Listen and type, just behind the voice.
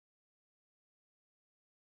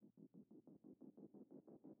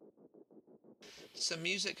So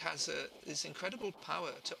music has this incredible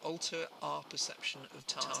power to alter our perception of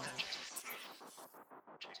time.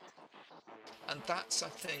 And that's, I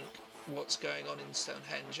think, what's going on in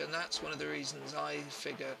Stonehenge. And that's one of the reasons I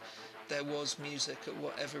figure there was music at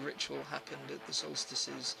whatever ritual happened at the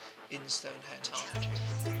solstices in Stonehenge.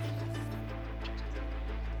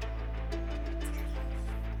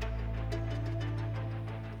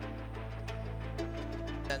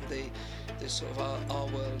 And the sort of our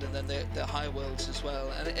world, and then the higher worlds as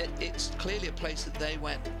well. And it's clearly a place that they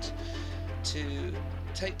went to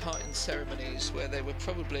take part in ceremonies where they were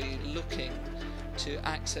probably looking to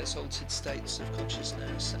access altered states of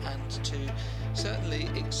consciousness and to certainly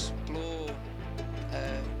explore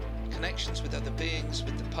connections with other beings,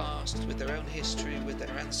 with the past, with their own history, with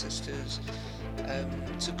their ancestors,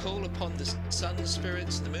 to call upon the sun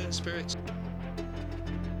spirits and the moon spirits.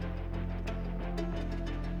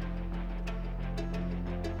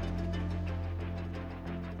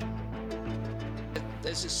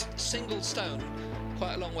 There's this single stone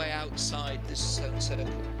quite a long way outside this stone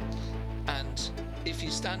circle, and if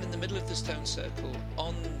you stand in the middle of the stone circle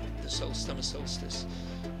on the summer solstice,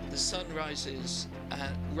 the sun rises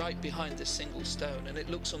right behind this single stone, and it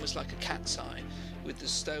looks almost like a cat's eye with the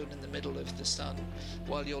stone in the middle of the sun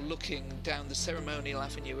while you're looking down the ceremonial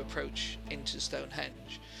avenue approach into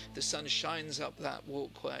Stonehenge. The sun shines up that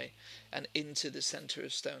walkway and into the centre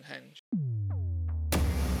of Stonehenge.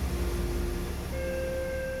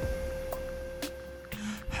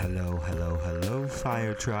 Hello, hello, hello,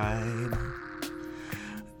 Fire Tribe.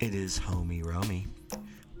 It is Homie Romy.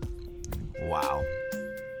 Wow.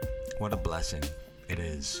 What a blessing it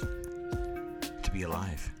is to be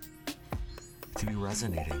alive, to be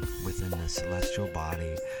resonating within the celestial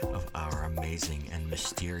body of our amazing and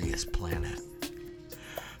mysterious planet.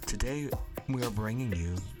 Today, we are bringing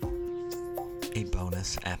you a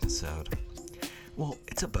bonus episode. Well,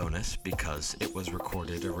 it's a bonus because it was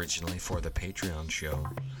recorded originally for the Patreon show,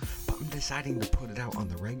 but I'm deciding to put it out on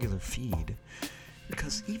the regular feed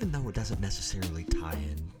because even though it doesn't necessarily tie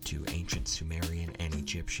in to ancient Sumerian and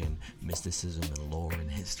Egyptian mysticism and lore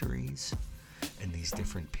and histories and these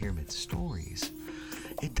different pyramid stories,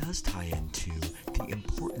 it does tie into the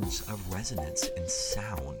importance of resonance and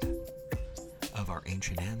sound of our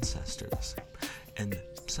ancient ancestors and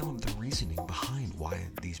some of the reasoning behind why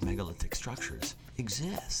these megalithic structures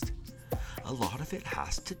exist. A lot of it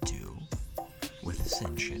has to do with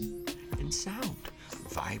ascension and sound,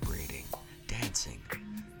 vibrating, dancing,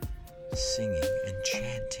 singing and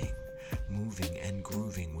chanting, moving and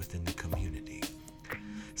grooving within the community.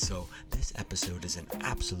 So this episode is an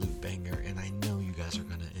absolute banger, and I know you guys are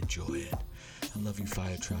going to enjoy it. I love you,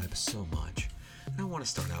 Fire Tribe, so much. And I want to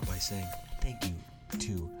start out by saying thank you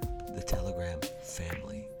to the Telegram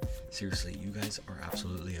family. Seriously, you guys are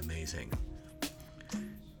absolutely amazing.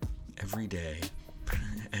 Every day,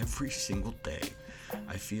 every single day,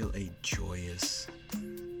 I feel a joyous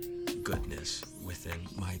goodness within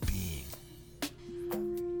my being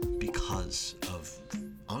because of,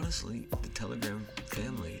 honestly, the Telegram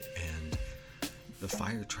family and the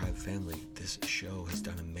Fire Tribe family. This show has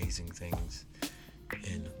done amazing things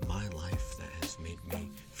in my life that has made me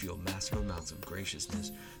feel massive amounts of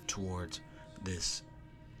graciousness towards this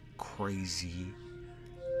crazy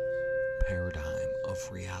paradigm of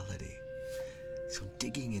reality. So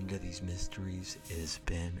digging into these mysteries has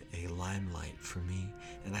been a limelight for me,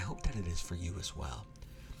 and I hope that it is for you as well.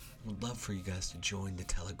 I would love for you guys to join the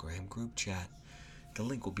Telegram group chat. The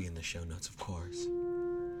link will be in the show notes, of course.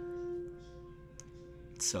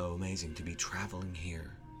 It's so amazing to be traveling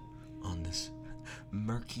here on this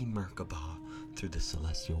murky Merkaba through the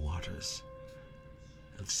celestial waters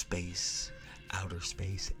of space, outer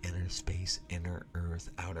space, inner earth,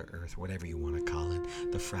 outer earth, whatever you want to call it,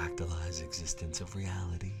 the fractalized existence of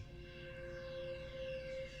reality,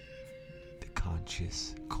 the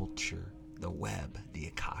conscious culture, the web, the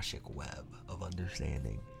Akashic web of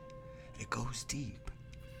understanding. It goes deep.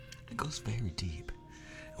 It goes very deep.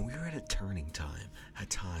 And we are at a turning time, a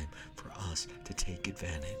time for us to take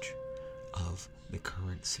advantage of the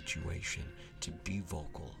current situation, to be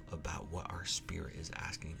vocal about what our spirit is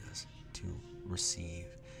asking us to receive,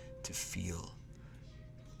 to feel,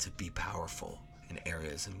 to be powerful in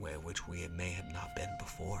areas in which we may have not been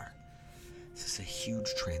before. This is a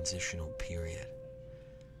huge transitional period.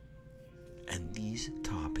 And these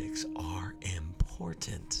topics are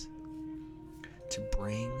important to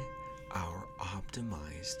bring our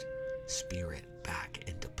optimized spirit back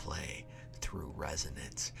into play through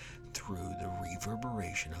resonance, through the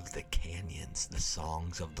reverberation of the canyons, the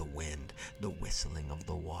songs of the wind, the whistling of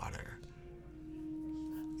the water.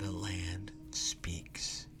 The land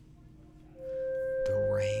speaks.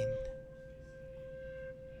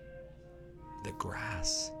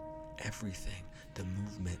 everything. The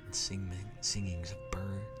movement and singings of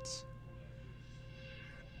birds.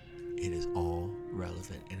 It is all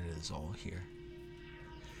relevant and it is all here.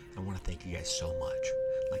 I want to thank you guys so much.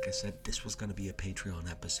 Like I said, this was going to be a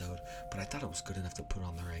Patreon episode, but I thought it was good enough to put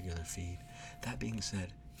on the regular feed. That being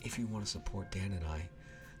said, if you want to support Dan and I,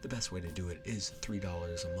 the best way to do it is $3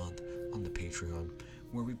 a month on the Patreon,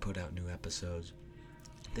 where we put out new episodes,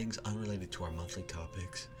 things unrelated to our monthly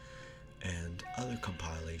topics, and other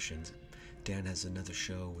compilations. Dan has another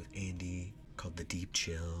show with Andy called The Deep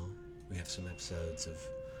Chill. We have some episodes of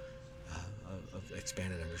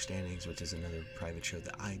Expanded Understandings, which is another private show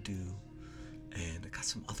that I do. And I got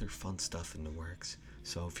some other fun stuff in the works.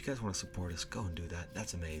 So if you guys want to support us, go and do that.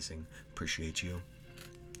 That's amazing. Appreciate you.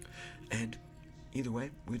 And either way,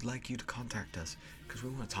 we'd like you to contact us because we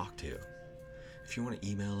want to talk to you. If you want to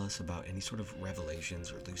email us about any sort of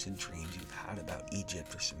revelations or lucid dreams you've had about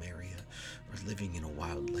Egypt or Samaria, or living in a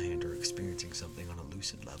wild land or experiencing something on a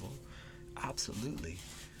lucid level, absolutely.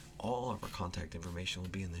 All of our contact information will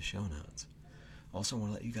be in the show notes. Also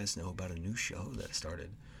want to let you guys know about a new show that started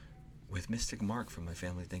with Mystic Mark from My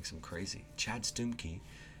Family Thinks I'm Crazy, Chad Stumke,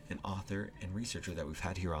 an author and researcher that we've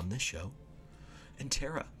had here on this show, and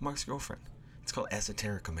Tara, Mark's girlfriend. It's called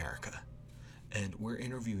Esoteric America. And we're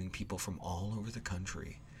interviewing people from all over the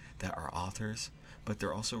country that are authors, but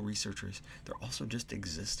they're also researchers. They're also just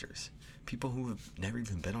existers. People who have never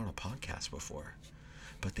even been on a podcast before.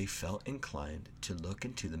 But they felt inclined to look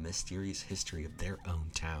into the mysterious history of their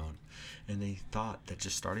own town. And they thought that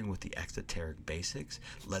just starting with the exoteric basics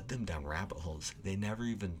led them down rabbit holes they never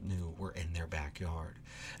even knew were in their backyard.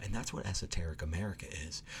 And that's what Esoteric America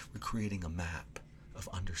is. We're creating a map of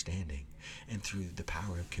understanding. And through the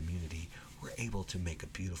power of community, we're able to make a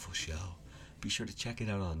beautiful show. Be sure to check it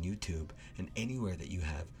out on YouTube and anywhere that you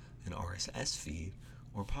have an RSS feed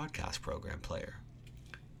or podcast program player.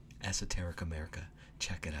 Esoteric America.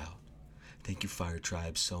 Check it out. Thank you, Fire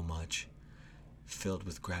Tribe, so much. Filled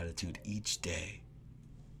with gratitude each day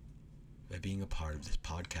by being a part of this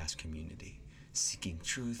podcast community, seeking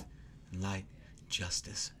truth, light,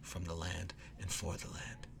 justice from the land and for the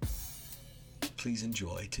land. Please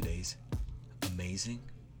enjoy today's amazing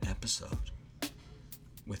episode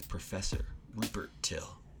with Professor Rupert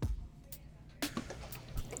Till.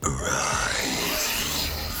 Rise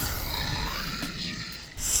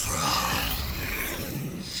from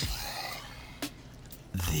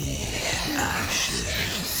the ashes.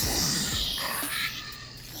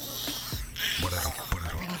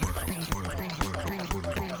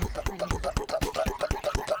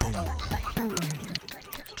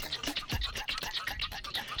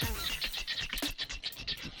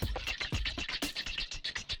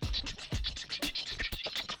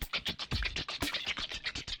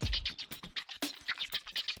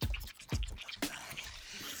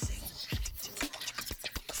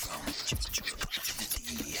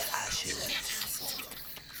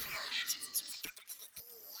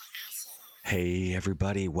 Hey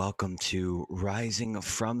everybody, welcome to Rising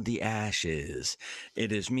from the Ashes.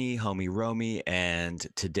 It is me, Homie Romy, and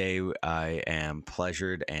today I am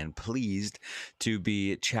pleasured and pleased to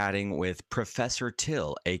be chatting with Professor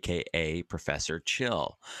Till, aka Professor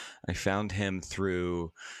Chill. I found him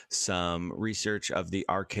through some research of the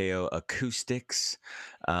archaeoacoustics,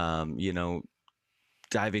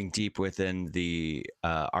 diving deep within the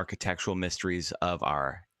architectural mysteries of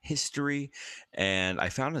our history, and I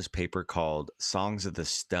found this paper called Songs of the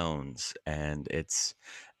Stones, and it's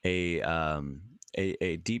a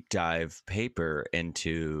deep dive paper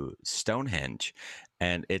into Stonehenge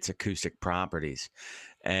and its acoustic properties.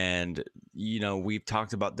 And we've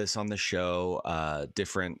talked about this on the show,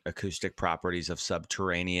 different acoustic properties of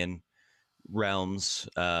subterranean realms,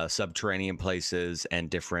 subterranean places, and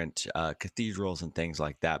different cathedrals and things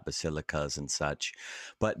like that, basilicas and such,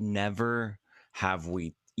 but never have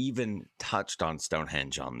we even touched on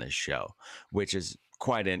Stonehenge on this show, which is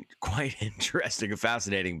quite interesting and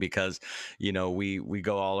fascinating because we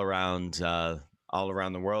go all around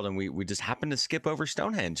the world and we just happen to skip over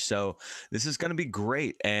Stonehenge. So this is going to be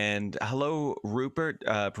great. And hello, Rupert,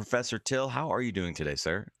 Professor Till. How are you doing today,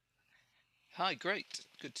 sir? Hi, great.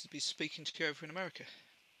 Good to be speaking to you over in America.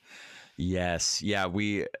 Yes. Yeah.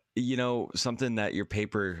 Something that your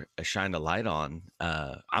paper shined a light on.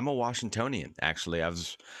 I'm a Washingtonian, actually. I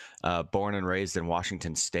was born and raised in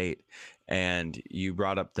Washington State. And you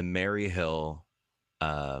brought up the Maryhill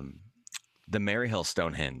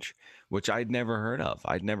Stonehenge, which I'd never heard of.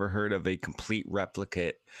 I'd never heard of a complete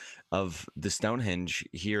replicate of the Stonehenge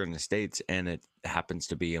here in the States. And it happens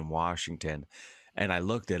to be in Washington. And I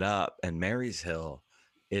looked it up, and Marysville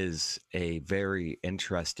is a very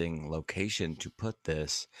interesting location to put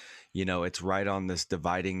this. You know, it's right on this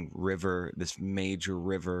dividing river, this major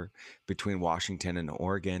river between Washington and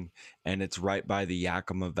Oregon, and it's right by the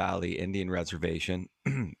Yakima Valley Indian Reservation,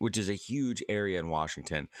 which is a huge area in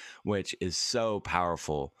Washington, which is so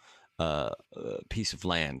powerful. Piece of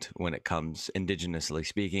land when it comes indigenously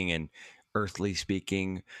speaking and earthly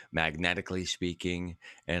speaking, magnetically speaking,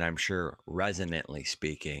 and I'm sure resonantly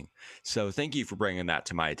speaking. So thank you for bringing that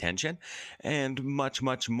to my attention and much,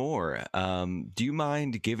 much more. Do you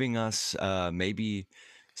mind giving us maybe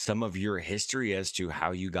some of your history as to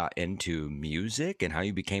how you got into music and how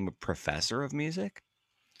you became a professor of music?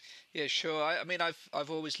 Yeah, sure. I mean, I've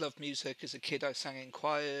always loved music. As a kid, I sang in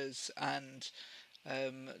choirs and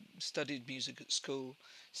um, studied music at school.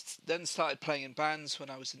 Then started playing in bands when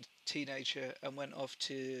I was a teenager and went off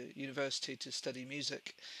to university to study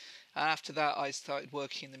music. And after that, I started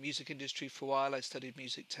working in the music industry for a while. I studied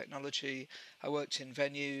music technology. I worked in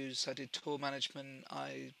venues. I did tour management.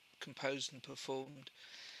 I composed and performed.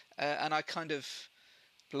 And I kind of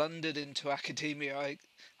blundered into academia.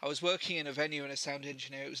 I was working in a venue and a sound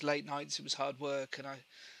engineer. It was late nights. It was hard work, and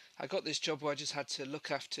I got this job where I just had to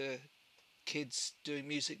look after kids doing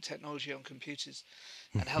music technology on computers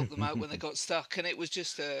and help them out when they got stuck. And it was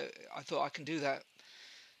just, I thought I can do that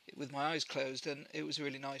with my eyes closed, and it was a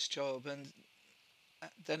really nice job. And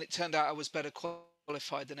then it turned out I was better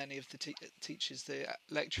qualified than any of the teachers, the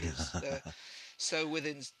lecturers. So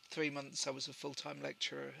within 3 months, I was a full time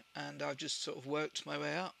lecturer, and I've just sort of worked my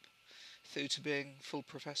way up through to being full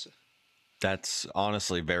professor. That's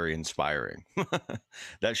honestly very inspiring.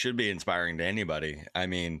 That should be inspiring to anybody. I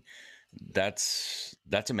mean, that's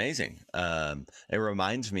amazing. It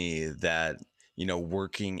reminds me that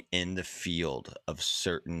working in the field of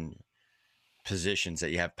certain positions that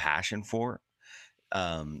you have passion for.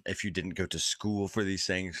 If you didn't go to school for these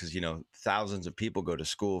things, because thousands of people go to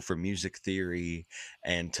school for music theory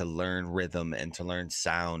and to learn rhythm and to learn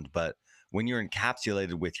sound, but when you're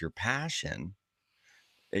encapsulated with your passion,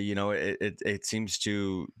 it seems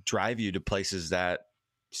to drive you to places that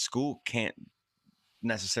school can't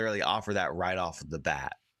necessarily offer that right off the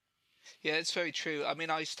bat. Yeah, it's very true. I mean,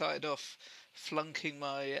 I started off flunking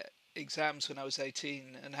my exams when I was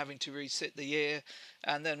 18 and having to resit the year,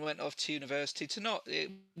 and then went off to university to not, it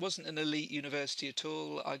wasn't an elite university at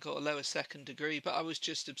all. I got a lower second degree, but I was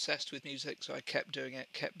just obsessed with music, so I kept doing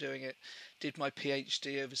it. Did my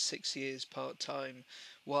PhD over 6 years part time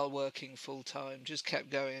while working full time, just kept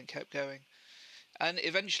going and kept going. And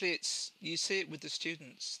eventually, you see it with the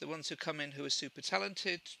students, the ones who come in who are super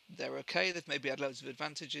talented, they're okay, they've maybe had loads of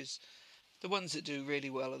advantages. The ones that do really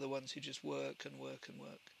well are the ones who just work and work and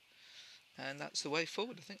work, and that's the way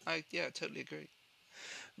forward. I think I totally agree.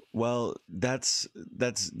 Well, that's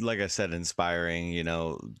like I said, inspiring.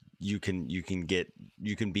 You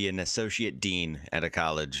can be an associate dean at a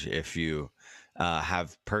college if you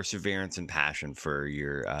have perseverance and passion for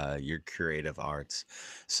your creative arts.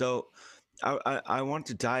 So I want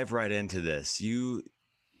to dive right into this. You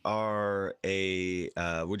are a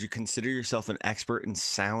would you consider yourself an expert in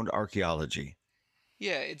sound archaeology?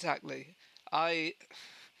 Yeah, exactly. I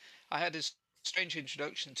I had a strange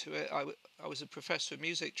introduction to it. I was a professor of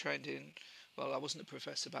music trained in, well, I wasn't a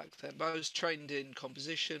professor back then, but I was trained in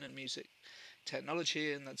composition and music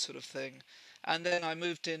technology and that sort of thing. And then I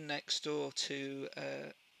moved in next door to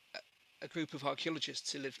a group of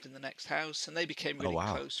archaeologists who lived in the next house, and they became Oh really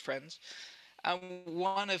wow. close friends. And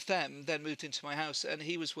one of them then moved into my house, and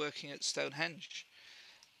he was working at Stonehenge.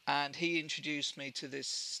 And he introduced me to this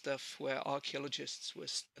stuff where archaeologists were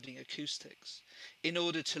studying acoustics in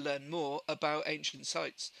order to learn more about ancient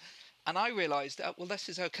sites. And I realized that, well, this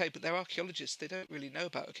is okay, but they're archaeologists, they don't really know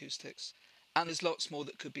about acoustics. And there's lots more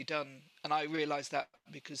that could be done. And I realized that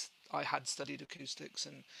because I had studied acoustics.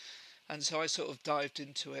 And so I sort of dived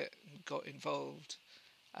into it and got involved.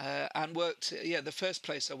 And worked, yeah, the first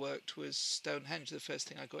place I worked was Stonehenge. The first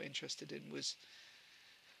thing I got interested in was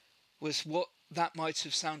what that might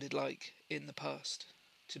have sounded like in the past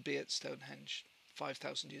to be at Stonehenge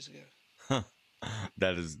 5,000 years ago.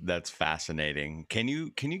 That's fascinating. Can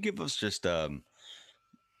you give us just I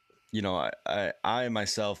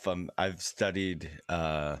myself I've studied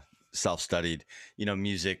self-studied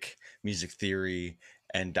music theory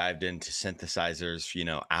and dived into synthesizers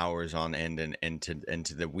hours on end and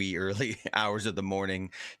into the wee early hours of the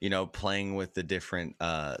morning, playing with the different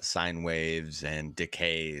sine waves and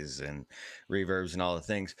decays and reverbs and all the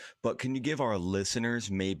things. But can you give our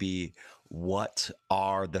listeners maybe what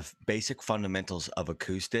are the basic fundamentals of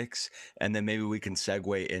acoustics, and then maybe we can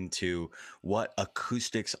segue into what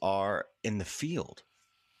acoustics are in the field?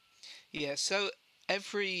 Yeah, so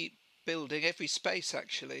every building, every space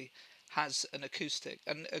actually has an acoustic.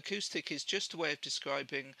 And acoustic is just a way of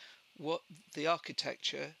describing what the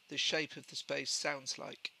architecture, the shape of the space sounds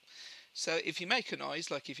like. So if you make a noise,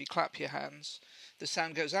 like if you clap your hands, the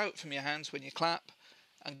sound goes out from your hands when you clap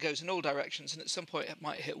and goes in all directions, and at some point it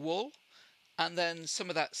might hit a wall, and then some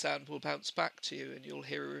of that sound will bounce back to you and you'll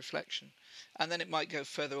hear a reflection. And then it might go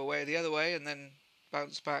further away the other way and then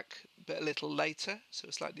bounce back but a little later, so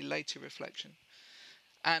a slightly later reflection.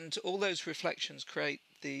 And all those reflections create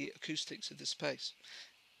the acoustics of the space.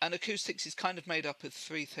 And acoustics is kind of made up of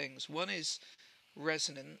three things. One is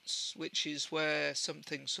resonance, which is where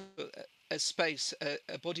something, a space,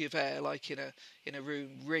 a body of air, like in a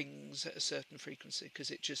room, rings at a certain frequency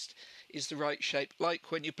because it just is the right shape.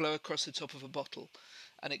 Like when you blow across the top of a bottle,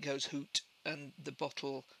 and it goes hoot, and the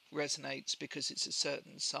bottle resonates because it's a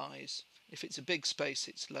certain size. If it's a big space,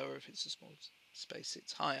 it's lower. If it's a small space,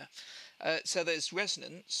 it's higher. So there's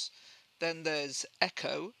resonance. Then there's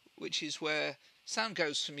echo, which is where sound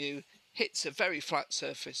goes from you, hits a very flat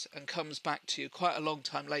surface, and comes back to you quite a long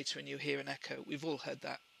time later, and you hear an echo. We've all heard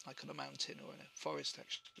that, like on a mountain or in a forest,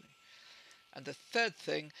 actually. And the third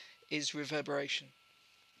thing is reverberation.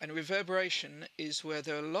 And reverberation is where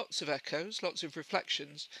there are lots of echoes, lots of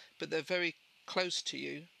reflections, but they're very close to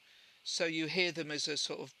you, so you hear them as a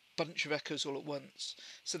sort of bunch of echoes all at once.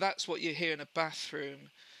 So that's what you hear in a bathroom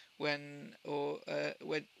when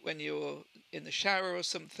you're in the shower or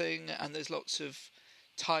something, and there's lots of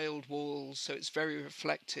tiled walls, so it's very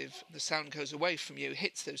reflective. The sound goes away from you,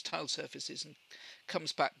 hits those tiled surfaces, and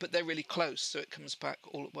comes back, but they're really close, so it comes back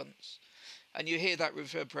all at once. And you hear that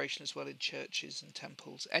reverberation as well in churches and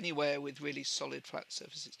temples, anywhere with really solid flat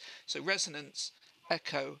surfaces. So resonance,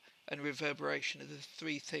 echo, and reverberation are the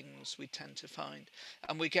three things we tend to find,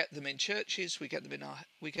 and we get them in churches. We get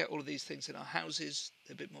all of these things in our houses.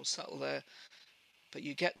 They're a bit more subtle there, but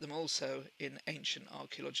you get them also in ancient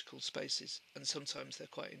archaeological spaces, and sometimes they're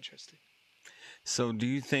quite interesting. So, do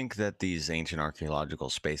you think that these ancient archaeological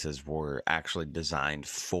spaces were actually designed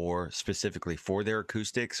for specifically for their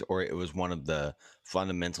acoustics, or it was one of the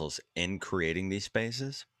fundamentals in creating these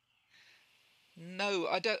spaces? No,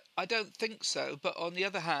 I don't think so. But on the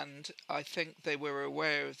other hand, I think they were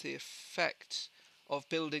aware of the effect of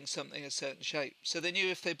building something a certain shape. So they knew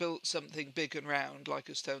if they built something big and round, like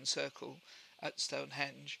a stone circle at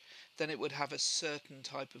Stonehenge, then it would have a certain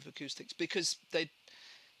type of acoustics because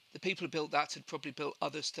the people who built that had probably built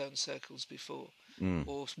other stone circles before Mm.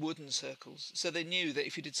 or wooden circles. So they knew that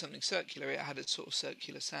if you did something circular, it had a sort of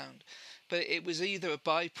circular sound. But it was either a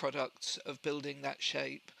byproduct of building that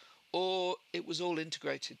shape or it was all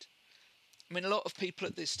integrated. I mean, a lot of people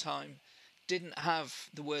at this time didn't have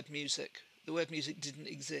the word music. The word music didn't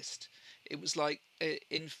exist. It was like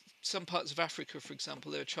in some parts of Africa, for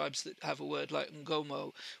example, there are tribes that have a word like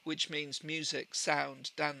ngomo, which means music,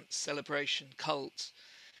 sound, dance, celebration, cult.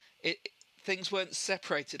 It Things weren't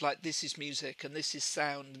separated like this is music and this is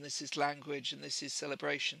sound and this is language and this is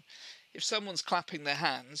celebration. If someone's clapping their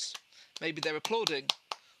hands, maybe they're applauding,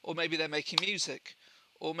 or maybe they're making music,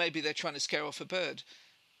 or maybe they're trying to scare off a bird.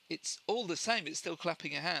 It's all the same, it's still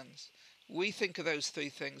clapping your hands. We think of those three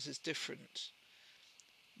things as different,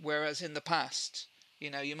 whereas in the past,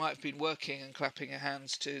 you might have been working and clapping your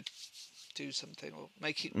hands to do something, or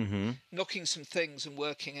Hmm. knocking some things and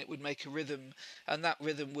working it would make a rhythm, and that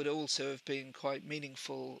rhythm would also have been quite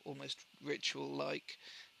meaningful, almost ritual like,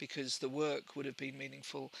 because the work would have been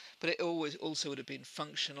meaningful, but it always also would have been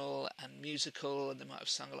functional and musical, and they might have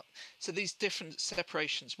sung a lot. So these different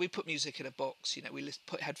separations, we put music in a box, we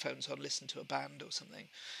put headphones on, listen to a band or something.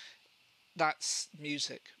 That's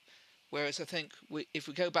music. Whereas I think if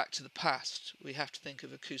we go back to the past, we have to think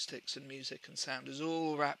of acoustics and music and sound as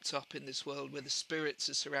all wrapped up in this world where the spirits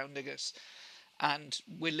are surrounding us, and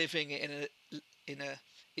we're living in a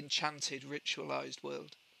enchanted, ritualized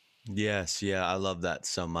world. Yes, yeah, I love that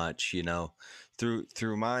so much.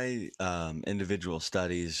 Through my individual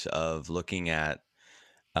studies of looking at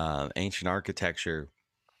ancient architecture,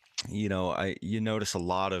 you notice a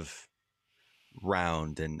lot of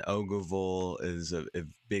round and ogival is a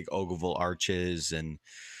big ogival arches and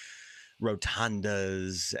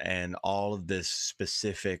rotundas and all of this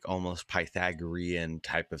specific almost Pythagorean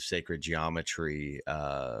type of sacred geometry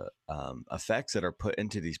effects that are put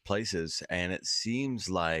into these places, and it seems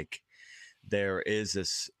like there is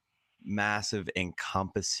this massive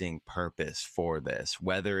encompassing purpose for this,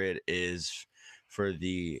 whether it is for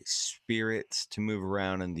the spirits to move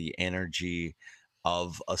around and the energy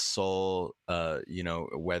of a soul,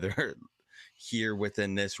 whether here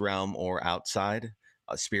within this realm or outside,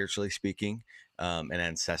 spiritually speaking, and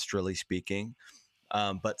ancestrally speaking.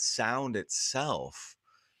 But sound itself,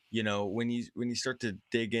 when you start to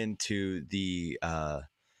dig into the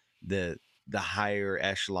the higher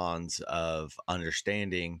echelons of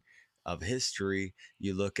understanding of history,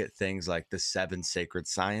 you look at things like the seven sacred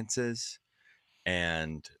sciences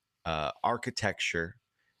and architecture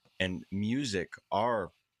and music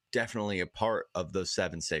are definitely a part of those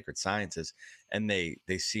seven sacred sciences, and they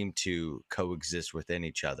seem to coexist within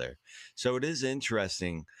each other. So it is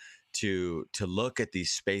interesting to look at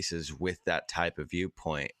these spaces with that type of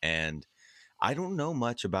viewpoint. And I don't know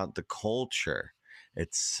much about the culture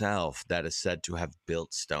itself that is said to have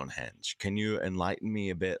built Stonehenge. Can you enlighten me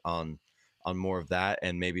a bit on more of that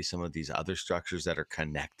and maybe some of these other structures that are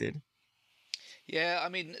connected? Yeah, I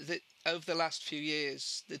mean, over the last few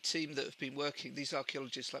years, the team that have been working, these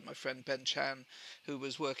archaeologists like my friend Ben Chan, who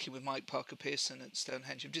was working with Mike Parker Pearson at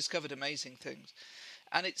Stonehenge, have discovered amazing things.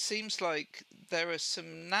 And it seems like there are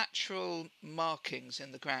some natural markings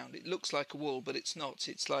in the ground. It looks like a wall, but it's not.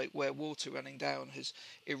 It's like where water running down has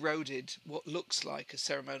eroded what looks like a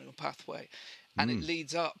ceremonial pathway. And it Mm,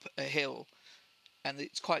 leads up a hill, and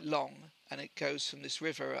it's quite long, and it goes from this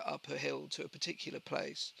river up a hill to a particular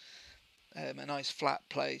place, a nice flat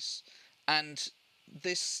place. And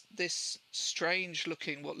this strange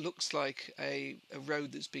looking, what looks like a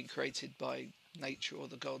road that's been created by nature or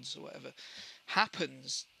the gods or whatever,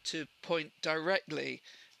 happens to point directly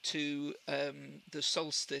to the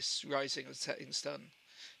solstice rising and setting sun.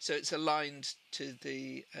 So it's aligned to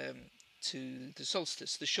the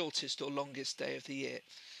solstice, the shortest or longest day of the year.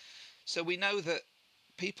 So we know that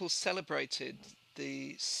people celebrated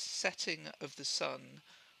the setting of the sun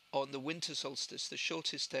on the winter solstice, the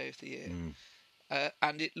shortest day of the year. mm.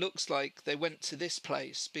 And it looks like they went to this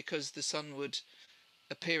place because the sun would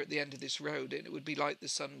appear at the end of this road, and it would be like the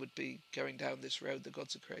sun would be going down this road the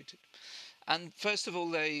gods had created. And first of all,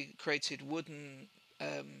 they created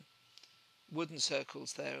um, wooden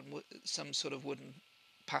circles there and some sort of wooden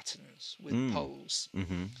patterns with Mm. poles,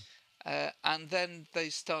 Mm-hmm. and then they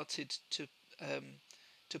started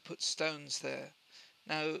to put stones there.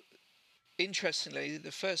 Now, interestingly,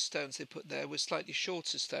 the first stones they put there were slightly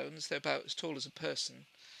shorter stones. They're about as tall as a person,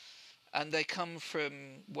 and they come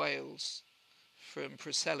from Wales, from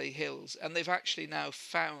Preseli Hills, and they've actually now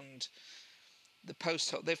found the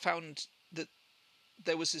post hole. They found that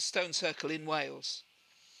there was a stone circle in Wales,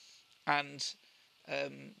 and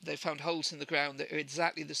they found holes in the ground that are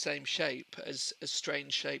exactly the same shape as a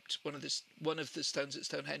strange shaped one of the stones at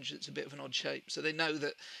Stonehenge. That's a bit of an odd shape. So they know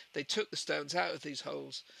that they took the stones out of these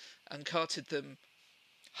holes and carted them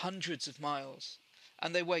hundreds of miles,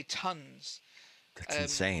 and they weigh tons, That's um,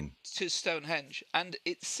 insane. to Stonehenge. And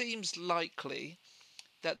it seems likely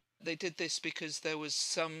that they did this because there was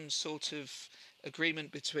some sort of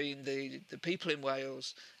agreement between the people in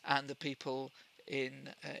Wales and the people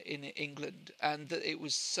in England, and that it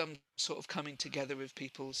was some sort of coming together of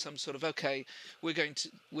people, some sort of okay, we're going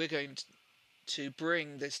to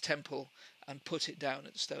bring this temple and put it down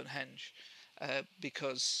at Stonehenge.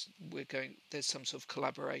 Because there's some sort of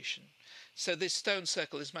collaboration. So this stone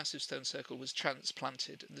circle, this massive stone circle, was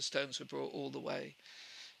transplanted, and the stones were brought all the way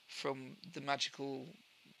from the magical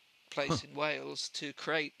place in Wales to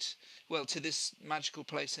create, well, to this magical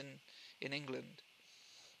place in England.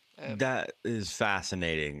 Um, That is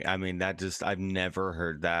fascinating. I mean, I've never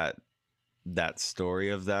heard that story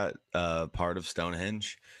of that part of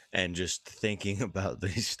Stonehenge, and just thinking about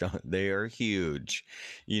these stone, they are huge.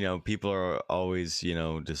 People are always,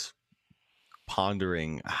 just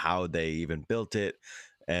pondering how they even built it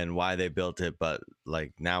and why they built it, but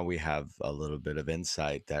like now we have a little bit of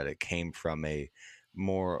insight that it came from a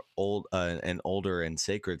more an older and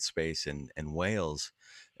sacred space in Wales.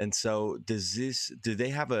 And so do they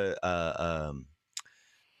have a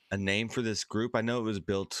name for this group? I know it was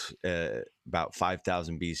built about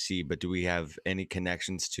 5000 BC, but do we have any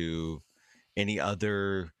connections to any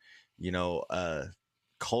other, you know, uh,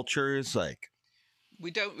 cultures? Like,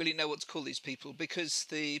 we don't really know what to call these people because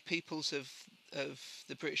the peoples of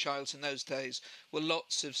the British Isles in those days were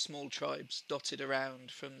lots of small tribes dotted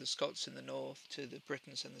around, from the Scots in the north to the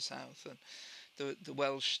Britons in the south, and the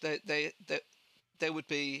Welsh. There would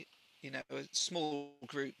be, small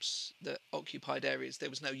groups that occupied areas. There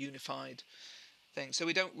was no unified thing, so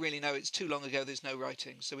we don't really know. It's too long ago. There's no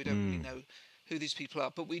writing, so we don't really mm, know who these people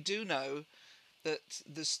are. But we do know that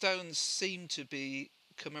the stones seem to be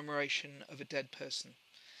commemoration of a dead person,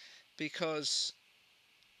 because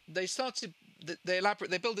they started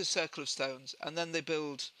they build this circle of stones, and then they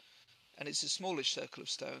build, and it's a smallish circle of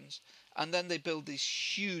stones, and then they build these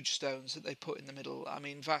huge stones that they put in the middle. I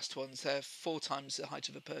mean, vast ones. They're 4 times the height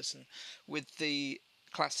of a person, with the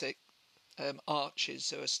classic arches,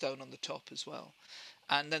 so a stone on the top as well.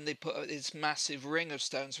 And then they put this massive ring of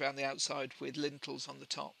stones around the outside with lintels on the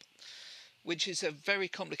top, which is a very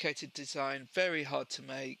complicated design, very hard to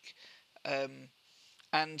make.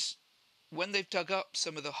 And when they've dug up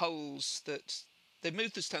some of the holes that they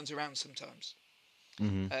move the stones around sometimes,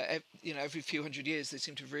 Mm-hmm. every few hundred years they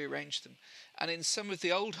seem to have rearranged them. And in some of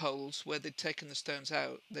the old holes where they'd taken the stones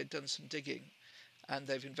out, they'd done some digging and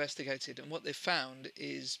they've investigated. And what they've found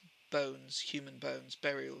is bones, human bones,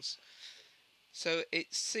 burials. So it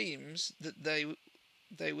seems that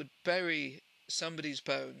they would bury somebody's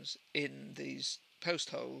bones in these post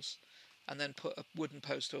holes and then put a wooden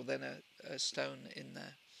post or then a stone in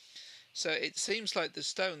there. So it seems like the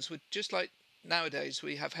stones would, just like nowadays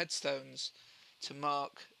we have headstones to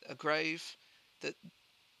mark a grave, that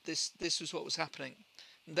this was what was happening.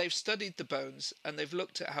 And they've studied the bones and they've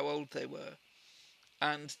looked at how old they were,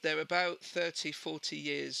 and they're about 30, 40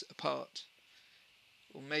 years apart,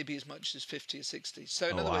 or maybe as much as 50 or 60. So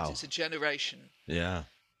in Oh, other words, wow. it's a generation. Yeah.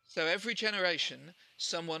 So every generation,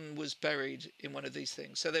 someone was buried in one of these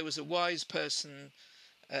things. So there was a wise person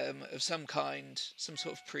of some kind, some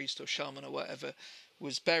sort of priest or shaman or whatever,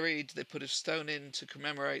 was buried. They put a stone in to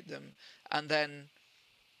commemorate them, and then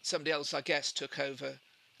somebody else, I guess, took over.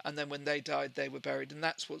 And then when they died, they were buried, and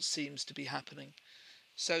that's what seems to be happening.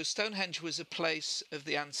 So Stonehenge was a place of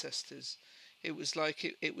the ancestors. It was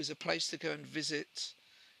like it was a place to go and visit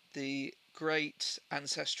the great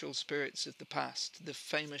ancestral spirits of the past, the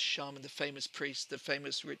famous shaman, the famous priests, the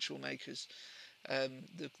famous ritual makers,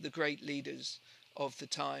 the great leaders of the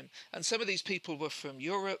time. And some of these people were from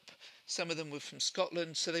Europe, some of them were from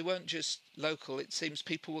Scotland, so they weren't just local. It seems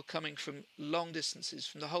people were coming from long distances,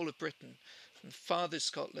 from the whole of Britain, from farthest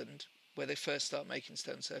Scotland, where they first start making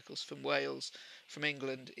stone circles, from Wales, from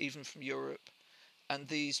England, even from Europe. And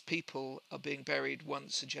these people are being buried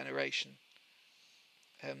once a generation.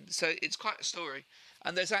 So it's quite a story.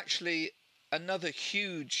 And there's actually another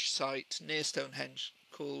huge site near Stonehenge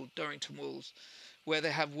called Dorrington Walls, where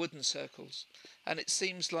they have wooden circles. And it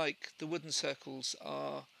seems like the wooden circles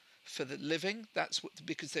are for the living. That's what,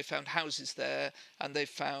 because they found houses there and they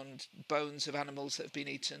found bones of animals that have been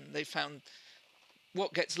eaten. They found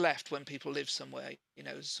what gets left when people live somewhere,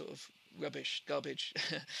 sort of rubbish, garbage,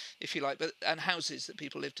 if you like, and houses that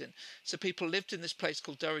people lived in. So people lived in this place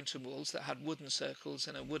called Dorrington Walls that had wooden circles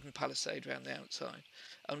and a wooden palisade around the outside.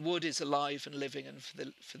 And wood is alive and living and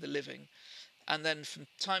for the living. And then from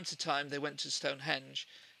time to time they went to Stonehenge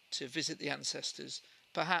to visit the ancestors,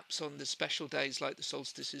 perhaps on the special days like the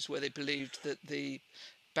solstices, where they believed that the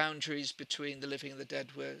boundaries between the living and the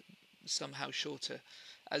dead were somehow shorter,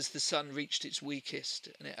 as the sun reached its weakest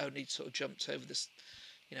and it only sort of jumped over this,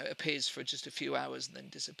 appears for just a few hours and then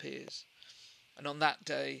disappears. And on that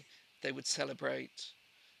day they would celebrate,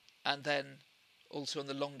 and then also on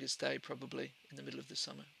the longest day, probably in the middle of the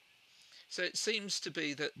summer. So it seems to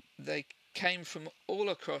be that they came from all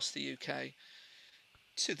across the UK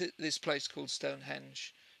to this place called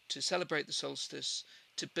Stonehenge to celebrate the solstice,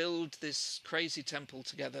 to build this crazy temple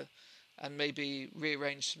together, and maybe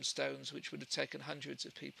rearrange some stones, which would have taken hundreds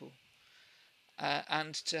of people,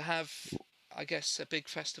 and to have, I guess, a big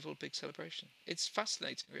festival, big celebration. It's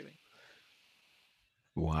fascinating, really.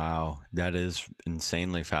 Wow, that is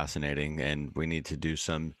insanely fascinating, and we need to do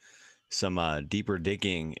some deeper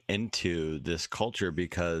digging into this culture,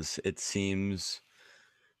 because it seems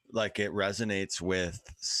like it resonates with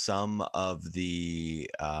some of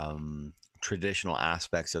the traditional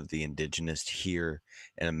aspects of the indigenous here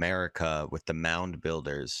in America, with the mound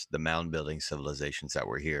builders, the mound building civilizations that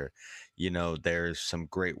were here. There's some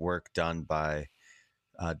great work done by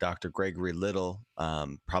Dr. Gregory Little,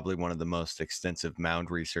 probably one of the most extensive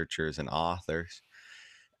mound researchers and authors.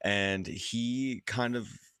 And he kind of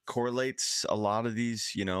correlates a lot of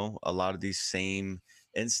these, a lot of these same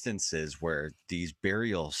instances where these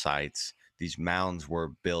burial sites, these mounds were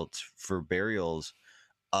built for burials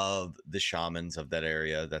of the shamans of that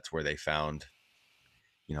area. That's where they found,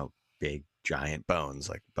 big giant bones,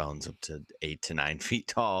 like bones up to 8 to 9 feet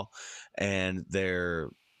tall. And they're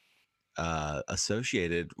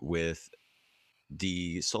associated with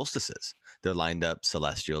the solstices. They're lined up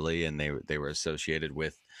celestially, and they were associated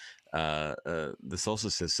with the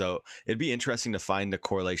solstices. So it'd be interesting to find the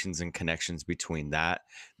correlations and connections between that.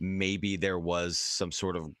 Maybe there was some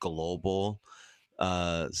sort of global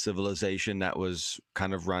civilization that was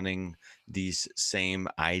kind of running these same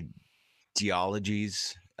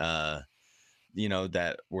ideologies,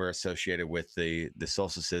 that were associated with the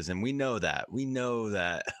solstices. And we know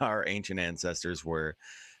that our ancient ancestors were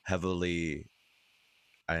heavily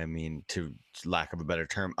I mean, to lack of a better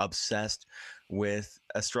term, obsessed with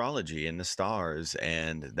astrology and the stars,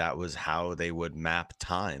 and that was how they would map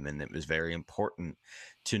time. And it was very important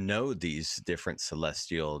to know these different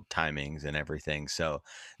celestial timings and everything. So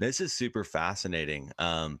this is super fascinating.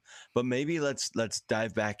 But maybe let's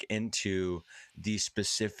dive back into the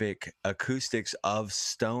specific acoustics of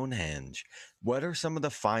Stonehenge. What are some of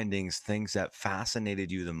the findings, things that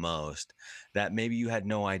fascinated you the most that maybe you had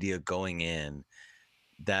no idea going in,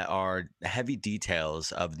 that are heavy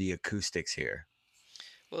details of the acoustics here?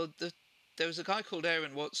 Well, there was a guy called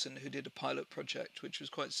Aaron Watson who did a pilot project, which was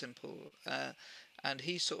quite simple, and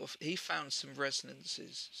he found some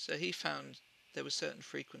resonances. So he found there were certain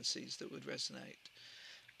frequencies that would resonate,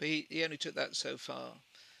 but he only took that so far.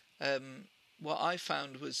 Um, what I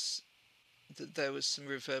found was that there was some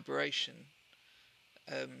reverberation.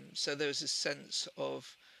 So there was a sense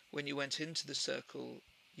of when you went into the circle,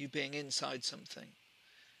 you being inside something,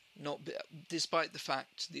 not despite the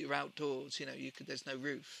fact that you're outdoors. There's no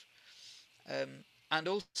roof, and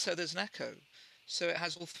also there's an echo. So it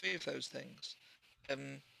has all three of those things.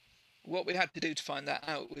 Um, what we had to do to find that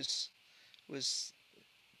out was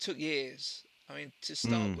took years. I mean, to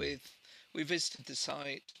start Mm. with, we visited the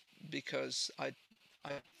site because I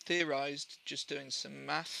theorized, just doing some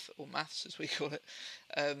maths as we call it,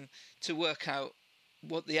 to work out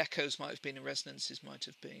what the echoes might have been and resonances might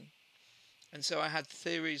have been. And so I had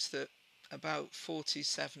theories that about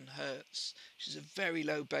 47 hertz, which is a very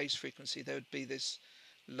low bass frequency, there would be this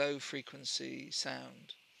low frequency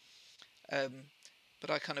sound. Um, but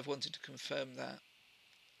I kind of wanted to confirm that.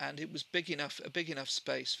 And it was a big enough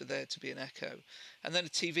space for there to be an echo. And then a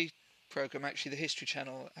TV program, actually, the History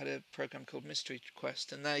Channel had a program called Mystery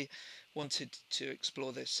Quest, and they wanted to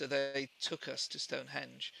explore this. So they took us to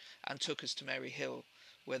Stonehenge and took us to Mary Hill,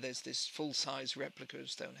 where there's this full size replica of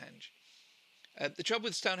Stonehenge. The trouble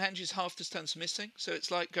with Stonehenge is half the stones are missing, so it's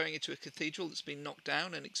like going into a cathedral that's been knocked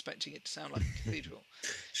down and expecting it to sound like a cathedral.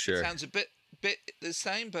 It Sure. sounds a bit the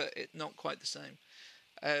same, but not quite the same.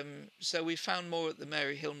 So we found more at the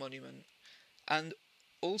Mary Hill Monument, and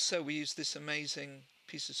also we use this amazing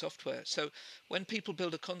piece of software. So when people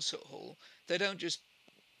build a concert hall, they don't just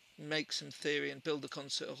make some theory and build a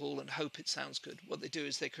concert hall and hope it sounds good. What they do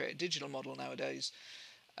is they create a digital model nowadays.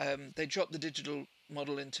 They drop the digital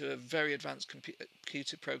model into a very advanced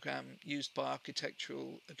computer program used by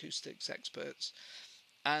architectural acoustics experts,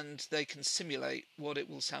 and they can simulate what it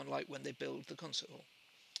will sound like when they build the concert hall.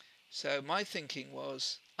 So my thinking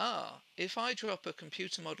was, if I drop a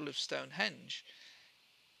computer model of Stonehenge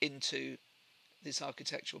into this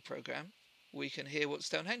architectural program, we can hear what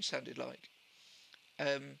Stonehenge sounded like.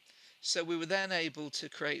 Um, so we were then able to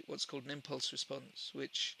create what's called an impulse response,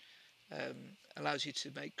 which allows you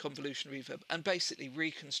to make convolution reverb and basically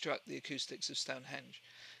reconstruct the acoustics of Stonehenge.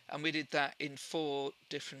 And we did that in 4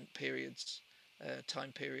 different periods,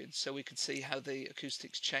 time periods, so we could see how the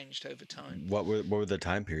acoustics changed over time. What were the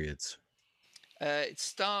time periods? It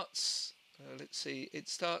starts, let's see, it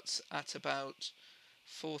starts at about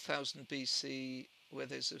 4000 BC, where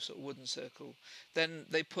there's a sort of wooden circle. Then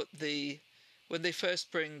when they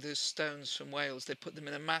first bring the stones from Wales, they put them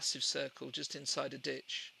in a massive circle just inside a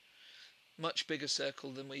ditch. Much bigger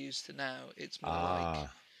circle than we're used to now. It's more like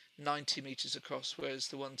Ah. 90 meters across, whereas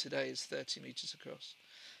the one today is 30 meters across.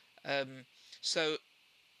 Um, so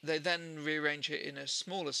they then rearrange it in a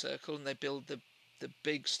smaller circle and they build the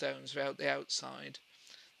big stones around the outside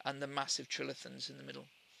and the massive trilithons in the middle.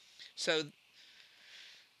 So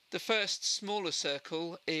the first smaller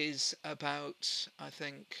circle is about, I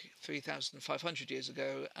think, 3,500 years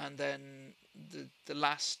ago, and then the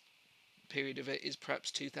last period of it is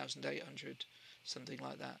perhaps 2,800, something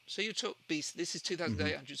like that. So you talk BC. This is Hmm.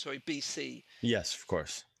 2,800, sorry, BC. Yes, of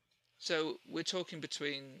course. So we're talking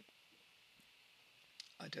between,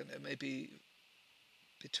 I don't know, maybe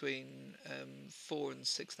between 4 and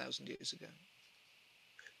 6,000 years ago.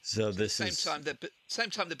 So So the this is, same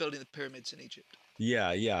time they're building the pyramids in Egypt.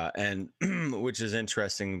 yeah, yeah, and which is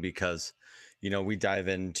interesting because, we dive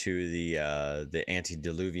into the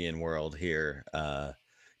antediluvian world here,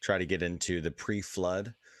 try to get into the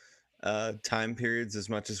pre-flood time periods as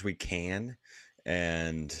much as we can.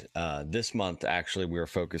 And this month, actually, we are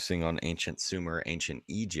focusing on ancient Sumer, ancient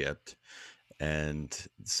Egypt. And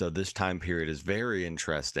so this time period is very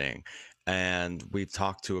interesting. And we've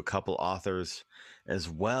talked to a couple authors as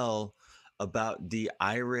well about the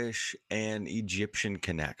Irish and Egyptian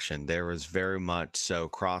connection. There was very much so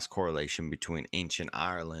cross correlation between ancient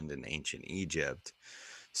Ireland and ancient Egypt.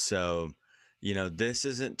 So, this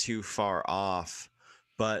isn't too far off,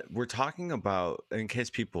 but we're talking about, in case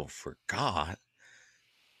people forgot,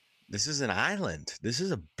 This is an island. This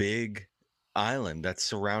is a big island that's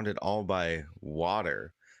surrounded all by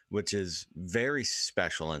water, which is very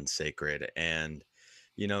special and sacred. And,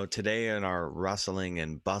 today in our rustling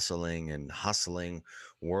and bustling and hustling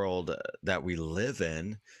world that we live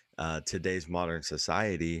in, today's modern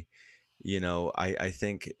society, I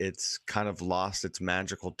think it's kind of lost its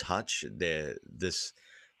magical touch. This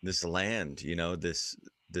land,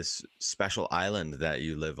 this special island that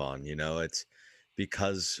you live on, it's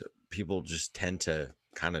because people just tend to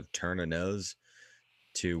kind of turn a nose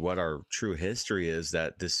to what our true history is,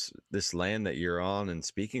 that this land that you're on and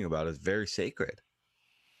speaking about is very sacred.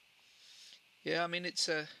 Yeah, I mean it's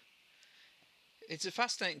a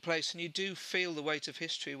fascinating place, and you do feel the weight of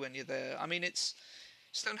history when you're there. I mean, it's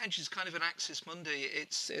Stonehenge is kind of an axis mundi.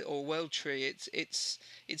 Or world tree.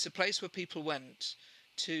 It's a place where people went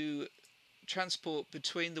to transport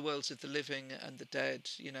between the worlds of the living and the dead.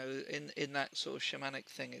 In that sort of shamanic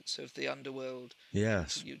thing. It's sort of the underworld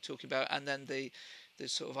Yes. you're talking about, and then the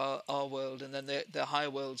sort of our world, and then the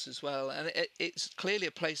higher worlds as well. And it's clearly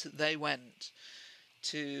a place that they went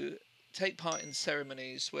to take part in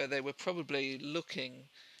ceremonies where they were probably looking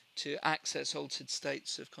to access altered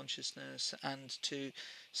states of consciousness, and to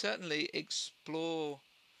certainly explore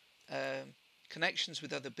um, connections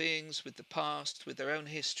with other beings, with the past, with their own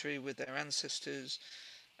history, with their ancestors,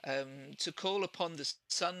 to call upon the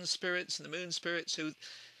sun spirits and the moon spirits. Who,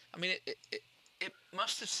 I mean, it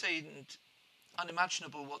must have seemed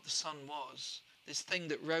unimaginable what the sun was. This thing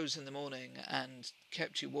that rose in the morning and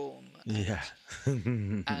kept you warm, Yeah.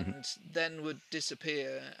 and then would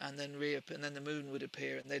disappear, and then reappear, and then the moon would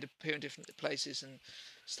appear, and they'd appear in different places. And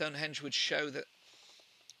Stonehenge would show that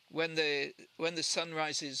when the sun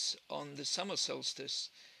rises on the summer solstice,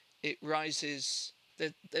 it rises.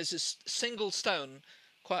 There's a single stone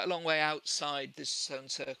quite a long way outside this stone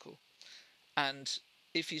circle, and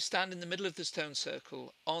if you stand in the middle of the stone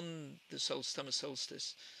circle on the summer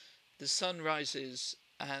solstice, the sun rises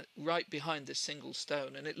right behind this single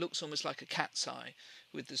stone, and it looks almost like a cat's eye,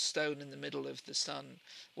 with the stone in the middle of the sun,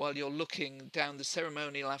 while you're looking down the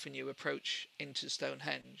ceremonial avenue approach into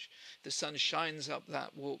Stonehenge. The sun shines up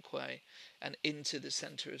that walkway and into the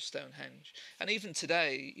centre of Stonehenge. And even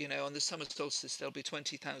today, on the summer solstice, there'll be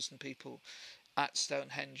 20,000 people at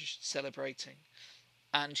Stonehenge celebrating.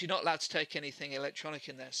 And you're not allowed to take anything electronic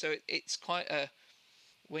in there. So it's quite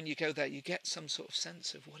when you go there, you get some sort of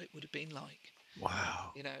sense of what it would have been like,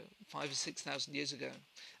 Wow. 5 or 6 thousand years ago.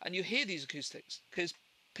 And you hear these acoustics because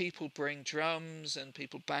people bring drums and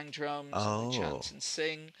people bang drums and they Oh. chant and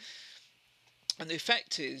sing. And the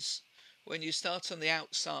effect is, when you start on the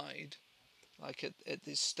outside, like at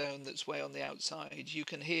this stone that's way on the outside, you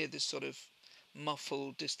can hear this sort of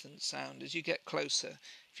muffled, distant sound. As you get closer,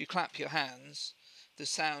 if you clap your hands, the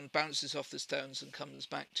sound bounces off the stones and comes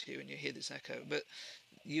back to you, and you hear this echo. But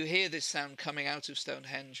you hear this sound coming out of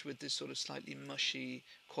Stonehenge with this sort of slightly mushy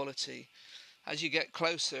quality. As you get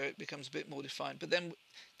closer, it becomes a bit more defined. But then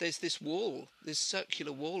there's this wall, this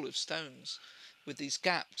circular wall of stones with these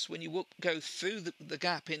gaps. When you go through the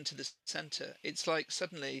gap into the centre, it's like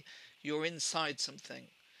suddenly you're inside something.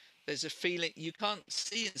 There's a feeling you can't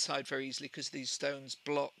see inside very easily because these stones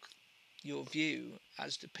block your view,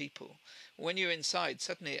 as do people. When you're inside,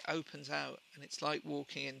 suddenly it opens out and it's like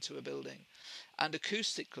walking into a building. And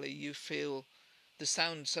acoustically, you feel the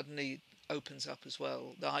sound suddenly opens up as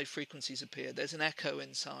well. The high frequencies appear. There's an echo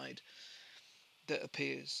inside that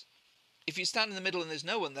appears. If you stand in the middle and there's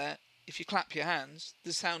no one there, if you clap your hands,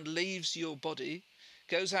 the sound leaves your body,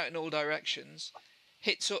 goes out in all directions,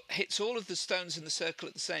 hits all of the stones in the circle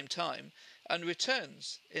at the same time, and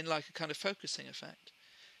returns in like a kind of focusing effect.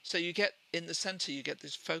 So you get in the center, you get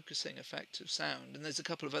this focusing effect of sound, and there's a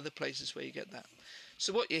couple of other places where you get that.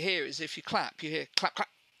 So what you hear is, if you clap, you hear clap clap,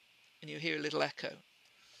 and you hear a little echo,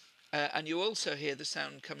 and you also hear the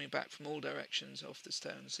sound coming back from all directions off the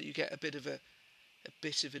stone. So you get a bit of a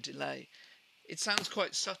delay. It sounds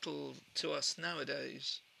quite subtle to us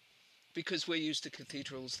nowadays because we're used to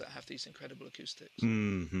cathedrals that have these incredible acoustics.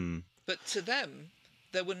 Mm-hmm. But to them,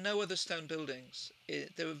 there were no other stone buildings.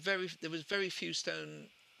 There was very few stone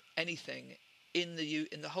anything in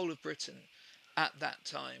the whole of Britain at that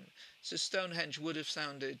time. So Stonehenge would have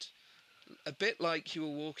sounded a bit like you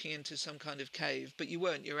were walking into some kind of cave, but you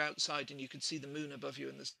weren't. You're outside and you could see the moon above you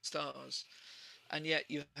and the stars, and yet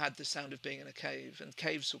you had the sound of being in a cave, and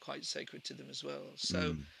caves were quite sacred to them as well.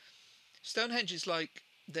 So Mm. Stonehenge is like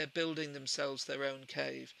they're building themselves their own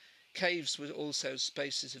cave. Caves were also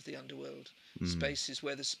spaces of the underworld, Mm. spaces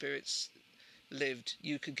where the spirits lived.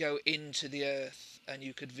 You could go into the earth and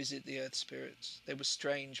you could visit the earth spirits. They were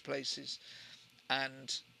strange places,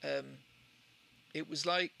 and it was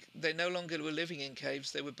like they no longer were living in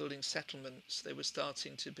caves, they were building settlements. They were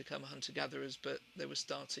starting to become hunter gatherers, but they were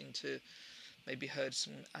starting to maybe herd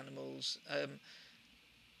some animals.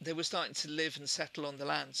 They were starting to live and settle on the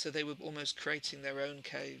land, so they were almost creating their own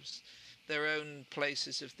caves, their own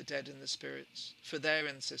places of the dead and the spirits for their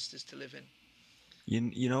ancestors to live in.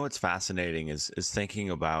 You know what's fascinating is thinking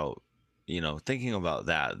about, thinking about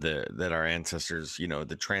that our ancestors,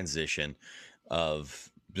 the transition of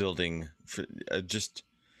building just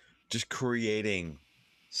creating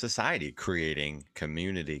society, creating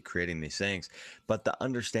community, creating these things, but the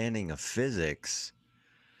understanding of physics,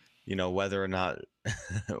 whether or not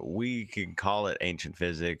we can call it ancient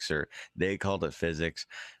physics or they called it physics,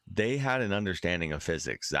 they had an understanding of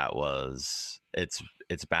physics that was it's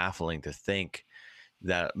baffling to think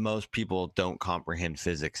that most people don't comprehend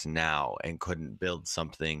physics now and couldn't build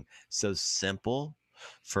something so simple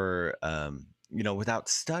for without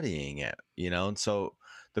studying it, and so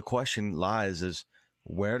the question lies is,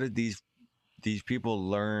 where did these people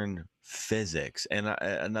learn physics? And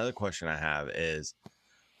another question I have is,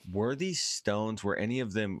 were these stones, were any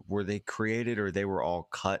of them, were they created, or they were all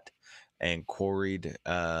cut and quarried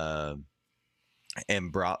and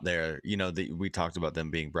brought there? We talked about them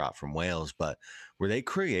being brought from Wales, but were they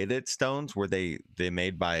created stones? Were they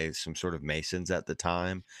made by some sort of masons at the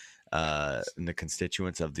time, and the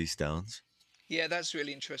constituents of these stones? Yeah, that's a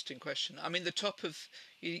really interesting question. I mean, the top of,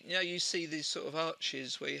 you see these sort of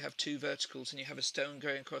arches where you have two verticals and you have a stone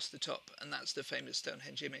going across the top, and that's the famous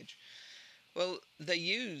Stonehenge image. Well, they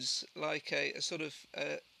use like a sort of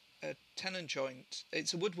a tenon joint.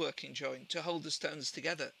 It's a woodworking joint to hold the stones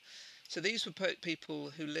together. So these were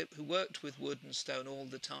people who worked with wood and stone all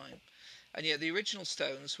the time. And yet the original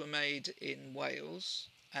stones were made in Wales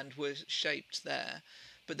and were shaped there.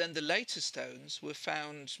 But then the later stones were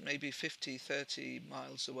found maybe 50, 30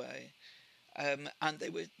 miles away. And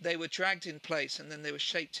they were dragged in place, and then they were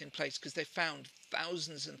shaped in place because they found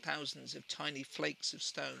thousands and thousands of tiny flakes of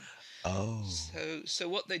stone. Oh. So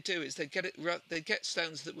what they do is they get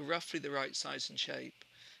stones that were roughly the right size and shape,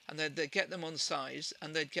 and then they get them on size,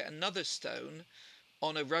 and they'd get another stone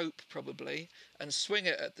on a rope probably, and swing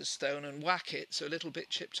it at the stone and whack it so a little bit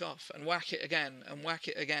chipped off, and whack it again and whack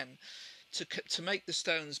it again, to make the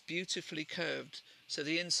stones beautifully curved. So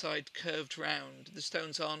the inside curved round. The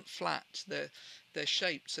stones aren't flat. They're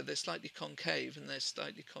shaped, so they're slightly concave and they're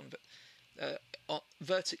slightly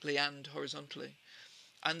vertically and horizontally,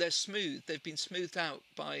 and they're smooth. They've been smoothed out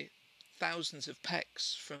by thousands of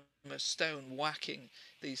pecks from a stone whacking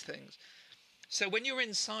these things. So when you're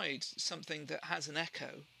inside something that has an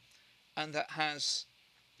echo and that has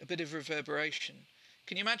a bit of reverberation,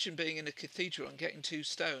 can you imagine being in a cathedral and getting two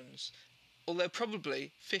stones? Although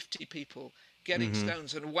probably 50 people getting Mm-hmm.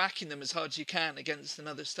 stones and whacking them as hard as you can against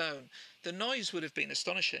another stone, the noise would have been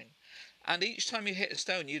astonishing. And each time you hit a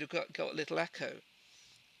stone, you'd have got a little echo.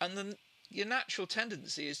 And then your natural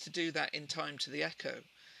tendency is to do that in time to the echo,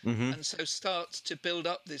 Mm-hmm. and so start to build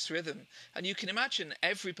up this rhythm. And you can imagine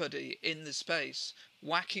everybody in the space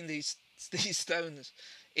whacking these stones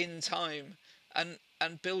in time,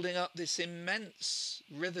 and building up this immense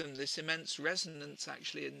rhythm, this immense resonance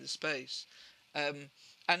actually in the space. And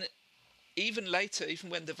even later, even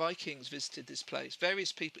when the Vikings visited this place,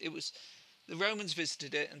 various people, it was the Romans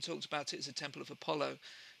visited it and talked about it as a temple of Apollo.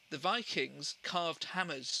 The Vikings carved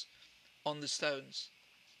hammers on the stones.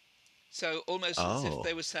 So almost as if Oh.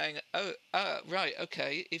 they were saying, "Oh, right,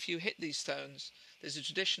 okay. If you hit these stones, there's a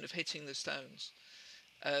tradition of hitting the stones."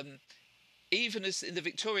 Um, Even as in the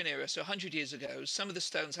Victorian era, so 100 years ago, some of the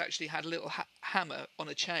stones actually had a little hammer on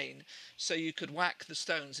a chain, so you could whack the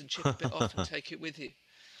stones and chip a bit off and take it with you.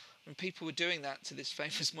 And people were doing that to this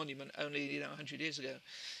famous monument only 100 years ago.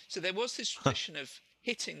 So there was this tradition of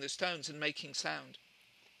hitting the stones and making sound.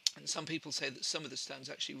 And some people say that some of the stones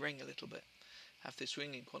actually ring a little bit, have this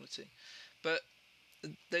ringing quality. But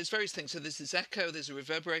there's various things. So there's this echo, there's a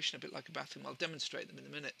reverberation, a bit like a bathroom. I'll demonstrate them in a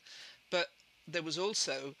minute. But there was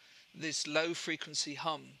also this low frequency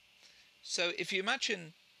hum. So if you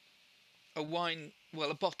imagine a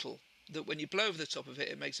bottle, that when you blow over the top of it,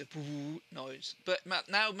 it makes a noise. But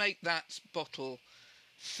now make that bottle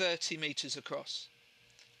 30 meters across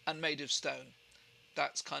and made of stone.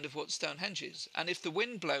 That's kind of what Stonehenge is. And if the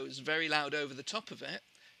wind blows very loud over the top of it,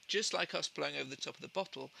 just like us blowing over the top of the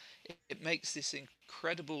bottle, it makes this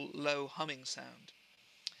incredible low humming sound.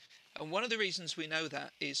 And one of the reasons we know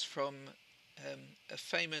that is from a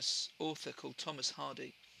famous author called Thomas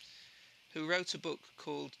Hardy, who wrote a book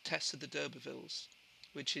called Tess of the D'Urbervilles,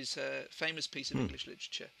 which is a famous piece of Hmm. English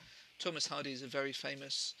literature. Thomas Hardy is a very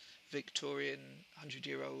famous Victorian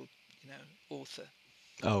 100-year-old, author.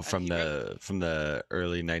 Oh, and he wrote from the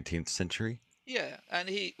early 19th century. yeah, and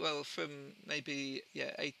he well from maybe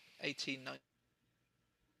yeah 1890.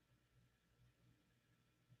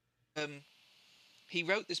 Um, he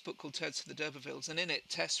wrote this book called Tales of the D'Urbervilles, and in it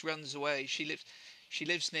Tess runs away. She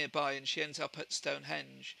lives nearby, and she ends up at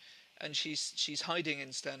Stonehenge, and she's hiding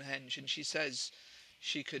in Stonehenge, and she says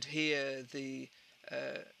she could hear uh,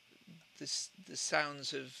 the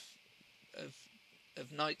sounds of of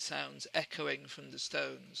night sounds echoing from the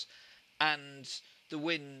stones, and the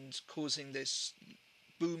wind causing this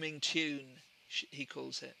booming tune. He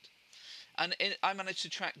calls it. And I managed to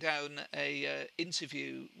track down a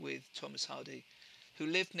interview with Thomas Hardy, who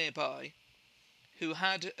lived nearby, who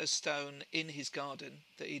had a stone in his garden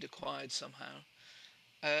that he'd acquired somehow,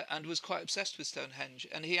 and was quite obsessed with Stonehenge.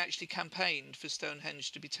 And he actually campaigned for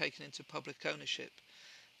Stonehenge to be taken into public ownership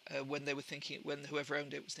when they were thinking, when whoever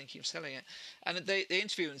owned it was thinking of selling it. And they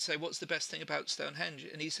interview him and say, "What's the best thing about Stonehenge?"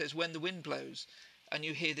 And he says, "When the wind blows, and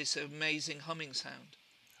you hear this amazing humming sound."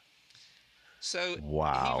 So he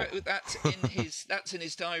Wow. wrote that's in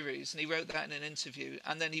his diaries, and he wrote that in an interview,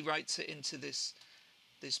 and then he writes it into this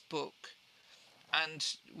book. And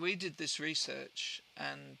we did this research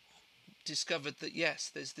and discovered that yes,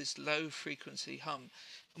 there's this low frequency hum,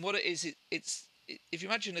 and what it is, if you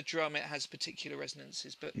imagine a drum, it has particular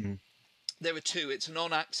resonances, but Mhm. there are two. It's an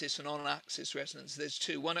on-axis and on-axis resonance. There's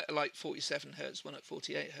two, one at like 47 hertz, one at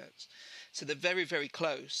 48 hertz. So they're very, very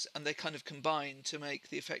close, and they kind of combine to make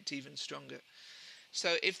the effect even stronger.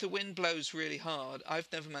 So if the wind blows really hard,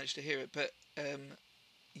 I've never managed to hear it, but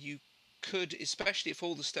you could, especially if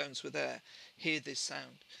all the stones were there, hear this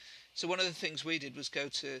sound. So one of the things we did was go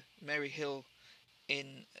to Mary Hill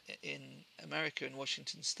in America, in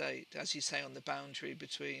Washington State, as you say, on the boundary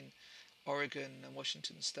between Oregon and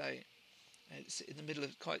Washington State. It's in the middle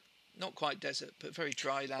of quite, not quite desert, but very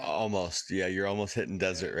dry land. Almost. Yeah, you're almost hitting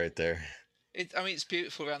desert Yeah, right there. I mean, it's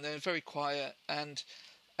beautiful around there, very quiet, and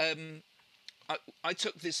um, I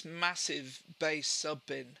took this massive bass sub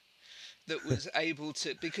bin that was able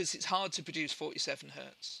to, because it's hard to produce 47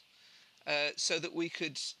 hertz, so that we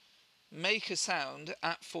could make a sound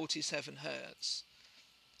at 47 hertz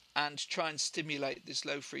and try and stimulate this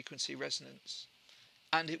low frequency resonance,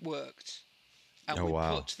 and it worked. And Oh we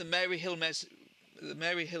wow. put the Mary Hill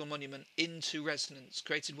Monument into resonance,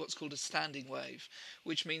 created what's called a standing wave,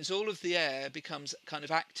 which means all of the air becomes kind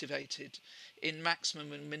of activated in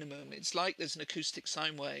maximum and minimum. It's like there's an acoustic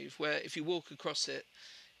sine wave where if you walk across it,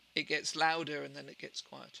 it gets louder and then it gets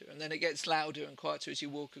quieter, and then it gets louder and quieter as you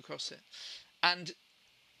walk across it. And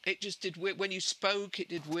it just did weird, when you spoke, it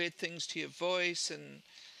did weird things to your voice, and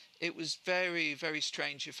it was very, very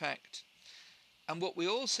strange effect. And what we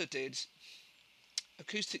also did,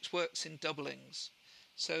 acoustics works in doublings.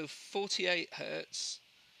 So 48 hertz,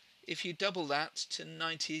 if you double that to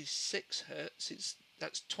 96 hertz,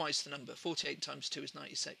 that's twice the number. 48 times 2 is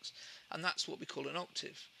 96. And that's what we call an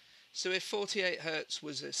octave. So if 48 hertz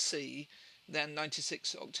was a C, then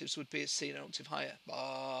 96 octaves would be a C an octave higher.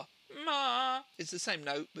 Ba, ma. It's the same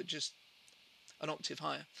note, but just an octave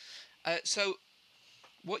higher. So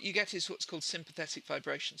what you get is what's called sympathetic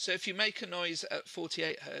vibration. So if you make a noise at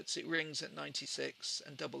 48 hertz, it rings at 96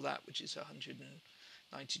 and double that, which is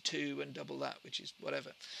 192, and double that, which is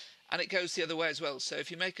whatever. And it goes the other way as well. So if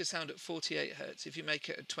you make a sound at 48 hertz, if you make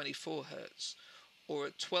it at 24 hertz or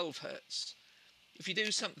at 12 hertz, if you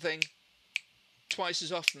do something twice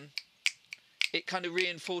as often, it kind of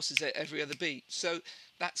reinforces it every other beat. So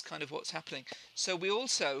that's kind of what's happening. So we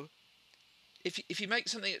also, if you make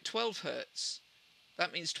something at 12 hertz,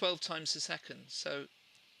 that means 12 times a second. So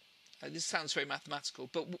this sounds very mathematical,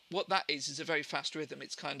 but what that is a very fast rhythm.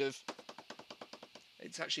 It's kind of,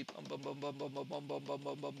 it's actually bum bum bum bum bum bum bum bum bum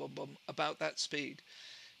bum bum bum bum, about that speed.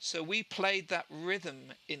 So we played that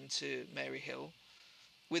rhythm into Mary Hill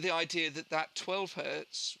with the idea that that 12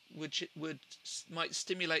 hertz might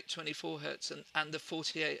stimulate 24 hertz and the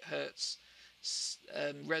 48 hertz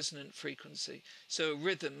resonant frequency. So a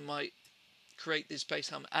rhythm might create this bass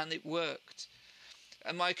hum, and it worked.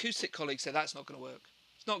 And my acoustic colleague said, "That's not going to work.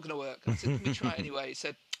 It's not going to work." I said, "Can we try it anyway?" He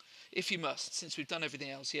said, "If you must, since we've done everything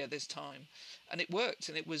else, yeah, there's time." And it worked,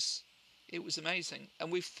 and it was amazing.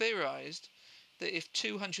 And we've theorised that if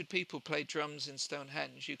 200 people played drums in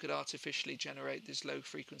Stonehenge, you could artificially generate this low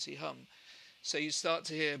frequency hum. So you start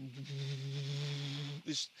to hear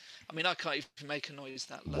this. I mean, I can't even make a noise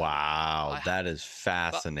that low. Wow, that is But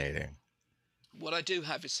fascinating. what I do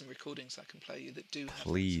have is some recordings I can play you that do have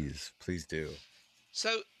Please do.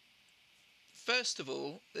 So first of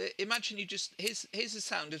all, imagine you just, here's the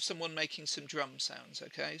sound of someone making some drum sounds,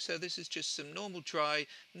 okay? So this is just some normal dry,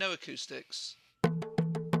 no acoustics.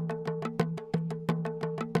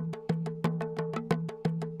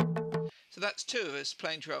 So that's two of us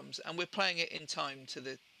playing drums, and we're playing it in time to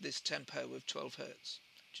this tempo of 12 hertz,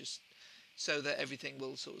 just so that everything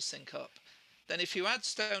will sort of sync up. Then if you add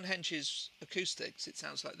Stonehenge's acoustics, it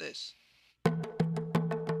sounds like this.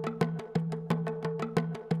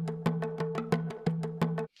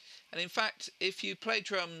 And in fact, if you play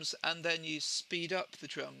drums and then you speed up the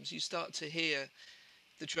drums, you start to hear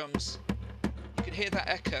the drums. You can hear that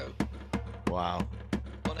echo. Wow.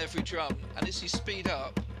 On every drum. And as you speed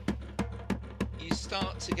up, you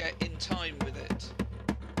start to get in time with it.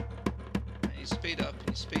 And you speed up and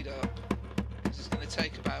you speed up. This is going to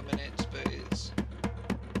take about a minute, but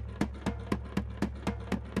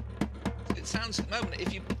it sounds at the moment,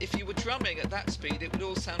 if you were drumming at that speed, it would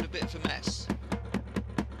all sound a bit of a mess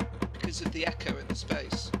because of the echo in the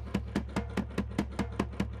space.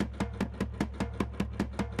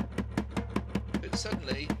 But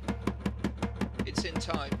suddenly it's in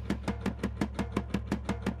time.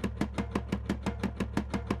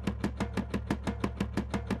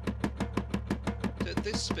 So at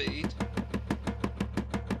this speed,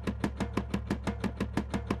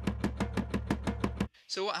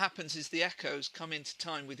 so what happens is the echoes come into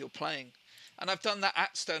time with your playing. And I've done that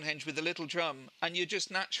at Stonehenge with a little drum, and your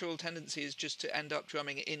just natural tendency is just to end up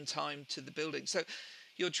drumming in time to the building. So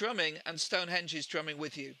you're drumming and Stonehenge is drumming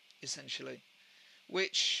with you, essentially,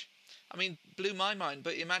 which, I mean, blew my mind.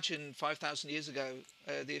 But imagine 5,000 years ago,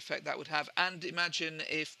 the effect that would have. And imagine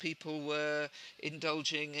if people were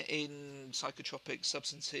indulging in psychotropic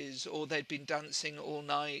substances, or they'd been dancing all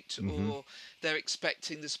night, or they're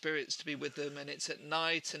expecting the spirits to be with them, and it's at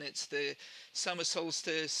night, and it's the summer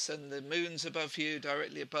solstice, and the moon's above you,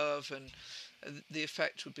 directly above, and the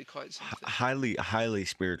effect would be quite something. Highly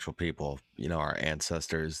spiritual people, our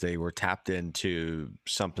ancestors, they were tapped into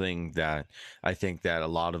something that I think that a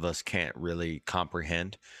lot of us can't really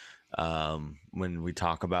comprehend. When we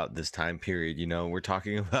talk about this time period, we're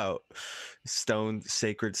talking about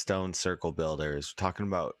sacred stone circle builders, we're talking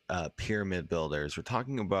about pyramid builders, we're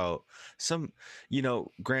talking about some,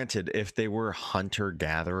 granted, if they were hunter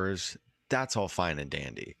gatherers, that's all fine and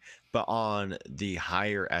dandy. But on the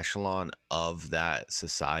higher echelon of that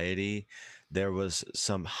society, there was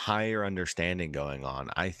some higher understanding going on.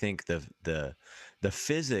 I think the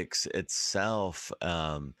physics itself,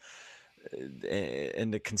 and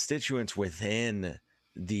the constituents within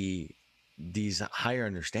these higher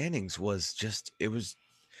understandings was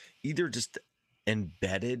either just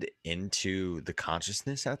embedded into the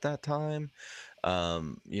consciousness at that time,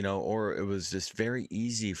 or it was just very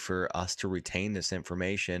easy for us to retain this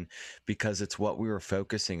information because it's what we were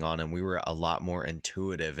focusing on, and we were a lot more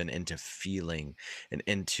intuitive and into feeling and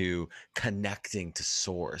into connecting to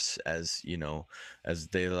source, as as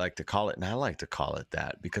they like to call it. And I like to call it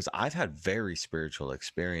that because I've had very spiritual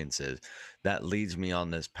experiences that leads me on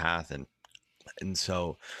this path. And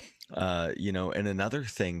so, and another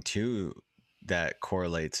thing too that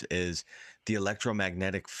correlates is the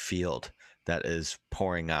electromagnetic field that is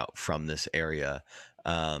pouring out from this area.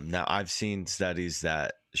 Now, I've seen studies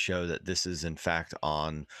that show that this is in fact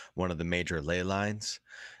on one of the major ley lines,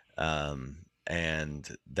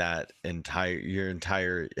 and that your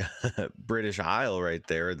entire British Isle right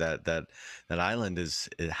there, that island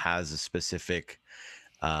it has a specific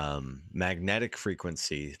magnetic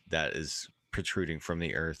frequency that is protruding from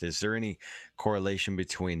the earth. Is there any correlation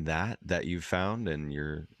between that you've found in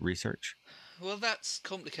your research? Well, that's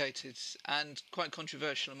complicated and quite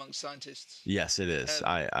controversial among scientists. Yes, it is.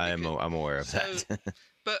 I'm aware of that.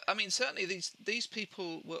 But I mean, certainly these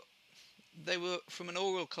people they were from an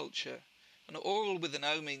oral culture. An oral with an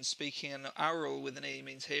O means speaking, and an aural with an E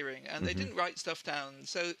means hearing, and they didn't write stuff down,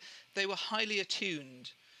 so they were highly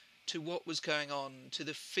attuned to what was going on, to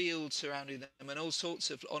the field surrounding them, and on all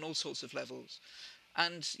sorts of levels.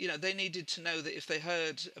 And they needed to know that if they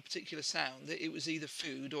heard a particular sound, that it was either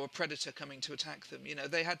food or a predator coming to attack them.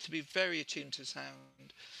 They had to be very attuned to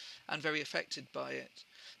sound and very affected by it.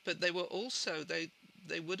 But they were also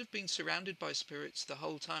they would have been surrounded by spirits the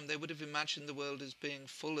whole time. They would have imagined the world as being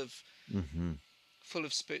full of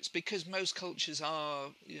spirits, because most cultures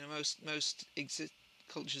are, most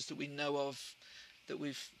cultures that we know of, that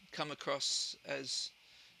we've come across as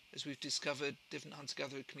we've discovered different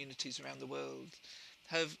hunter-gatherer communities around the world,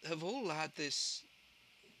 have all had this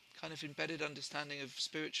kind of embedded understanding of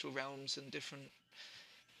spiritual realms and different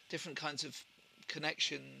kinds of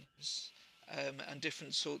connections, and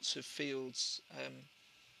different sorts of fields.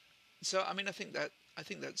 So I mean, I think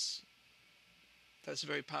that's a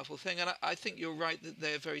very powerful thing, and I think you're right that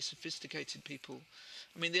they're very sophisticated people.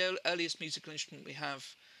 I mean, the earliest musical instrument we have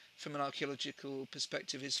from an archaeological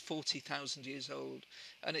perspective, is 40,000 years old,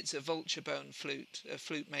 and it's a vulture bone flute, a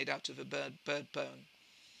flute made out of a bird bone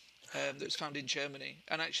that was found in Germany.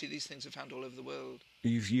 And actually, these things are found all over the world.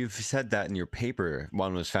 You've said that in your paper.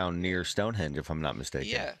 One was found near Stonehenge, if I'm not mistaken.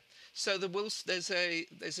 Yeah. So there's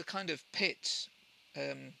a kind of pit,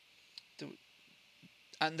 um,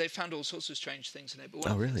 and they found all sorts of strange things in it. But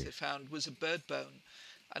one of the things they found was a bird bone,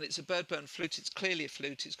 and it's a bird bone flute. It's clearly a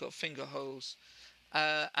flute. It's got finger holes,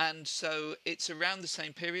 and so it's around the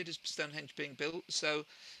same period as Stonehenge being built. So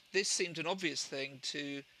this seemed an obvious thing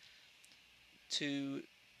to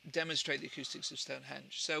demonstrate the acoustics of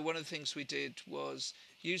Stonehenge. So one of the things we did was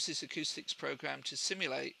use this acoustics program to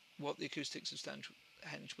simulate what the acoustics of Stonehenge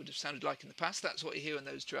would have sounded like in the past. That's what you hear in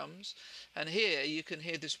those drums. And here you can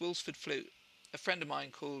hear this Wilsford flute. A friend of mine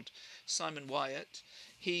called Simon Wyatt,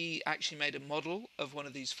 he actually made a model of one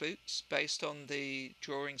of these flutes based on the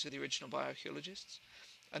drawings of the original bioarchaeologists.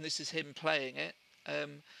 And this is him playing it.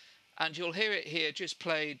 And you'll hear it here just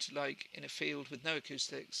played like in a field with no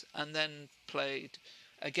acoustics, and then played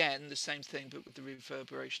again the same thing but with the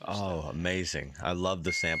reverberation of Oh, amazing. I love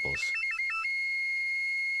the samples.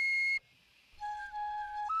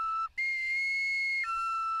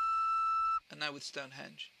 And now with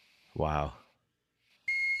Stonehenge. Wow.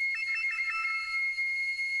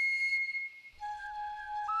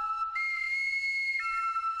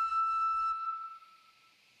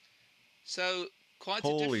 So quite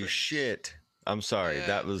Holy a difference. shit. I'm sorry. Yeah.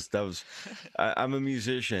 That was I'm a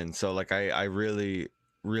musician, so like I really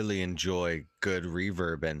enjoy good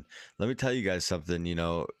reverb. And let me tell you guys something, you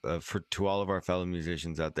know, to all of our fellow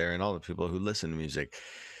musicians out there and all the people who listen to music,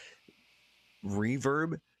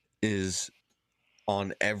 reverb is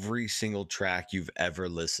on every single track you've ever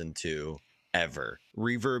listened to ever.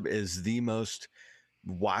 Reverb is the most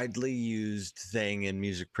widely used thing in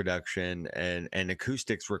music production, and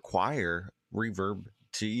acoustics require reverb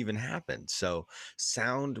to even happen. So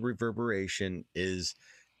sound reverberation is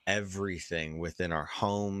everything within our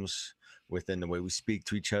homes, within the way we speak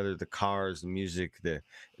to each other, the cars, the music,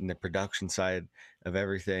 and the production side of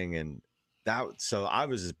everything. And so I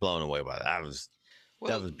was just blown away by that.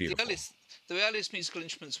 That was beautiful. The earliest musical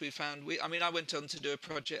instruments we found, I went on to do a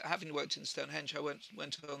project, having worked in Stonehenge, I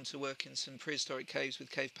went on to work in some prehistoric caves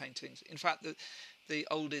with cave paintings. In fact, the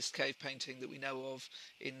oldest cave painting that we know of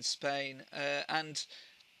in Spain, and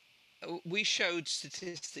we showed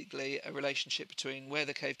statistically a relationship between where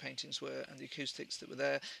the cave paintings were and the acoustics that were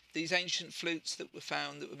there. These ancient flutes that were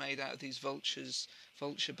found that were made out of these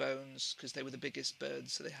vulture bones, because they were the biggest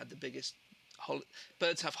birds, so they had the biggest.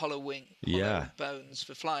 Birds have hollow bones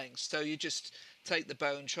for flying. So you just take the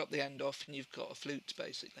bone, chop the end off, and you've got a flute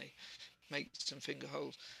basically. Make some finger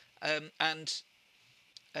holes,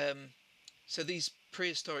 so these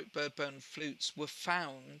prehistoric bird bone flutes were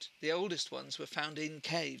found. The oldest ones were found in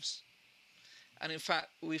caves. And in fact,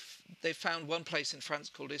 they found one place in France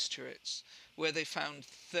called Isturitz, where they found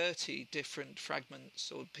 30 different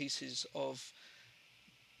fragments or pieces of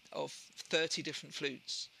 30 different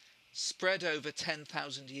flutes, spread over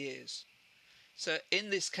 10,000 years. So in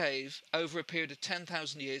this cave, over a period of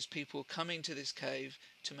 10,000 years, people were coming to this cave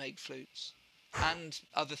to make flutes and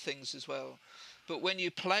other things as well. But when you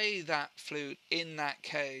play that flute in that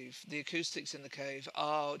cave, the acoustics in the cave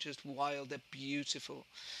are just wild. They're beautiful.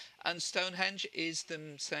 And Stonehenge is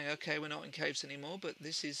them saying, okay, we're not in caves anymore, but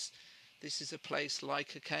this is a place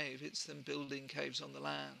like a cave. It's them building caves on the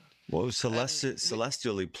land. Well, it was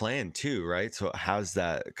celestially planned too, right? So it has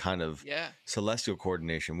that kind of celestial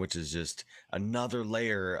coordination, which is just another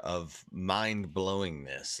layer of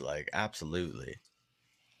mind-blowingness. Like, absolutely.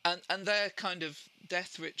 And their kind of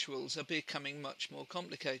death rituals are becoming much more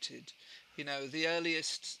complicated. You know, the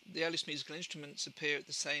earliest musical instruments appear at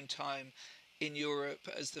the same time in Europe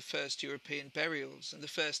as the first European burials. And the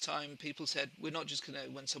first time people said, we're not just going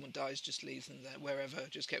to, when someone dies, just leave them there, wherever,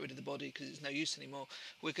 just get rid of the body because it's no use anymore.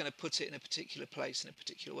 We're going to put it in a particular place in a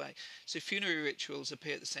particular way. So funerary rituals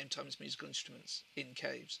appear at the same time as musical instruments in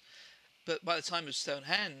caves. But by the time of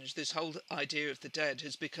Stonehenge, this whole idea of the dead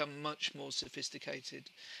has become much more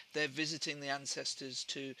sophisticated. They're visiting the ancestors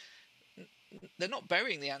they're not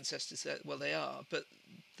burying the ancestors there, well, they are, but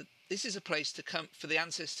this is a place to come for the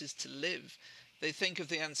ancestors to live. They think of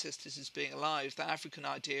the ancestors as being alive, that African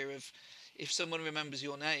idea of if someone remembers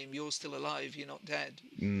your name, you're still alive, you're not dead.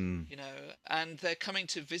 You know, and they're coming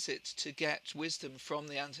to visit to get wisdom from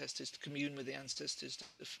the ancestors, to commune with the ancestors, to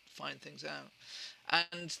find things out.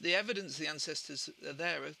 And the evidence the ancestors are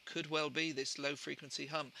there could well be this low frequency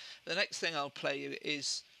hum. The next thing I'll play you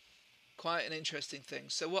is quite an interesting thing.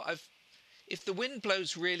 So if the wind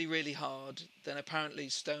blows really, really hard, then apparently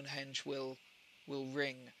Stonehenge will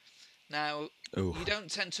ring. Now, Ooh, you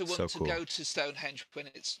don't tend to want so to cool. go to Stonehenge when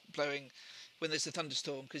it's blowing, when there's a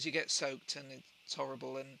thunderstorm, because you get soaked and it's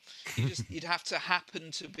horrible. And you'd have to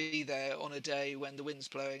happen to be there on a day when the wind's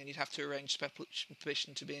blowing, and you'd have to arrange special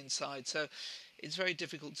permission to be inside. So it's very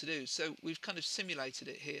difficult to do. So we've kind of simulated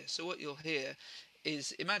it here. So what you'll hear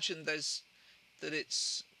is, imagine that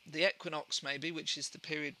it's the equinox maybe, which is the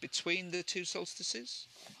period between the two solstices,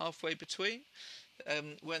 halfway between,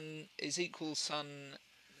 when is equal sun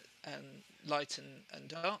and light and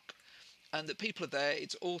dark, and that people are there.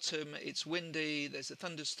 It's autumn, it's windy, there's a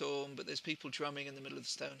thunderstorm, but there's people drumming in the middle of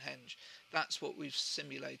Stonehenge. That's what we've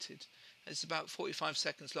simulated. It's about 45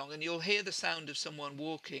 seconds long, and you'll hear the sound of someone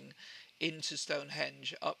walking into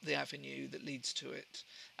Stonehenge up the avenue that leads to it,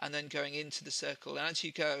 and then going into the circle. And as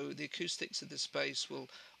you go, the acoustics of the space will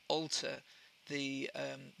alter the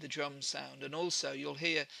drum sound, and also you'll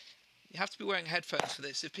hear. You have to be wearing headphones for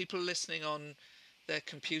this. If people are listening on their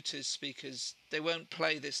computers speakers, they won't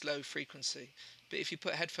play this low frequency. But if you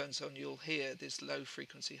put headphones on, you'll hear this low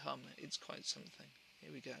frequency hum. It's quite something.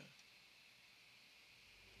 Here we go.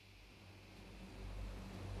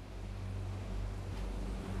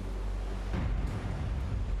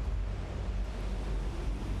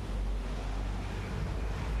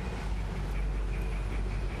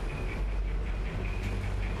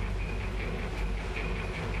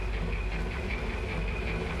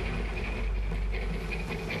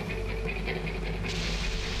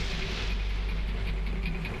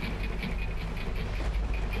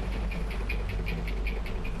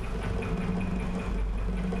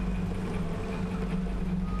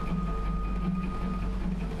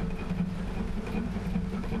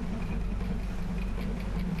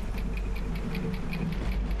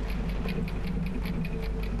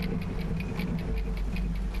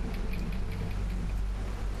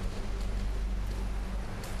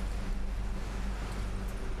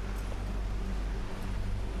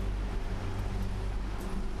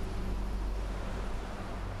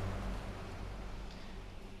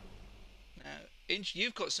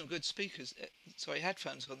 You've got some good speakers, sorry,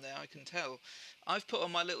 headphones on there, I can tell. I've put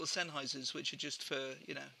on my little Sennheisers, which are just for,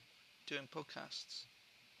 doing podcasts.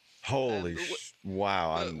 Holy But,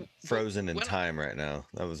 wow, but I'm but frozen in time right now.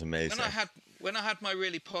 That was when I amazing. had when I had my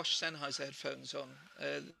really posh Sennheiser headphones on,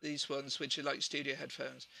 these ones which are like studio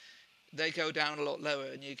headphones, they go down a lot lower,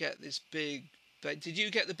 and you get this big. Did you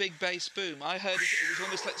get the big bass boom? I heard it was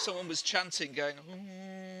almost like someone was chanting, going.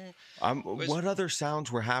 Whereas, What other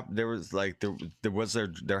sounds were happening? There was like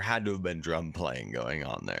there had to have been drum playing going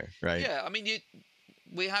on there, right? yeah, I mean,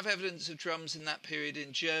 we have evidence of drums in that period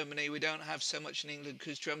in Germany. We don't have so much in England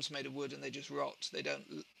because drums are made of wood and they just rot. They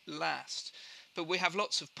don't last. But we have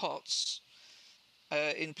lots of pots,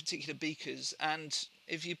 in particular beakers, and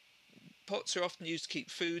if you pots are often used to keep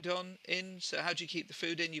food in. So how do you keep the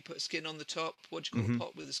food in? You put a skin on the top. What do you call a Mm-hmm.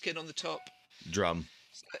 pot with a skin on the top? Drum.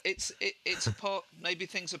 It's a pot. Maybe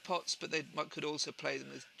things are pots, but they could also play them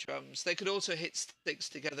with drums. They could also hit sticks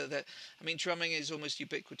together. That I mean, drumming is almost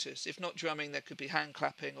ubiquitous. If not drumming, there could be hand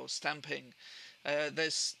clapping or stamping.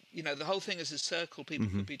 There's the whole thing is a circle. People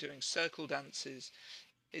Mm-hmm. could be doing circle dances.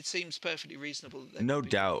 It seems perfectly reasonable that they No could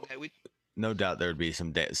be drumming doubt. there. No doubt there would be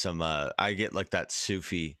some I get like that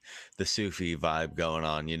the Sufi vibe going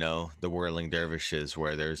on, the whirling dervishes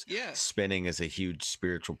where there's Yeah. spinning as a huge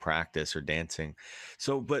spiritual practice or dancing.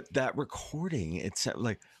 So, but that recording, it's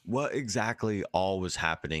like what exactly all was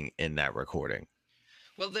happening in that recording?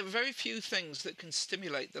 Well, there are very few things that can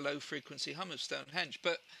stimulate the low frequency hum of Stonehenge,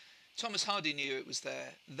 but Thomas Hardy knew it was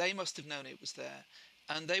there. They must have known it was there.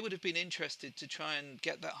 And they would have been interested to try and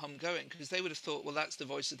get that hum going because they would have thought, well, that's the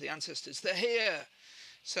voice of the ancestors. They're here.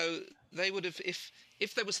 So they would have, if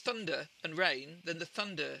there was thunder and rain, then the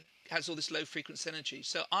thunder has all this low frequency energy.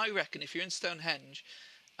 So I reckon if you're in Stonehenge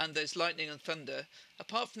and there's lightning and thunder,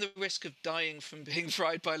 apart from the risk of dying from being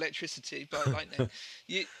fried by electricity, by lightning,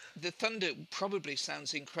 the thunder probably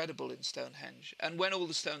sounds incredible in Stonehenge. And when all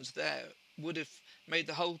the stones there would have made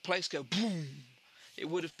the whole place go boom, it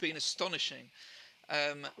would have been astonishing.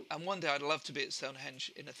 And one day I'd love to be at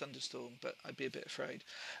Stonehenge in a thunderstorm, but I'd be a bit afraid.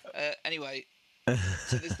 Anyway,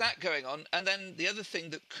 so there's that going on. And then the other thing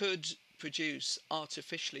that could produce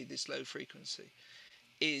artificially this low frequency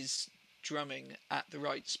is drumming at the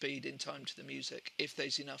right speed in time to the music, if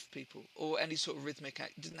there's enough people, or any sort of rhythmic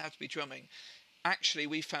act. It doesn't have to be drumming. Actually,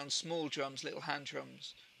 we found small drums, little hand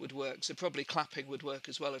drums, would work. So probably clapping would work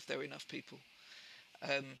as well if there were enough people.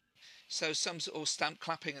 So or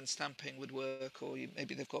clapping and stamping would work, or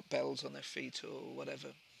maybe they've got bells on their feet or whatever.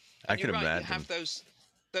 I And can you're right, you have imagine.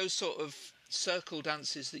 those sort of circle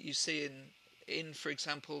dances that you see in, for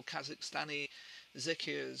example, Kazakhstani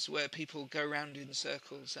zikirs, where people go round in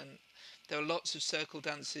circles, and there are lots of circle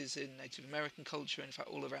dances in Native American culture, in fact,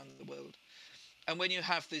 all around the world. And when you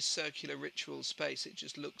have this circular ritual space, it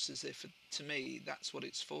just looks as if, to me, that's what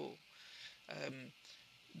it's for. Um,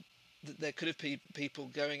 there could have been people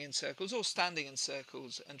going in circles or standing in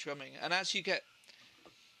circles and drumming. And as you get,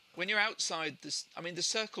 when you're outside this, I mean, the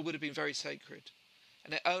circle would have been very sacred,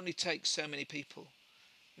 and it only takes so many people.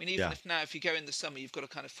 I mean, even Yeah. if now, if you go in the summer, you've got to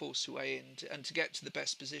kind of force your way in, and to get to the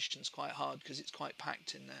best position is quite hard because it's quite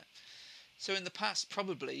packed in there. So in the past,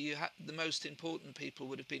 probably the most important people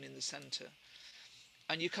would have been in the centre,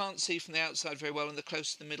 and you can't see from the outside very well, and the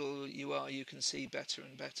closer to the middle you are, you can see better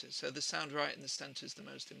and better. So the sound right in the centre is the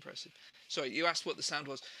most impressive. Sorry, you asked what the sound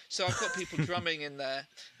was. So I've got people drumming in there,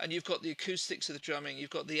 and you've got the acoustics of the drumming, you've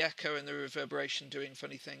got the echo and the reverberation doing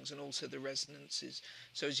funny things, and also the resonances.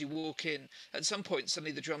 So as you walk in, at some point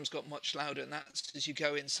suddenly the drums got much louder, and that's as you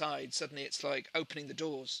go inside, suddenly it's like opening the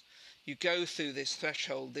doors. You go through this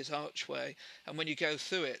threshold, this archway, and when you go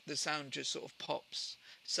through it, the sound just sort of pops,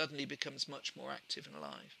 suddenly becomes much more active and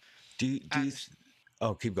alive. Do you? And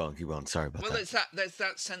Oh, keep going, keep going. Sorry about well, that. there's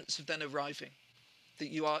that sense of then arriving, that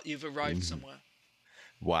you've arrived Mhm. somewhere,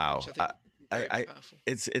 which Wow. I think is very I, powerful.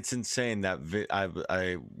 it's insane that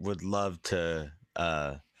I would love to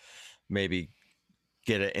maybe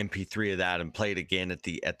get an MP3 of that and play it again at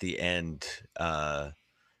the end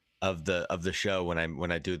of the show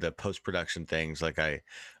when I do the post production things. Like I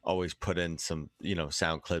always put in some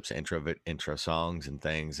sound clips, intro songs and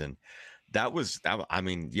things, and I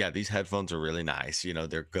mean, yeah, these headphones are really nice.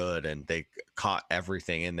 They're good and they caught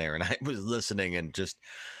everything in there. And I was listening and just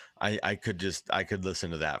I could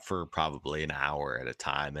listen to that for probably an hour at a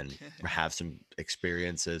time and have some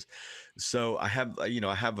experiences. So I have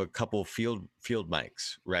a couple field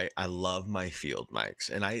mics, right? I love my field mics,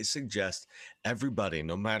 and I suggest everybody,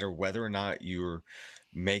 no matter whether or not you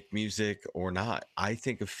make music or not, I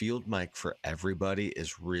think a field mic for everybody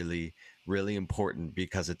is really really important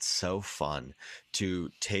because it's so fun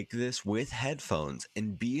to take this with headphones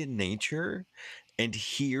and be in nature and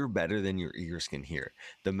hear better than your ears can hear.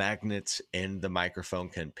 The magnets in the microphone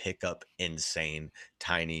can pick up insane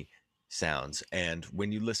tiny sounds. And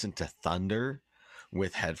when you listen to thunder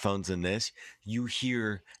with headphones in this, you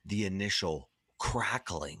hear the initial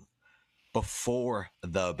crackling before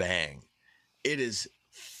the bang. It is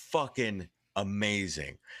fucking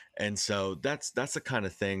amazing. And so that's the kind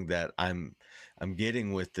of thing that I'm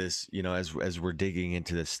getting with this, as we're digging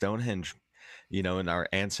into the Stonehenge, in our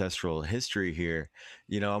ancestral history here.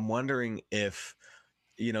 I'm wondering if,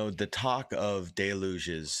 the talk of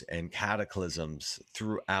deluges and cataclysms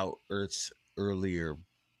throughout Earth's earlier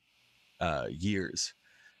years,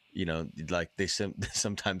 like they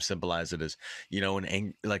sometimes symbolize it as,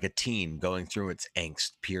 like a teen going through its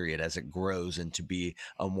angst period as it grows into be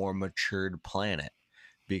a more matured planet,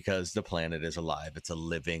 because the planet is alive. It's a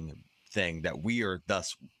living thing that we are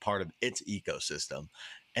thus part of its ecosystem,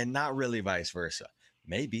 and not really vice versa.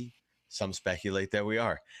 Maybe some speculate that we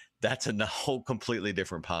are. That's a whole completely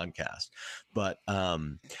different podcast. But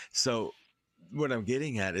so what I'm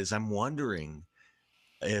getting at is I'm wondering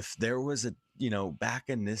if there was back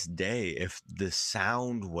in this day, if the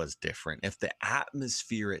sound was different, if the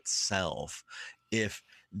atmosphere itself, if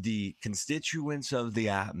the constituents of the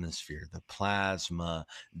atmosphere, the plasma,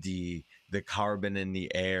 the carbon in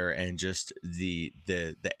the air, and just the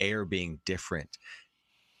air being different,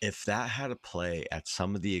 if that had a play at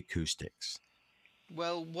some of the acoustics.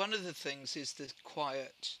 Well, one of the things is the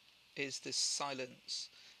quiet, is this silence.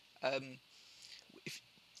 Um, if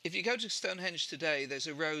if you go to Stonehenge today, there's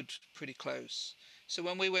a road pretty close. So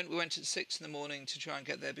when we went at 6 in the morning to try and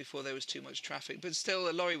get there before there was too much traffic. But still,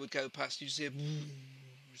 a lorry would go past. You see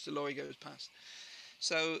as the lorry goes past.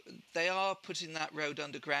 So they are putting that road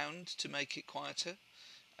underground to make it quieter.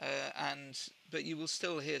 And but you will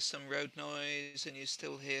still hear some road noise, and you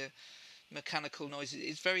still hear mechanical noises.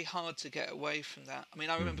 It's very hard to get away from that. I mean,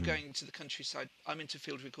 I remember Mm-hmm. going into the countryside. I'm into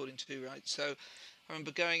field recording too, right? So I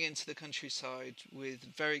remember going into the countryside with a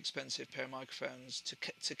very expensive pair of microphones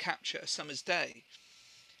to capture a summer's day,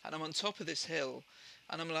 and I'm on top of this hill,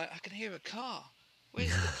 and I'm like, I can hear a car.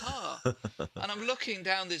 Where's the car? And I'm looking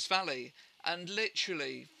down this valley, and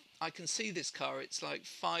literally, I can see this car. It's like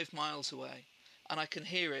 5 miles away, and I can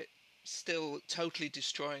hear it still totally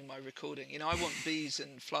destroying my recording. I want bees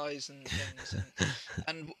and flies and things,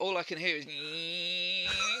 and all I can hear is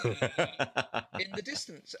in the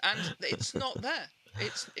distance, and it's not there.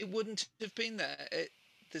 It wouldn't have been there.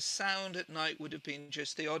 The sound at night would have been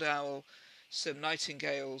just the odd owl, some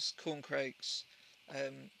nightingales, corncrakes,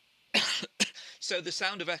 um, So the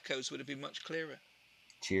sound of echoes would have been much clearer.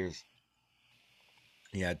 Cheers.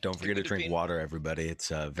 Yeah, don't It forget to would have drink been water, everybody. It's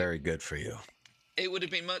very good for you. it would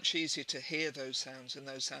have been much easier to hear those sounds and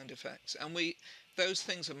those sound effects. And those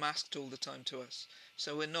things are masked all the time to us,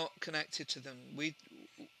 so we're not connected to them.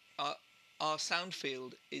 Our, our sound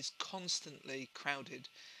field is constantly crowded.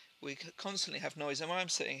 We constantly have noise. And I'm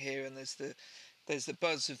sitting here, and there's the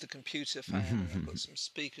buzz of the computer fan, and I've got some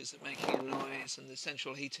speakers that are making a noise, and the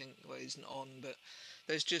central heating isn't on, but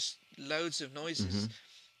there's just loads of noises.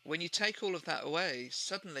 When you take all of that away,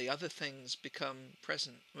 suddenly other things become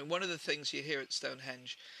present. I mean, one of the things you hear at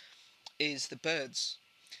Stonehenge is the birds.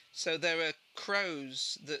 So there are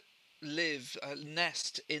crows that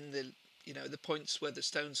nest in the points where the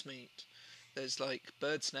stones meet. There's like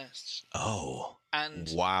birds' nests, Oh, and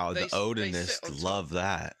wow. The they sit on Odinists top. love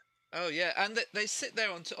that. Oh yeah, and they sit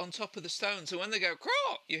there on top of the stones, and when they go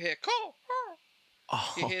caw, you hear caw, caw.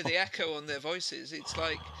 You hear the Oh, echo on their voices. It's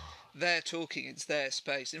like they're talking. It's their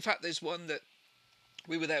space. In fact, there's one that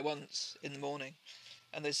we were there once in the morning,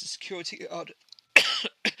 and there's a security guard,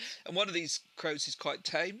 and one of these crows is quite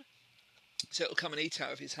tame, so it'll come and eat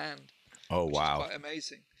out of his hand, oh, which is wow. quite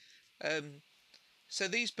amazing. Um, so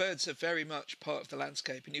these birds are very much part of the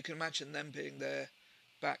landscape, and you can imagine them being there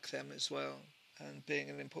back then as well, and being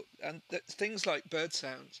an important. And things like bird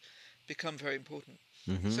sounds become very important.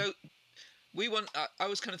 Mm-hmm. So I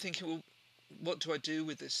was kind of thinking, well, what do I do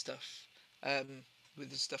with this stuff? With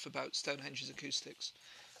this stuff about Stonehenge's acoustics.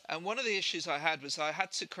 And one of the issues I had was I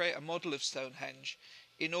had to create a model of Stonehenge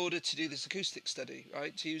in order to do this acoustic study,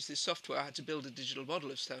 right? To use this software, I had to build a digital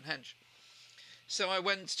model of Stonehenge. So I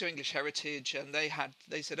went to English Heritage, and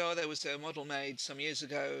they said, oh, there was a model made some years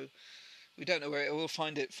ago. We don't know where it. We'll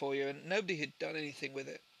find it for you. And nobody had done anything with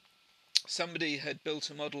it. Somebody had built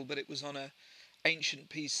a model, but it was on a ancient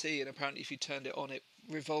PC, and apparently if you turned it on, it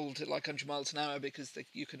revolved at like 100 miles an hour because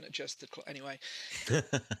you couldn't adjust the clock. Anyway,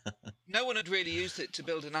 no one had really used it to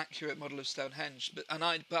build an accurate model of Stonehenge, but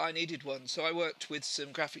I needed one, so I worked with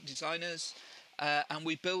some graphic designers, and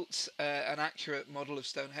we built an accurate model of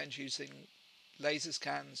Stonehenge using laser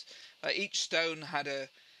scans. Each stone had a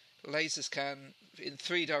laser scan in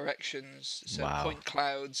 3 directions, so Wow. point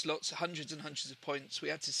clouds, hundreds and hundreds of points. We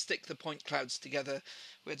had to stick the point clouds together.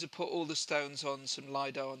 We had to put all the stones on some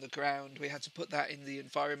lidar on the ground. We had to put that in the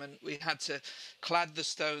environment. We had to clad the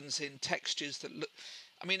stones in textures that look.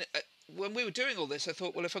 I mean, when we were doing all this, I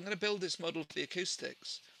thought, well, if I'm going to build this model for the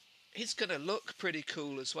acoustics, it's going to look pretty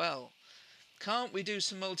cool as well. Can't we do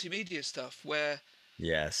some multimedia stuff where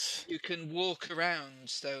Yes. you can walk around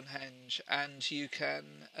Stonehenge and you can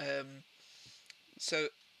so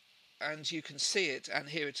and you can see it and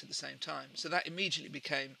hear it at the same time. So that immediately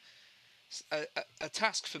became a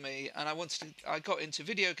task for me, and I got into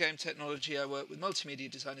video game technology. I worked with multimedia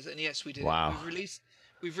designers, and yes, we did Wow. it.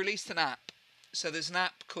 We've released an app. So there's an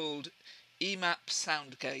app called EMAP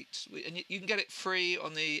Soundgate, and you can get it free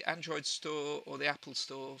on the Android store or the Apple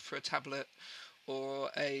store for a tablet or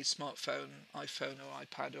a smartphone, iPhone or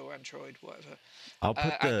iPad or Android, whatever. I'll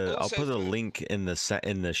put And the I'll also put a for link in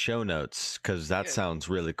the show notes because that yeah, sounds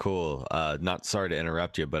really cool. Not sorry to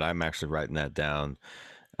interrupt you, but I'm actually writing that down.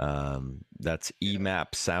 That's yeah,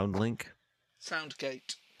 EMAP Soundlink.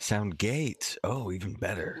 Soundgate. Soundgate. Oh, even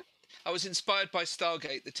better. I was inspired by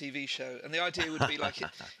Stargate, the TV show, and the idea would be like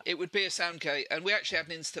it would be a Soundgate, and we actually had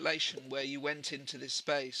an installation where you went into this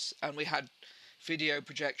space, and we had video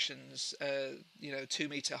projections, 2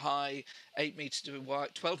 meter high, 8 meter wide,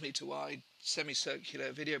 12 meter wide,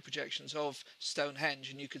 semicircular video projections of Stonehenge,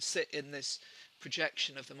 and you could sit in this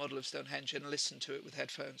projection of the model of Stonehenge and listen to it with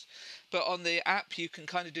headphones. But on the app, you can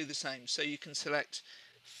kind of do the same. So you can select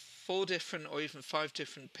 4 different or even 5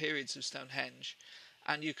 different periods of Stonehenge,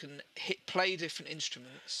 and you can play different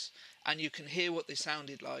instruments, and you can hear what they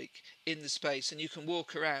sounded like in the space, and you can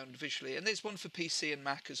walk around visually. And there's one for PC and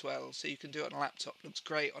Mac as well, so you can do it on a laptop. Looks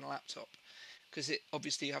great on a laptop because it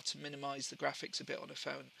obviously you have to minimize the graphics a bit on a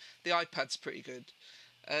phone. The iPad's pretty good,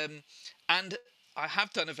 and I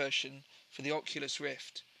have done a version for the Oculus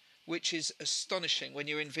Rift, which is astonishing when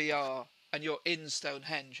you're in VR and you're in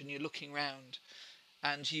Stonehenge and you're looking round,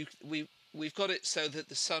 and we've got it so that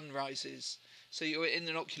the sun rises. So you're in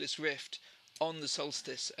an Oculus Rift on the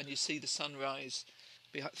solstice, and you see the sunrise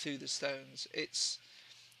through the stones.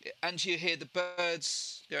 And you hear the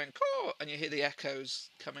birds going caw, and you hear the echoes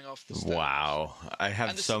coming off the stones. Wow, I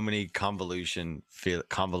have And so many convoluted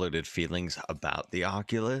feelings about the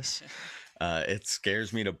Oculus. It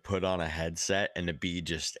scares me to put on a headset and to be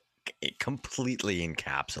just completely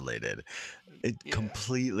encapsulated.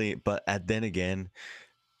 Completely, but then again,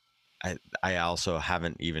 I also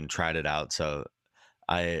haven't even tried it out, so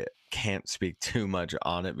I can't speak too much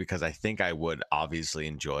on it because I think I would obviously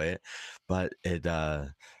enjoy it, but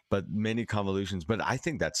but many convolutions. But I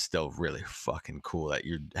think that's still really fucking cool that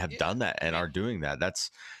you have Yeah, done that I and mean, are doing that.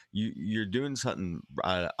 That's you're doing something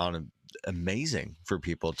amazing for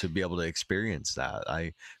people to be able to experience that.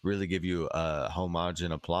 I really give you a homage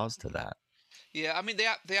and applause to that. yeah, I mean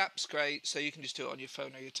the app's great, so you can just do it on your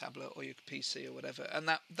phone or your tablet or your PC or whatever, and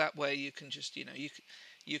that way you can just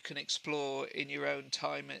you can explore in your own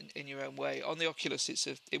time and in your own way. On the Oculus,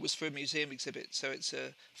 it was for a museum exhibit, so it's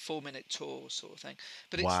a 4 minute tour sort of thing.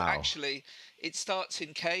 But it's Wow. actually it starts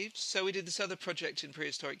in caves. So we did this other project in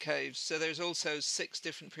prehistoric caves. So there's also 6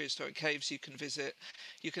 different prehistoric caves you can visit.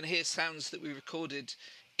 You can hear sounds that we recorded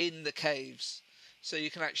in the caves. So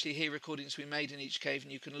you can actually hear recordings we made in each cave,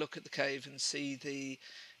 and you can look at the cave and see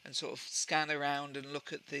and sort of scan around and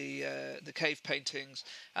look at the cave paintings.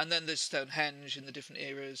 And then there's Stonehenge in the different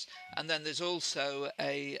eras, and then there's also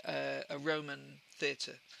a Roman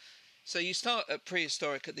theatre. So you start at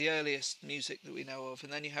prehistoric, at the earliest music that we know of,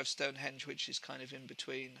 and then you have Stonehenge, which is kind of in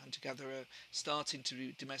between, hunter-gatherer, starting to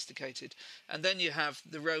be domesticated, and then you have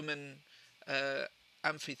the Roman uh,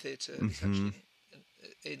 amphitheatre that's Hmm. actually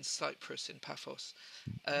in Cyprus, in Paphos,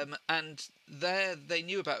 and there they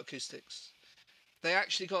knew about acoustics. They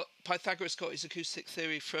actually got Pythagoras got his acoustic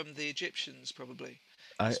theory from the Egyptians, probably.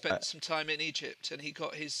 He I spent some time in Egypt, and he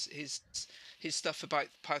got his stuff about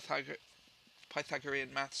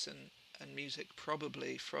Pythagorean maths and music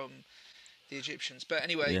probably from the Egyptians. But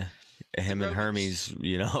anyway, Yeah, the him and Romans,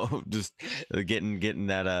 Hermes, just getting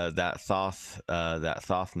that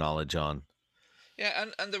Thoth knowledge on. yeah,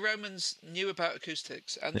 and the Romans knew about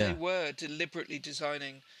acoustics, and they Yeah. were deliberately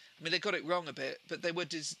designing. I mean, they got it wrong a bit, but they were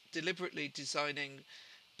deliberately designing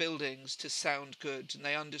buildings to sound good, and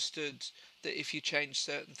they understood that if you change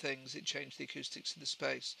certain things, it changed the acoustics of the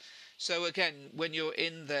space. So again, when you're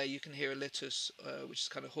in there, you can hear a litus, which is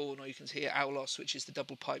kind of horn, or you can hear aulos, which is the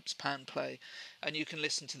double pipes pan play, and you can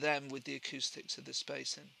listen to them with the acoustics of the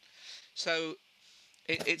space in. So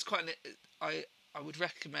it's quite. I would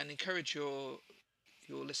encourage your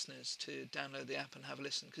listeners to download the app and have a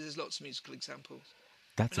listen because there's lots of musical examples.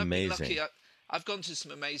 I That's mean, I've been lucky. amazing. I've gone to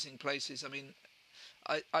some amazing places. I mean,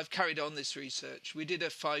 I've carried on this research. We did a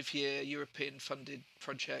 5 year European funded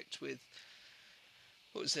project with,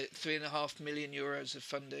 what was it, €3.5 million of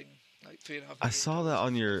funding, like I saw that $3.5 million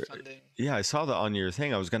on of your funding. Yeah, I saw that on your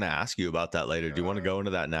thing. I was going to ask you about that later. Do you want to go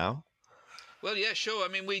into that now? Well, yeah, sure. I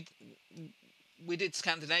mean, we did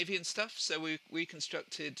Scandinavian stuff, so we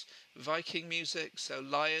reconstructed Viking music, so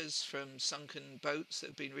lyres from sunken boats that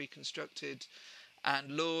have been reconstructed,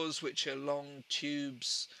 and lures, which are long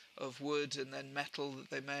tubes of wood and then metal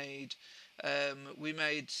that they made. We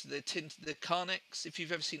made the carnix. If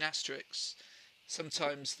you've ever seen Asterix,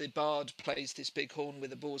 sometimes the bard plays this big horn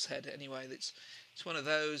with a boar's head. Anyway, it's one of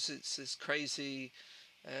those. It's this crazy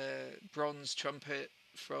bronze trumpet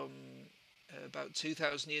from about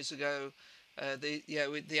 2,000 years ago. With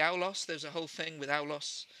the aulos, there's a whole thing with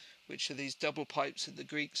aulos, which are these double pipes that the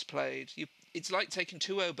Greeks played. It's like taking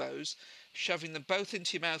 2 oboes, shoving them both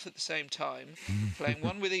into your mouth at the same time, playing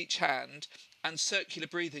one with each hand, and circular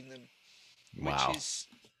breathing them, which Wow. is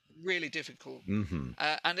really difficult. Hmm.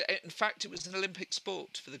 And in fact, it was an Olympic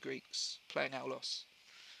sport for the Greeks playing aulos.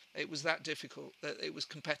 It was that difficult, that it was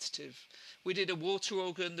competitive. We did a water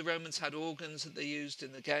organ. The Romans had organs that they used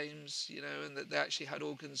in the games, and that they actually had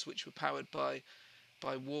organs which were powered by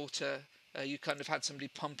water. You kind of had somebody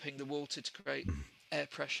pumping the water to create air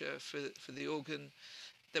pressure for the organ.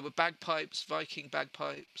 There were bagpipes, Viking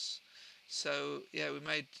bagpipes. So yeah,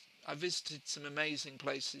 I visited some amazing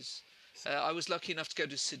places. I was lucky enough to go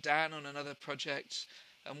to Sudan on another project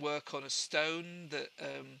and work on a stone that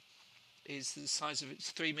is the size of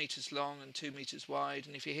it's 3 meters long and 2 meters wide,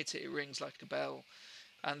 and if you hit it, it rings like a bell.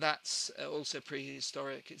 And that's also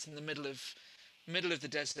prehistoric. It's in the middle of the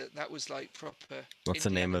desert. That was like proper What's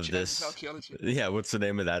the name Indiana of Jones this? archaeology. Yeah, what's the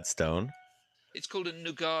name of that stone? It's called a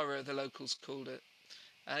Nugara. The locals called it.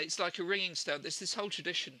 It's like a ringing stone. There's this whole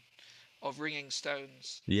tradition of ringing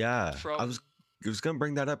stones Yeah, from I was gonna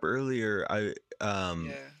bring that up earlier.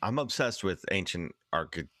 yeah. I'm obsessed with ancient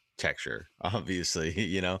architecture,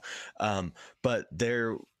 obviously, um, but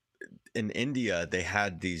there in India they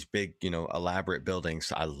had these big, elaborate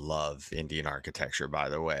buildings. I love Indian architecture, by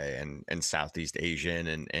the way, and Southeast Asian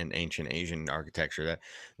and ancient Asian architecture.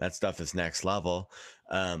 That stuff is next level.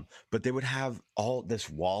 But they would have all this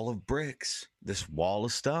wall of bricks, this wall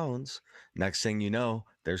of stones. Next thing you know,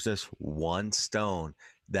 there's this one stone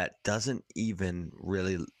that doesn't even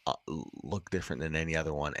really look different than any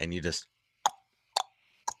other one, and you just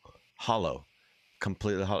hollow,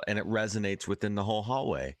 completely hollow, and it resonates within the whole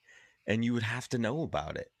hallway. and you would have to know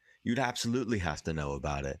about it. You'd absolutely have to know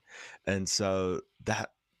about it. And so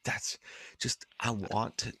that's just, I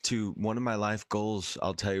want to, one of my life goals,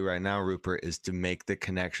 I'll tell you right now, Rupert, is to make the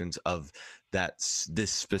connections of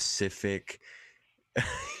this specific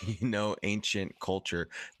ancient culture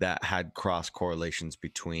that had cross correlations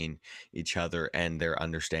between each other and their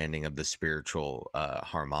understanding of the spiritual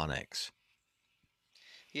harmonics.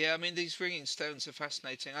 Yeah, I mean, these ringing stones are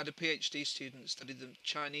fascinating. I had a PhD student study the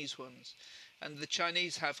Chinese ones, and the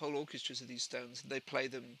Chinese have whole orchestras of these stones. They play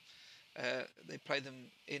them. They play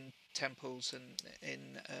them in temples and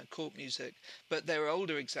in court music. But there are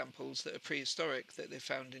older examples that are prehistoric that they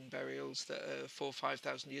found in burials that are 4,000 or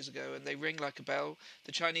 5,000 years ago, and they ring like a bell.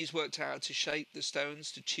 The Chinese worked out how to shape the stones,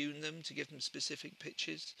 to tune them, to give them specific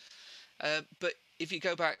pitches. But if you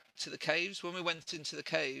go back to the caves, when we went into the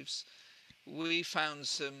caves, we found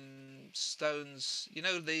some stones,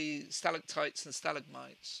 the stalactites and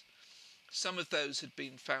stalagmites. Some of those had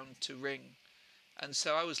been found to ring. And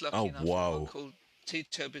so I was lucky Oh, enough in one whoa. called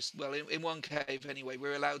Tito, well, in one cave anyway,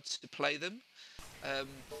 we're allowed to play them. Um,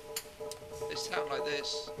 they sound like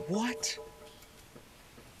this. What?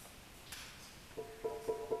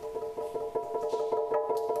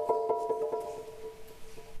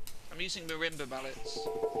 I'm using marimba mallets.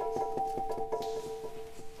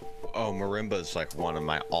 Oh, marimba is like one of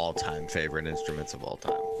my all-time favorite instruments of all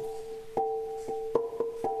time.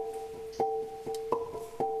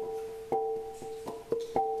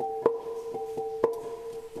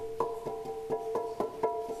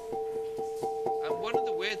 And one of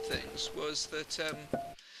the weird things was that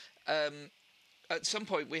at some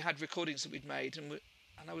point we had recordings that we'd made, and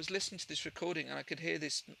I was listening to this recording, and I could hear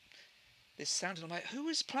this sound, and I'm like, who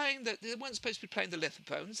was playing that? They weren't supposed to be playing the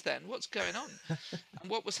lithophones then. What's going on? And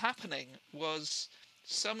what was happening was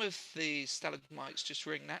some of the stalagmites just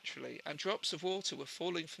ring naturally, and drops of water were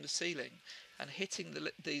falling from the ceiling and hitting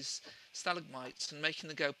these stalagmites and making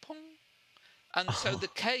them go pong. And so the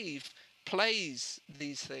cave plays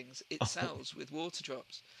these things itself with water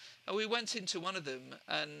drops. And we went into one of them,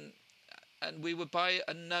 and we were by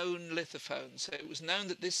a known lithophone, so it was known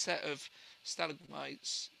that this set of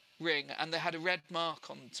stalagmites ring, and they had a red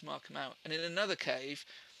mark on them to mark them out. And in another cave,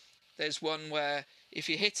 there's one where if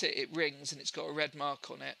you hit it, it rings and it's got a red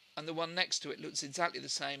mark on it, and the one next to it looks exactly the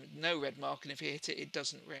same, no red mark, and if you hit it, it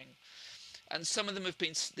doesn't ring. And some of them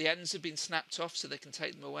the ends have been snapped off so they can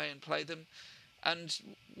take them away and play them. And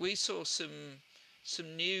we saw some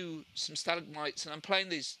stalagmites, and I'm playing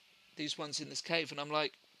these ones in this cave, and I'm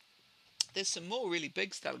like, there's some more really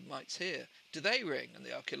big stalagmites here. Do they ring? And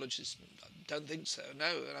the archaeologists, don't think so,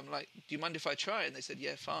 no. And I'm like, do you mind if I try? And they said,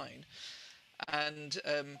 yeah, fine. And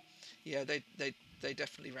yeah, they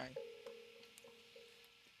definitely rang.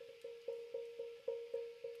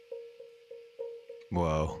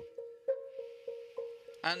 Whoa.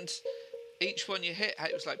 And each one you hit,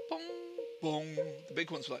 it was like bong, bong. The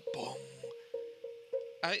big ones were like bong.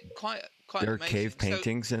 Quite There are amazing. cave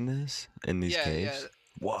paintings in these caves? Yeah.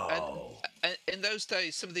 Whoa. And in those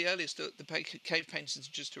days, some of the earliest, the cave paintings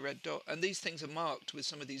are just a red dot. And these things are marked with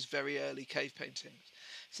some of these very early cave paintings.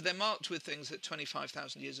 So they're marked with things that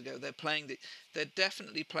 25,000 years ago. They're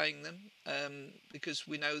definitely playing them because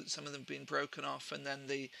we know that some of them have been broken off. And then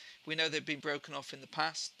we know they've been broken off in the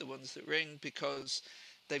past, the ones that ring, because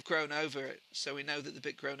they've grown over it. So we know that the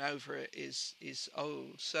bit grown over it is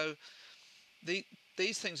old. So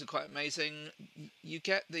these things are quite amazing. You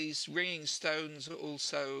get these ringing stones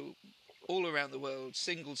also all around the world,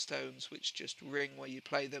 single stones which just ring where you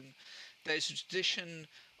play them. There's a tradition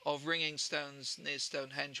of ringing stones near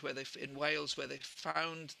Stonehenge in Wales where they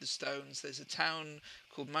found the stones. There's a town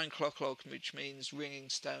called Manchlochloch, which means ringing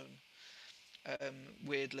stone,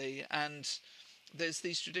 weirdly. And there's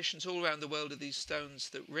these traditions all around the world of these stones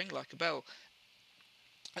that ring like a bell.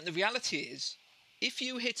 And the reality is, if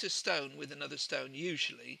you hit a stone with another stone,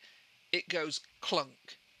 usually it goes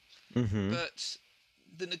clunk. Mm-hmm. But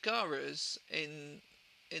the Nagaras in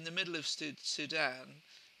the middle of Sudan,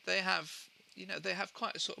 they have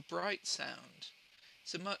quite a sort of bright sound.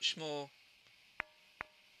 It's a much more.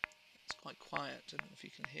 It's quite quiet. I don't know if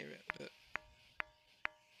you can hear it, but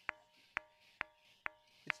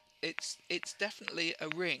it's definitely a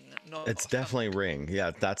ring, not. It's definitely a ring.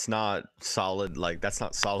 Yeah, that's not solid. Like that's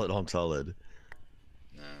not solid on solid.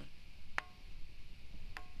 No.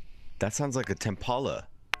 That sounds like a timpala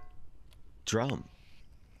drum.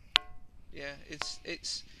 Yeah,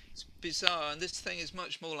 it's bizarre, and this thing is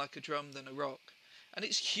much more like a drum than a rock, and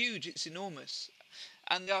it's huge. It's enormous,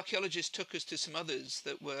 and the archaeologists took us to some others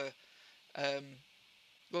that were.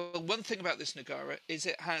 Well, one thing about this Nagara is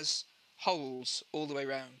it has holes all the way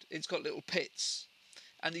around. It's got little pits,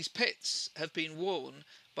 And these pits have been worn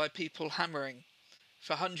by people hammering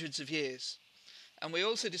for hundreds of years. And we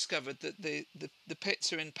also discovered that the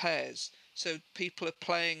pits are in pairs, so people are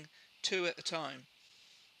playing two at a time.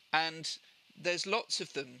 And there's lots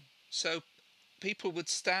of them, so people would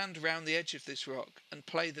stand around the edge of this rock and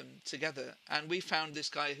play them together. And we found this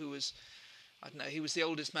guy who was, I don't know, he was the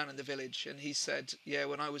oldest man in the village, and he said, yeah,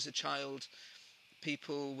 when I was a child,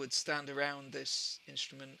 people would stand around this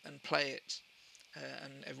instrument and play it,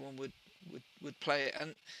 and everyone would play it.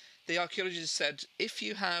 And the archaeologists said, if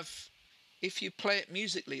you play it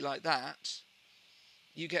musically like that,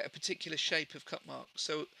 you get a particular shape of cut mark.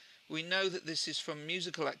 So we know that this is from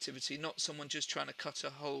musical activity, not someone just trying to cut a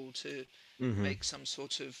hole to make some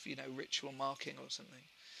sort of, ritual marking or something.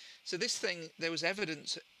 So this thing, there was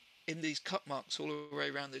evidence in these cut marks all the way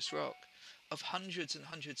around this rock of hundreds and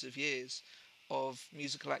hundreds of years of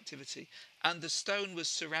musical activity. And the stone was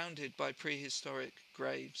surrounded by prehistoric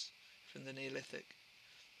graves from the Neolithic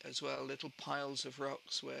as well, little piles of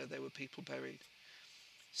rocks where there were people buried.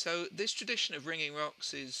 So this tradition of ringing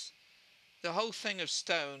rocks is, the whole thing of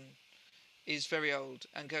stone is very old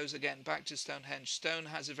and goes again back to Stonehenge. Stone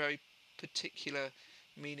has a very particular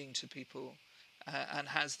meaning to people, and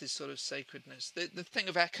has this sort of sacredness. The thing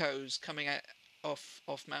of echoes coming out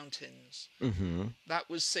off mountains, that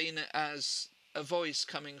was seen as a voice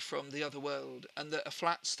coming from the other world, and that a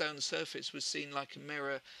flat stone surface was seen like a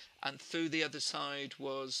mirror, and through the other side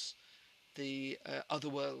was the other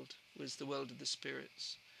world, was the world of the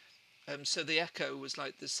spirits. So the echo was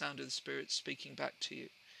like the sound of the spirits speaking back to you.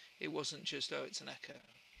 It wasn't just, oh, it's an echo.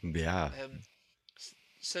 Yeah.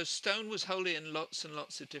 So stone was holy in lots and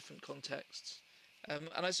lots of different contexts. And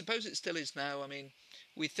I suppose it still is now. I mean,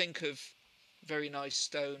 we think of very nice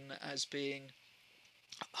stone as being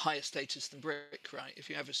higher status than brick, right? If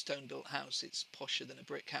you have a stone-built house, it's posher than a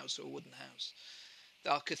brick house or a wooden house.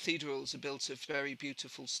 Our cathedrals are built of very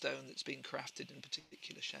beautiful stone that's been crafted in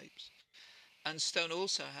particular shapes. And stone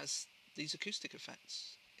also has these acoustic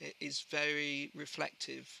effects. It is very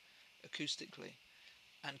reflective acoustically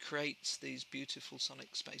and creates these beautiful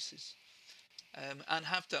sonic spaces, and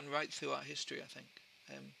have done right through our history, I think.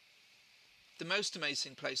 The most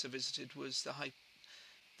amazing place I visited was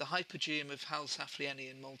the Hypogeum of Hal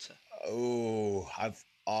Saflieni in Malta. Oh,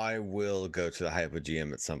 I will go to the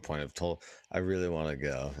Hypogeum at some point. I really want to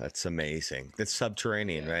go. That's amazing. It's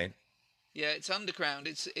subterranean, Yeah. right? Yeah, it's underground.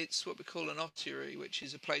 It's what we call an ossuary, which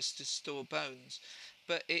is a place to store bones,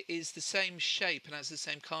 but it is the same shape and has the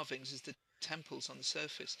same carvings as the temples on the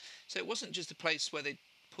surface. So it wasn't just a place where they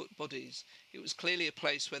put bodies. It was clearly a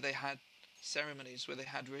place where they had ceremonies, where they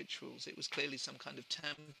had rituals. It was clearly some kind of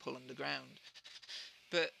temple underground.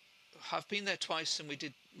 But I've been there twice, and we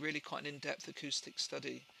did really quite an in-depth acoustic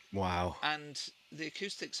study. Wow. And the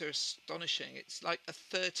acoustics are astonishing. It's like a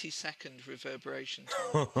 30-second reverberation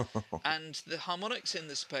time. And the harmonics in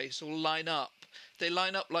the space all line up. They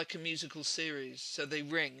line up like a musical series, so they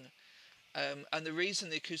ring. And the reason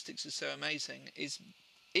the acoustics are so amazing is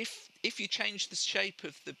if you change the shape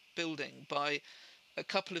of the building by a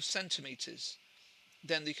couple of centimetres,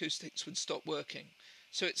 then the acoustics would stop working.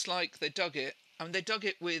 So it's like they dug it. I mean, they dug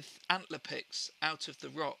it with antler picks out of the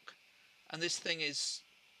rock. And this thing is,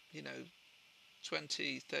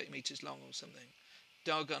 20, 30 metres long or something,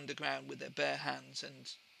 dug underground with their bare hands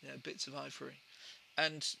and, bits of ivory.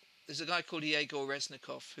 And there's a guy called Yegor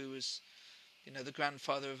Reznikov who was, the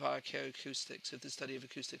grandfather of archaeoacoustics, of the study of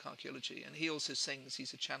acoustic archaeology. And he also sings,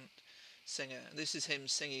 he's a chant singer. And this is him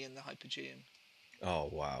singing in the Hypogeum. Oh,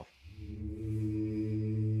 wow.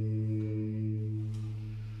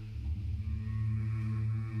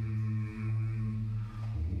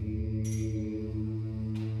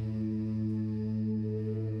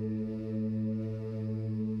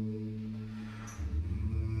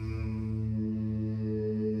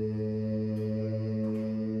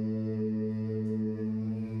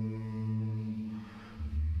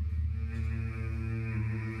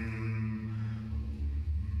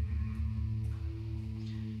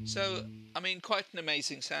 So, I mean, quite an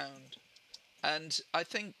amazing sound. And I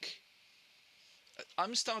think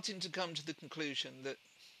I'm starting to come to the conclusion that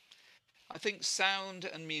I think sound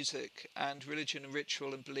and music and religion and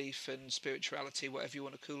ritual and belief and spirituality, whatever you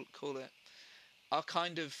want to call it, are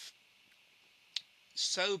kind of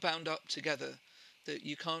so bound up together that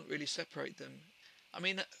you can't really separate them. I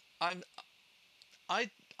mean, I'm I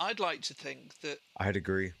I'd like to think that I'd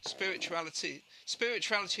agree. spirituality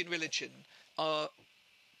and religion are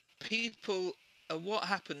people are what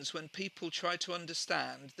happens when people try to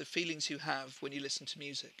understand the feelings you have when you listen to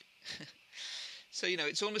music. So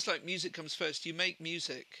it's almost like music comes first. You make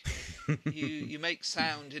music, you make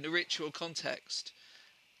sound in a ritual context,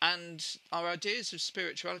 And our ideas of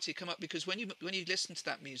spirituality come up because when you listen to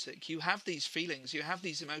that music, you have these feelings, you have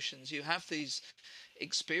these emotions, you have these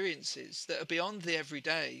experiences that are beyond the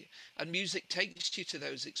everyday, and music takes you to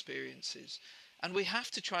those experiences. And we have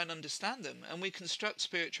to try and understand them, and we construct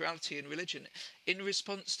spirituality and religion in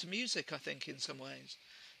response to music, I think, in some ways.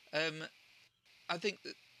 Um, I think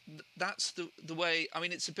that that's the way. I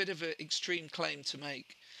mean, it's a bit of an extreme claim to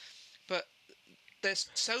make, but they're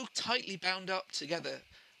so tightly bound up together,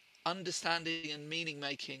 understanding and meaning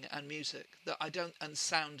making and music, that I don't, and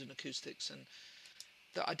sound and acoustics, and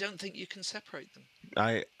that I don't think you can separate them.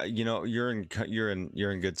 You're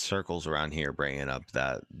in good circles around here, bringing up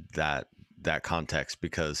that that context,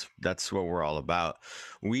 because that's what we're all about.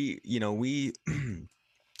 We we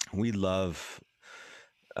love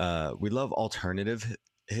we love alternative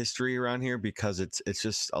history around here, because it's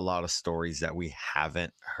just a lot of stories that we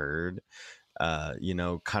haven't heard,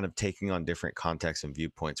 kind of taking on different contexts and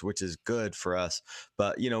viewpoints, which is good for us.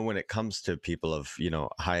 But when it comes to people of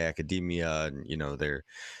high academia, and you know they're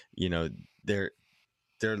they're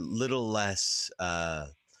little less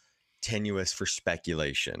tenuous for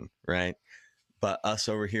speculation, right? But us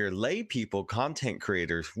over here, lay people, content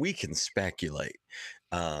creators, we can speculate,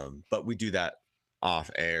 but we do that off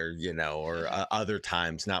air, or other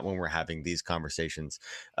times, not when we're having these conversations.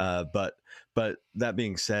 But that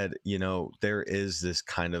being said, there is this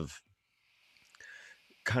kind of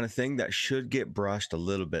thing that should get brushed a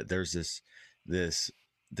little bit. There's this this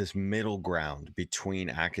middle ground between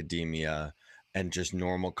academia and just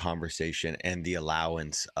normal conversation, and the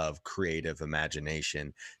allowance of creative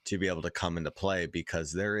imagination to be able to come into play,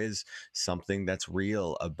 because there is something that's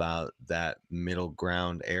real about that middle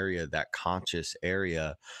ground area, that conscious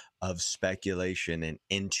area of speculation and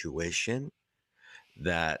intuition,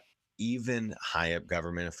 that even high up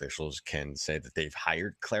government officials can say that they've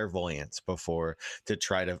hired clairvoyants before to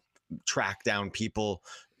try to track down people,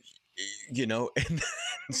 and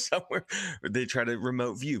somewhere they try to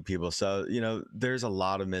remote view people. So, there's a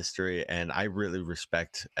lot of mystery, and I really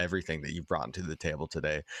respect everything that you've brought to the table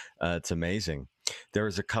today. It's amazing. There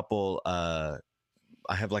was a couple, I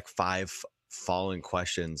have like five following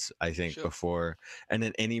questions, I think, Sure. before, and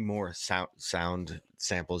then any more sound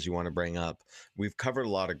samples you want to bring up. We've covered a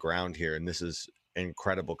lot of ground here, and this is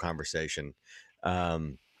incredible conversation.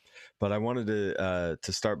 Um, but I wanted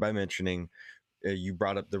to start by mentioning, you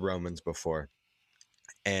brought up the Romans before,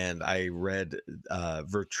 and I read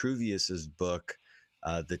Vitruvius's book,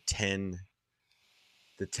 the 10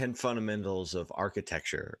 fundamentals of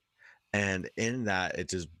architecture, and in that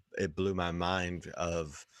it blew my mind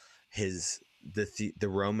of his the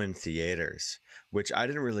Roman theaters, which I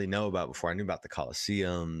didn't really know about before. I knew about the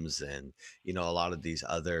Colosseums and a lot of these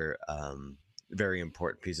other very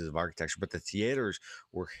important pieces of architecture, but the theaters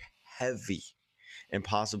were heavy, and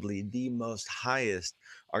possibly the most highest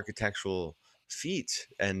architectural feats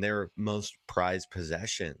and their most prized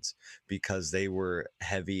possessions, because they were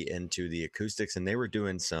heavy into the acoustics, and they were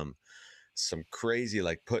doing some crazy,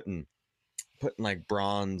 like putting like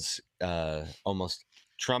bronze almost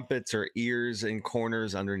trumpets or ears in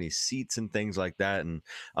corners underneath seats and things like that. And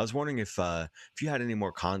I was wondering if you had any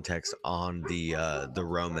more context on the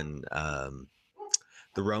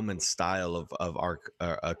Roman style of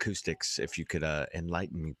acoustics, if you could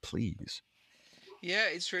enlighten me, please. Yeah,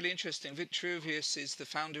 it's really interesting. Vitruvius is the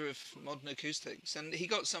founder of modern acoustics, and he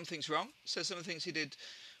got some things wrong. So some of the things he did,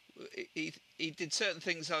 he did certain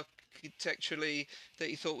things architecturally that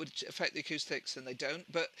he thought would affect the acoustics, and they don't.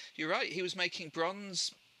 But you're right, he was making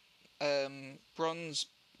bronze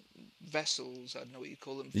vessels, I don't know what you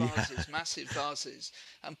call them, Yeah. vases, massive vases,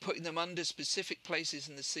 and putting them under specific places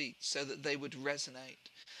in the seats so that they would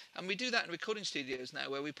resonate. And we do that in recording studios now,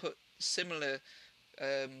 where we put similar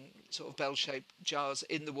sort of bell-shaped jars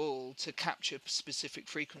in the wall to capture specific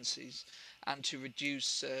frequencies and to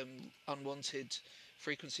reduce unwanted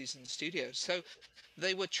frequencies in the studio. So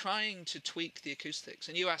they were trying to tweak the acoustics.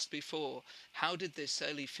 And you asked before, how did this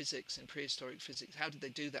early physics and prehistoric physics, how did they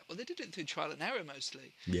do that? Well, they did it through trial and error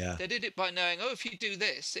mostly. Yeah. They did it by knowing, oh, if you do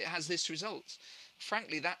this, it has this result.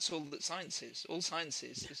 Frankly, that's all that science is. All science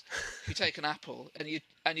is you take an apple and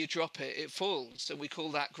you drop it, it falls, and we call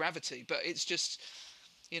that gravity. But it's just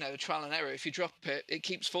trial and error. If you drop it, it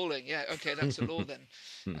keeps falling. Yeah, okay, that's a law then.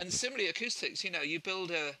 And similarly, acoustics. You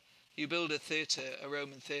build a theatre, a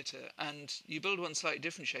Roman theatre, and you build one slightly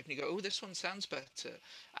different shape, and you go, oh, this one sounds better.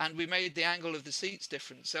 And we made the angle of the seats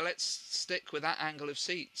different, so let's stick with that angle of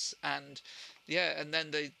seats. And yeah, and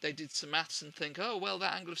then they did some maths and think, oh, well,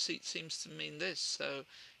 that angle of seats seems to mean this, so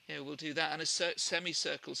yeah, we'll do that. And a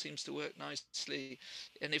semicircle seems to work nicely.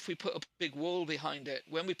 And if we put a big wall behind it,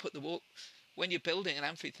 when we put the wall, when you're building an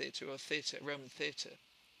amphitheatre or theatre, a Roman theatre,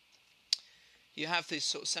 you have these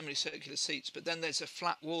sort of semicircular seats, but then there's a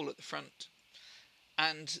flat wall at the front.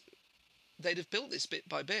 And they'd have built this bit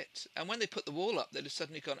by bit. And when they put the wall up, they'd have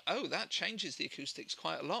suddenly gone, oh, that changes the acoustics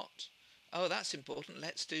quite a lot. Oh, that's important.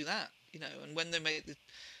 Let's do that. And when they make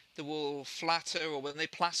the wall flatter, or when they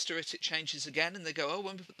plaster it, it changes again. And they go, oh,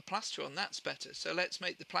 when we put the plaster on, that's better. So let's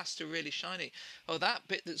make the plaster really shiny. Oh, that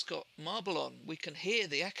bit that's got marble on, we can hear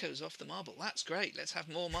the echoes off the marble. That's great. Let's have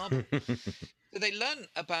more marble. So they learn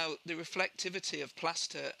about the reflectivity of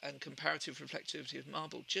plaster and comparative reflectivity of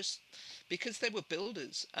marble just because they were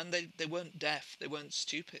builders, and they weren't deaf, they weren't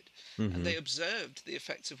stupid, and they observed the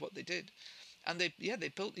effects of what they did. And they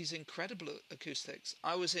built these incredible acoustics.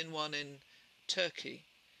 I was in one in Turkey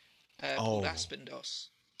called Aspendos,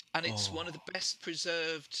 and it's one of the best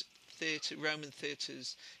preserved Roman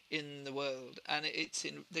theatres in the world, and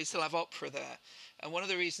they still have opera there. And one of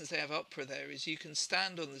the reasons they have opera there is you can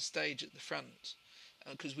stand on the stage at the front,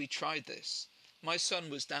 because we tried this. My son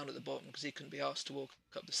was down at the bottom because he couldn't be asked to walk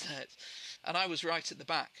up the stairs, and I was right at the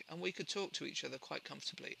back, and we could talk to each other quite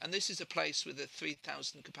comfortably. And this is a place with a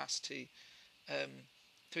 3,000 capacity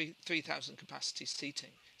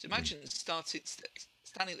seating. So imagine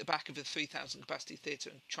standing at the back of a 3,000 capacity theatre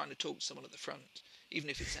and trying to talk to someone at the front, even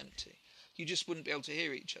if it's empty. You just wouldn't be able to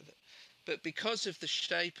hear each other. But because of the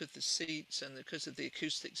shape of the seats and because of the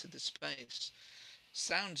acoustics of the space,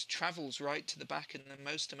 sound travels right to the back in the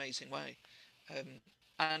most amazing way.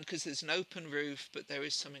 And because there's an open roof, but there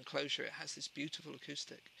is some enclosure, it has this beautiful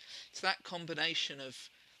acoustic. It's that combination of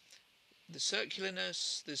the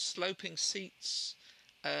circularness, the sloping seats,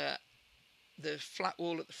 the flat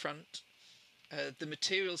wall at the front, the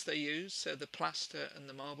materials they use, so the plaster and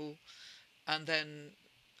the marble, and then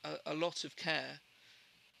a lot of care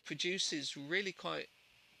produces really quite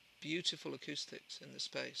beautiful acoustics in the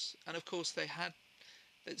space. And of course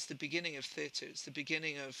it's the beginning of theatre, it's the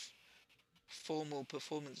beginning of formal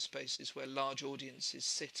performance spaces where large audiences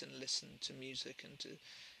sit and listen to music and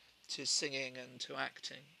to singing and to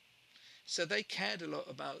acting. So they cared a lot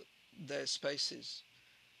about their spaces.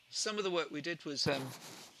 Some of the work we did was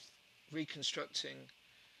reconstructing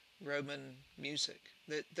Roman music.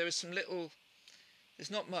 There are some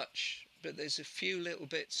there's not much, but there's a few little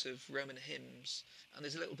bits of Roman hymns, and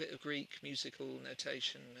there's a little bit of Greek musical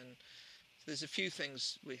notation, and there's a few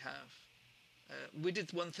things we have. We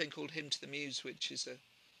did one thing called Hymn to the Muse, which is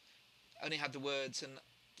only had the words, and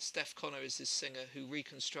Steph Connor is this singer who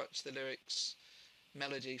reconstructs the lyrics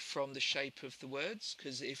melody from the shape of the words,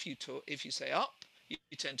 because if you say up, you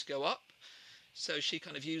tend to go up. So she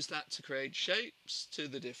kind of used that to create shapes to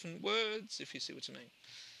the different words, if you see what I mean.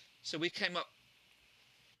 So we came up.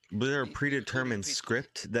 Was there a predetermined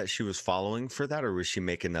script that she was following for that, or was she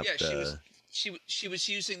making up? Yeah, she was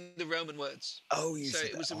using the Roman words. Oh, so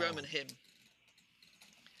it was a Roman hymn,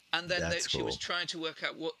 and then she was trying to work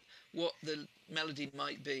out what the melody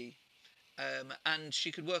might be, and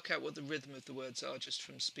she could work out what the rhythm of the words are just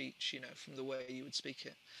from speech, from the way you would speak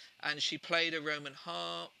it. And she played a Roman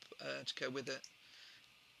harp to go with it.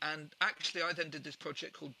 And actually, I then did this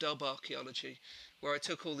project called Dub Archaeology, where I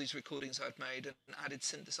took all these recordings I'd made and added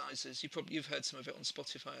synthesizers. You've heard some of it on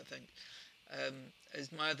Spotify, I think.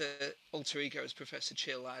 As my other alter ego as Professor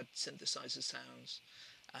Chill, I had synthesizer sounds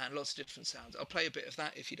and lots of different sounds. I'll play a bit of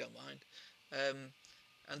that if you don't mind.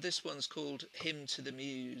 And this one's called Hymn to the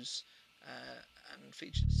Muse, and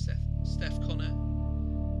features Steph Connor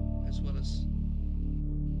as well as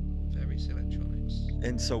various electronics.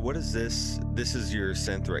 And so what is this? This is your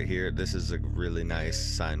synth right here. This is a really nice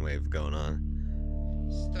sine wave going on.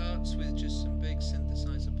 Starts with just some big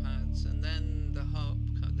synthesizer pads, and then the harp.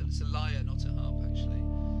 It's a lyre, not a harp, actually.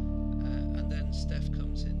 And then Steph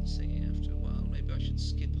comes in singing after a while. Maybe I should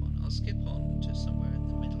skip on. I'll skip on to somewhere in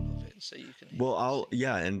the middle of it so you can hear. Well,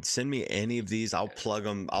 and send me any of these. I'll plug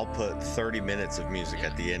them. I'll put 30 minutes of music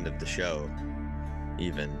at the end of the show.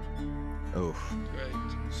 Even. Oh,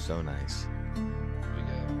 great. So nice. Here we go.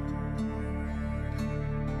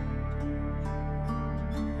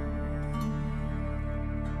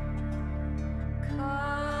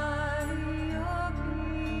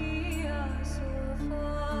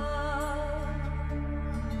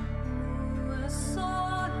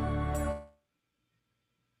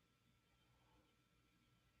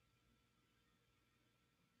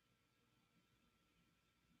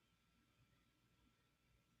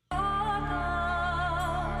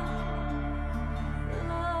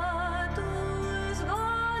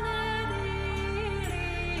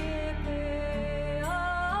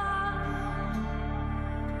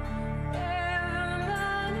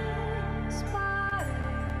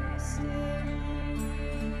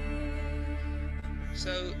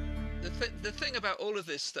 the thing about all of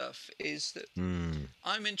this stuff is that Mm.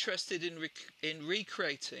 I'm interested in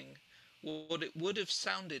recreating what it would have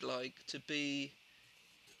sounded like to be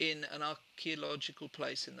in an archaeological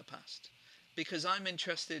place in the past, because I'm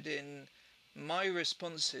interested in my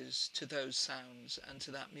responses to those sounds and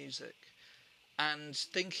to that music, and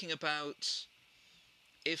thinking about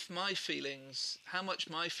if my feelings, how much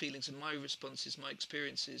my feelings and my responses, my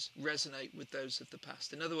experiences resonate with those of the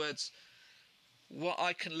past. In other words, what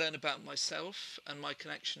I can learn about myself and my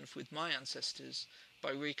connection with my ancestors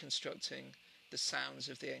by reconstructing the sounds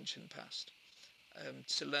of the ancient past,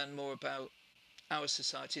 to learn more about our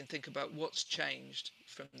society and think about what's changed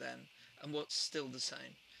from then and what's still the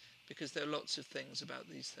same, because there are lots of things about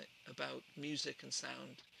about music and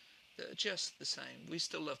sound that are just the same. We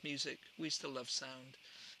still love music, we still love sound,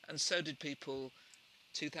 and so did people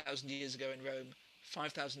 2,000 years ago in Rome,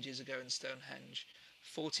 5,000 years ago in Stonehenge,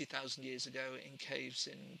 40,000 years ago in caves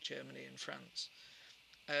in Germany and France.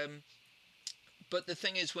 Um, but the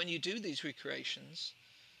thing is, when you do these recreations,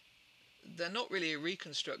 they're not really a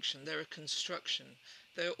reconstruction, they're a construction.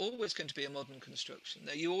 They're always going to be a modern construction.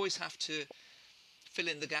 You always have to fill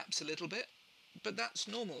in the gaps a little bit, but that's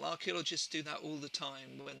normal. Archaeologists do that all the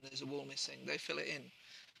time when there's a wall missing, they fill it in.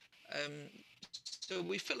 Um, so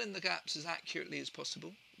we fill in the gaps as accurately as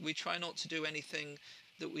possible. We try not to do anything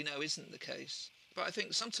that we know isn't the case. But I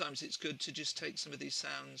think sometimes it's good to just take some of these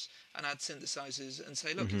sounds and add synthesizers and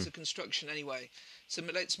say, look, Hmm. it's a construction anyway. So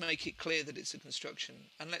let's make it clear that it's a construction.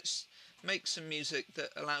 And let's make some music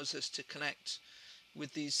that allows us to connect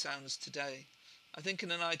with these sounds today. I think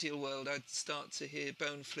in an ideal world, I'd start to hear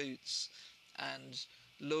bone flutes and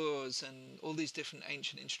lures and all these different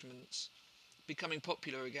ancient instruments becoming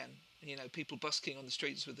popular again. You know, people busking on the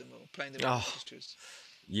streets with them or playing them in Oh, orchestras.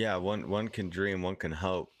 yeah. One can dream, one can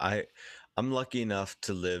hope. I'm lucky enough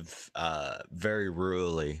to live very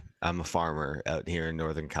rurally. I'm a farmer out here in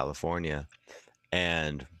Northern California,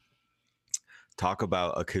 and talk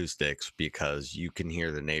about acoustics because you can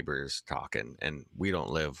hear the neighbors talking, and we don't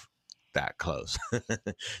live that close.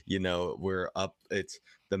 We're up. It's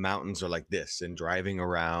the mountains are like this, and driving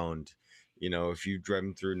around. If you've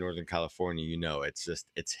driven through Northern California,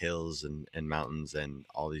 it's hills and mountains and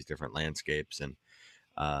all these different landscapes, and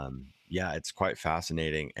yeah, it's quite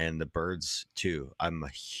fascinating. And the birds too. I'm a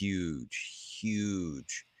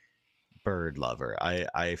huge bird lover.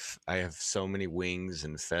 I have so many wings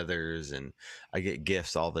and feathers, and I get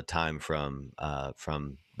gifts all the time from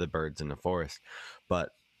the birds in the forest. But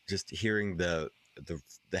just hearing the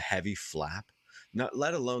heavy flap, not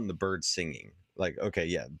let alone the bird singing. Like, okay,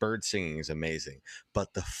 yeah, bird singing is amazing,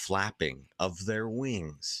 but the flapping of their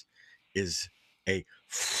wings is a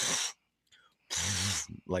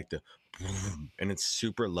like the and it's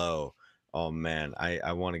super low. Oh man,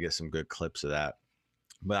 I want to get some good clips of that.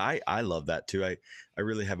 But I love that too. I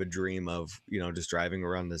really have a dream of just driving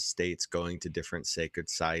around the states, going to different sacred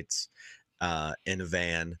sites in a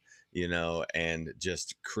van, and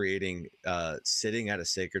just creating sitting at a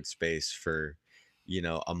sacred space for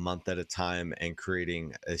a month at a time and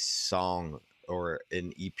creating a song or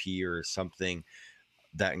an EP or something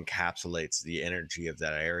that encapsulates the energy of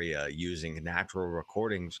that area using natural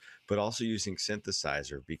recordings, but also using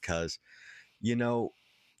synthesizer because you know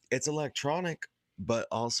it's electronic, but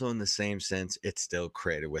also in the same sense, it's still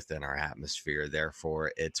created within our atmosphere.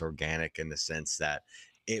 Therefore, it's organic in the sense that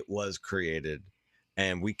it was created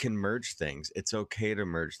and we can merge things. It's okay to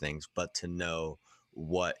merge things, but to know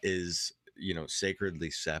what is,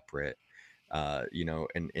 sacredly separate,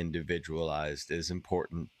 and individualized is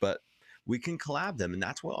important. But we can collab them, and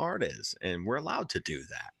that's what art is. And we're allowed to do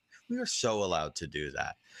that. We are so allowed to do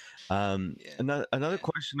that. Yeah, Another yeah.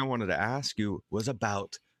 question I wanted to ask you was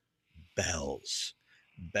about bells.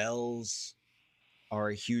 Bells are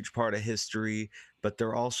a huge part of history, but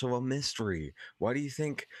they're also a mystery. Why do you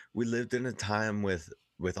think we lived in a time with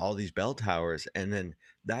all these bell towers and then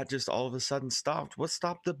that just all of a sudden stopped? What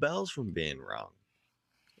stopped the bells from being rung?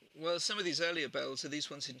 Well, some of these earlier bells are these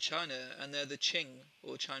ones in China, and they're the Qing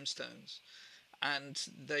or chime stones, and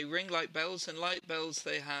they ring like bells. And like bells,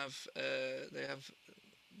 they have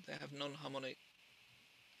non-harmonic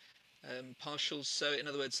partials. So, in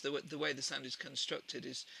other words, the way the sound is constructed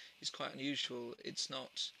is quite unusual. It's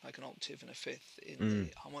not like an octave and a fifth in Mm,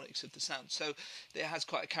 the harmonics of the sound. So, it has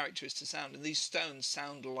quite a characteristic sound. And these stones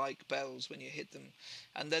sound like bells when you hit them.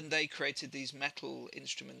 And then they created these metal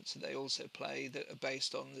instruments that they also play that are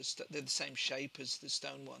based on they're the same shape as the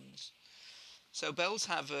stone ones. So bells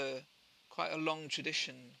have a quite a long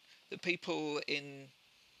tradition that people in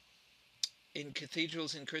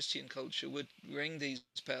cathedrals in Christian culture would ring these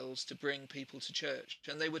bells to bring people to church,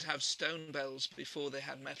 and they would have stone bells before they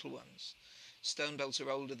had metal ones. stone bells are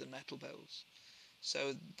older than metal bells.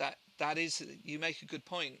 So that is, you make a good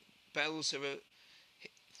point. Bells are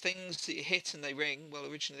things that you hit and they ring.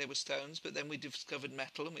 Well, originally they were stones, but then we discovered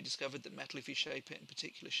metal, and we discovered that metal, if you shape it in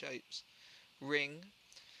particular shapes, ring.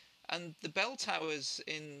 And the bell towers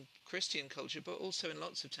in Christian culture, but also in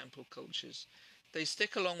lots of temple cultures, they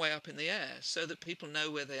stick a long way up in the air so that people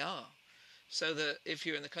know where they are. So that if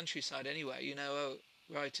you're in the countryside anyway, you know, oh,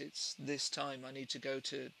 right, it's this time. I need to go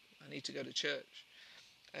to church.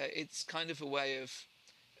 It's kind of a way of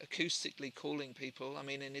acoustically calling people. I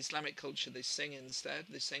mean, in Islamic culture, they sing instead.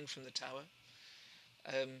 They sing from the tower.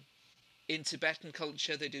 Um, in Tibetan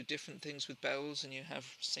culture, they do different things with bells, and you have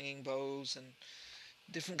singing bowls and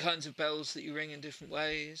different kinds of bells that you ring in different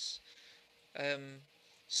ways. Um,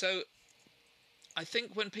 so I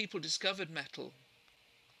think when people discovered metal,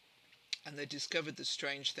 and they discovered the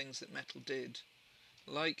strange things that metal did,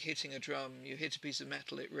 like hitting a drum, you hit a piece of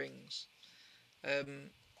metal, it rings. Um,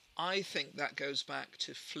 I think that goes back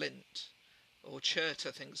to flint, or chert,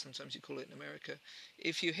 I think sometimes you call it in America.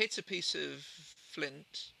 If you hit a piece of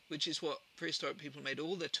flint, which is what prehistoric people made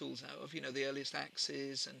all their tools out of, you know, the earliest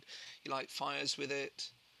axes, and you light fires with it.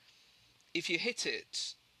 If you hit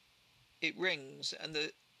it, it rings, and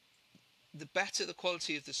the better the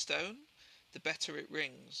quality of the stone, the better it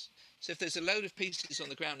rings. So if there's a load of pieces on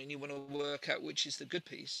the ground and you want to work out which is the good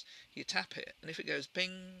piece, you tap it, and if it goes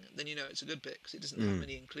bing, then you know it's a good bit because it doesn't have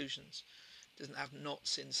many inclusions, it doesn't have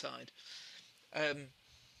knots inside. Um,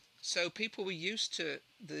 so people were used to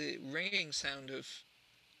the ringing sound of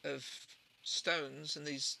stones and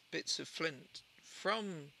these bits of flint from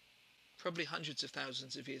probably hundreds of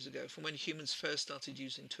thousands of years ago, from when humans first started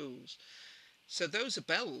using tools. So those are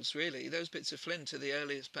bells, really. Those bits of flint are the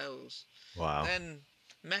earliest bells. Wow. Then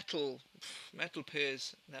metal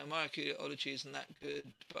appears. Now my archaeology isn't that good,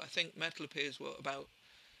 but I think metal appears about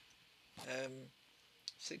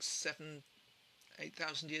 6, 7,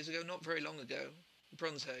 8,000 years ago. Not very long ago.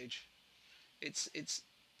 Bronze Age. It's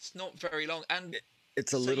not very long, and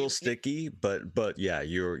It's a so little sticky, but yeah,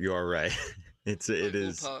 you are right. It right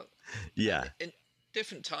is. ballpark. Yeah. And in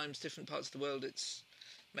different times, different parts of the world, it's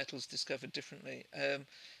metals discovered differently.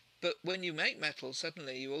 But when you make metal,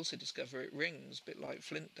 suddenly you also discover it rings, a bit like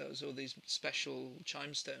flint does, or these special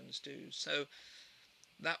chime stones do. So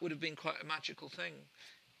that would have been quite a magical thing.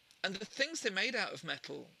 And the things they made out of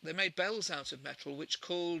metal, they made bells out of metal, which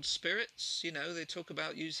called spirits. You know, they talk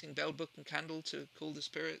about using bell, book, and candle to call the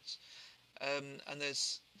spirits. And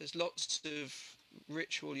there's lots of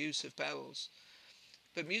ritual use of bells.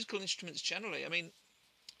 But musical instruments generally, I mean,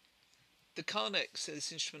 the Carnex,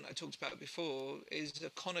 this instrument I talked about before, is a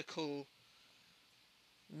conical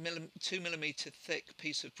 2 millimeter thick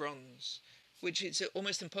piece of bronze, which it's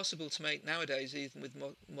almost impossible to make nowadays, even with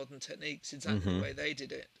modern techniques, exactly the way they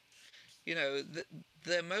did it. You know,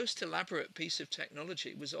 their most elaborate piece of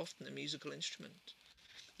technology was often a musical instrument.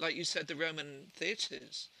 Like you said, the Roman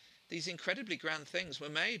theatres, these incredibly grand things were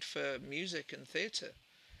made for music and theatre,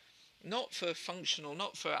 not for functional,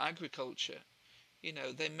 not for agriculture. You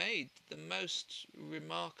know, they made the most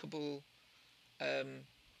remarkable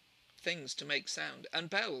things to make sound. And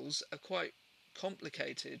bells are quite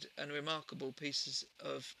complicated and remarkable pieces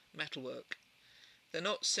of metalwork. They're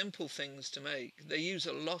not simple things to make. They use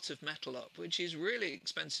a lot of metal up, which is really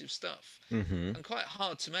expensive stuff Mm-hmm. and quite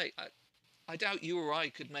hard to make. I doubt you or I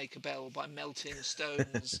could make a bell by melting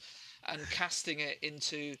stones and casting it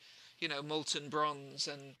into, you know, molten bronze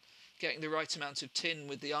and getting the right amount of tin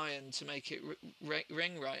with the iron to make it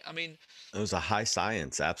ring right. I mean, It was a high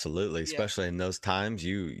science, absolutely. yeah. Especially in those times,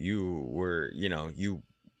 you were, you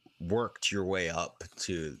worked your way up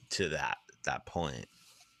to that point.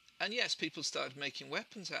 And yes, people started making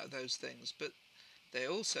weapons out of those things, but they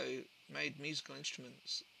also made musical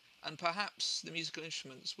instruments. And perhaps the musical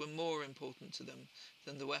instruments were more important to them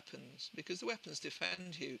than the weapons, because the weapons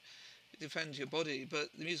defend your body, but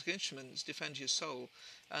the musical instruments defend your soul,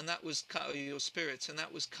 and that was kind of your spirit, and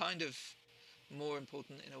that was kind of more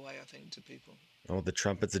important in a way, I think, to people. Oh, the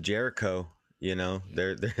trumpets of Jericho.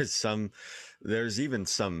 There's even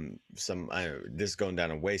some. This is going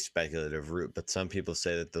down a way speculative route, but some people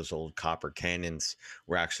say that those old copper cannons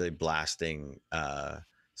were actually blasting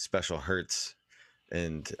special hertz,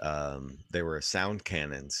 and they were sound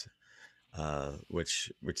cannons,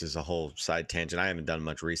 which is a whole side tangent. I haven't done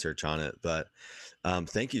much research on it, but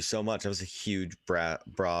thank you so much. That was a huge,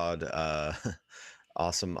 broad,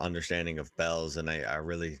 awesome understanding of bells, and I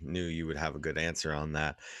really knew you would have a good answer on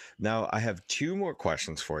that. Now, I have two more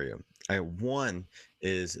questions for you. One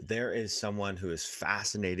is there is someone who is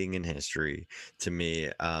fascinating in history to me,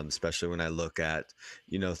 especially when I look at,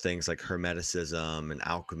 things like Hermeticism and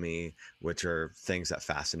alchemy, which are things that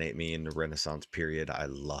fascinate me in the Renaissance period. I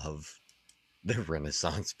love the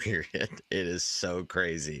Renaissance period. It is so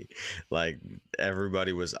crazy. Like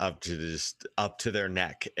everybody was up to their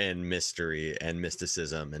neck in mystery and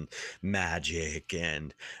mysticism and magic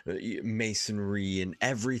and masonry, and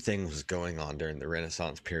everything was going on during the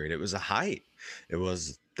Renaissance period. It was a height. It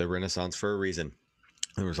was the Renaissance for a reason.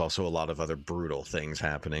 There was also a lot of other brutal things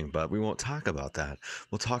happening, but we won't talk about that.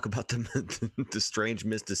 We'll talk about the strange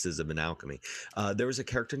mysticism in alchemy. There was a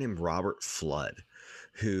character named Robert Flood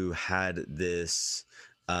who had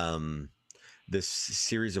um, this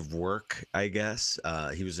series of work, I guess.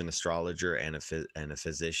 He was an astrologer and a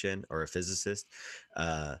physician or a physicist.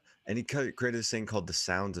 Uh, and he created this thing called the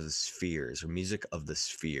Sounds of the Spheres, or Music of the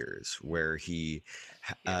Spheres, where he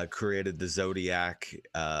Yeah. created the zodiac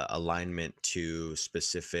alignment to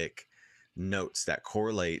specific notes that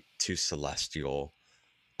correlate to celestial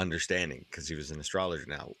understanding, because he was an astrologer.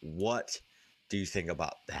 Now, what do you think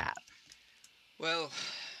about that? Well,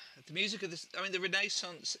 the music of this, I mean, the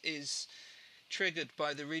Renaissance is triggered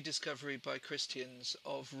by the rediscovery by Christians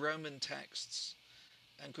of Roman texts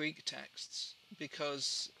and Greek texts,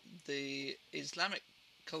 because the Islamic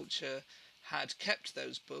culture had kept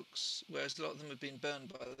those books, whereas a lot of them had been burned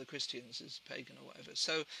by the Christians as pagan or whatever.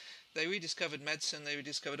 So they rediscovered medicine, they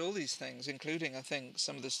rediscovered all these things, including, I think,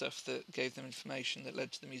 some of the stuff that gave them information that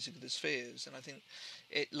led to the music of the spheres. And I think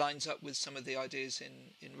it lines up with some of the ideas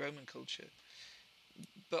in Roman culture.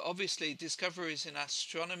 But obviously, discoveries in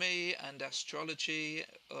astronomy and astrology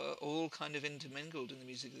are all kind of intermingled in the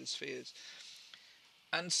music of the spheres.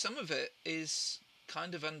 And some of it is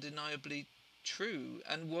kind of undeniably true,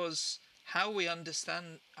 and was how we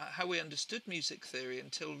understood music theory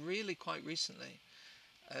until really quite recently.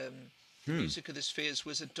 The Hmm. music of the spheres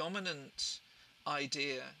was a dominant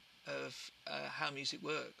idea of how music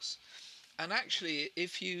works. And actually,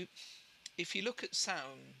 if you look at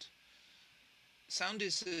sound, sound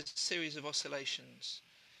is a series of oscillations.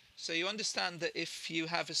 So you understand that if you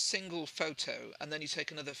have a single photo and then you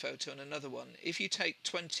take another photo and another one, if you take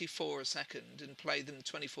 24 a second and play them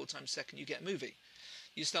 24 times a second, you get a movie.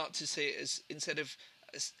 You start to see it as, instead of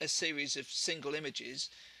a series of single images,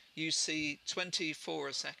 you see 24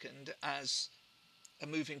 a second as a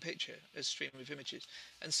moving picture, a stream of images.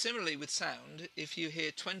 And similarly with sound, if you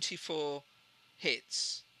hear 24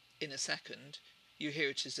 hits in a second, you hear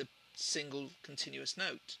it as a single continuous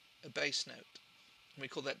note, a bass note. And we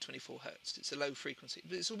call that 24 hertz. It's a low frequency,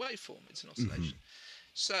 but it's a waveform, it's an Mm-hmm. oscillation.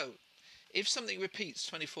 So, if something repeats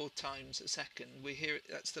 24 times a second, we hear it,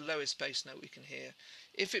 that's the lowest bass note we can hear.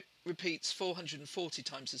 If it repeats 440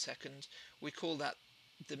 times a second, we call that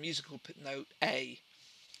the musical note A.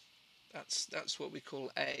 That's what we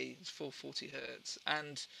call A, it's 440 hertz,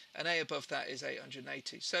 and an A above that is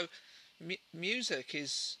 880. So music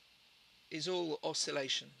is all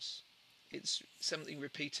oscillations. It's something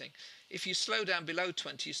repeating. If you slow down below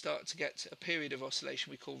 20, you start to get a period of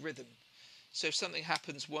oscillation we call rhythm. So if something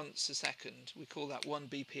happens once a second, we call that 1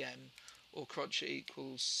 BPM, or crotchet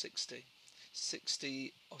equals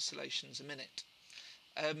 60 oscillations a minute.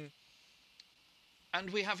 Um, and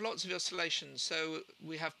we have lots of oscillations. So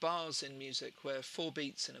we have bars in music where 4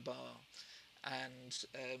 beats in a bar, and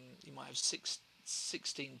you might have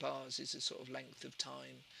 16 bars is a sort of length of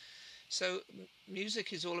time. So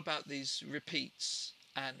music is all about these repeats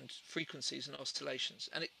and frequencies and oscillations,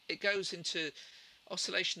 and it goes into,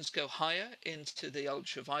 oscillations go higher into the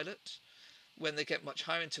ultraviolet. When they get much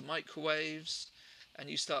higher into microwaves, and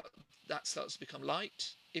that starts to become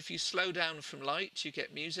light. If you slow down from light, you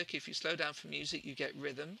get music. If you slow down from music, you get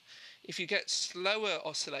rhythm. If you get slower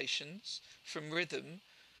oscillations from rhythm,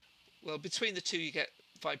 well, between the two you get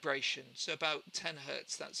vibration. So about 10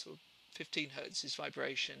 hertz, that's 15 hertz is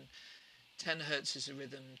vibration, 10 hertz is a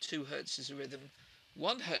rhythm, 2 hertz is a rhythm.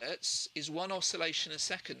 1 hertz is one oscillation a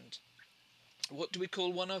second. What do we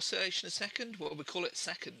call one oscillation a second? Well, we call it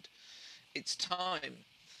second. It's time.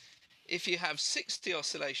 If you have 60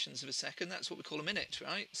 oscillations of a second, that's what we call a minute,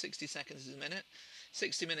 right? 60 seconds is a minute.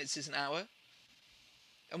 60 minutes is an hour.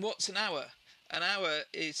 And what's an hour? An hour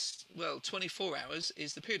is, well, 24 hours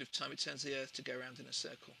is the period of time it turns the Earth to go around in a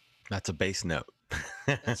circle. That's a bass note.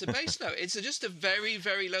 That's a bass note. It's just a very,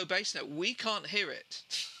 very low bass note. We can't hear it,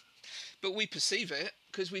 but we perceive it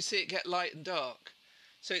because we see it get light and dark.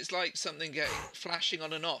 So it's like something getting flashing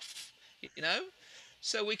on and off, you know?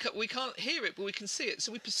 So we can't hear it, but we can see it.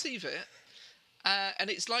 So we perceive it, and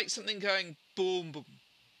it's like something going boom, boom,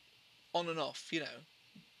 on and off,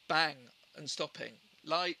 bang and stopping.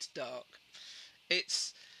 light, dark.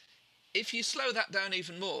 It's if you slow that down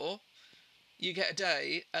even more, you get a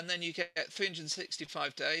day, and then you get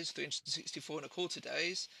 365 days, 364 and a quarter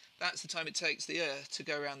days. That's the time it takes the Earth to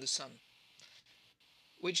go around the Sun,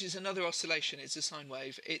 which is another oscillation. It's a sine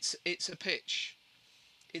wave. It's a pitch.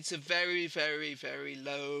 It's a very, very, very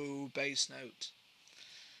low bass note.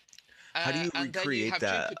 How do you And then you recreate have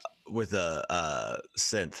that Jupiter. with a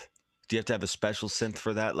synth? Do you have to have a special synth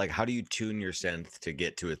for that? Like, how do you tune your synth to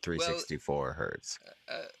get to a Well, 364 hertz?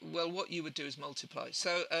 what you would do is multiply.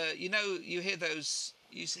 So you hear those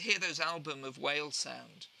album of whale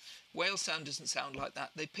sound. Whale sound doesn't sound like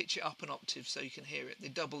that. They pitch it up an octave so you can hear it. They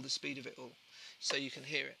double the speed of it all, so you can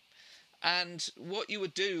hear it. And what you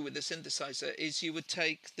would do with the synthesizer is you would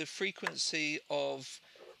take the frequency of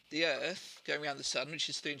the Earth going around the Sun, which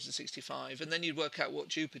is 365, and then you'd work out what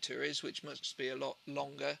Jupiter is, which must be a lot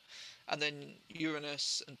longer, and then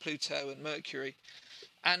Uranus and Pluto and Mercury.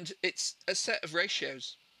 And it's a set of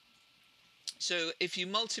ratios. So if you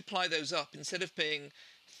multiply those up, instead of being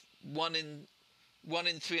one in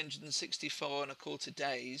 364 and a quarter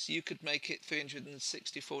days, you could make it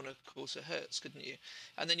 364 and a quarter hertz, couldn't you?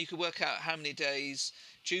 And then you could work out how many days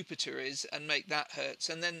Jupiter is and make that hertz.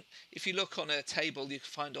 And then if you look on a table you can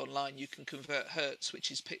find online, you can convert hertz,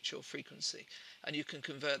 which is pitch or frequency, and you can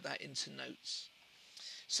convert that into notes.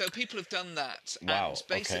 So people have done that. Wow, And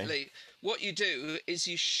basically, what you do is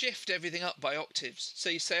you shift everything up by octaves. So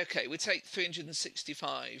you say, okay, we take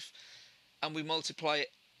 365 and we multiply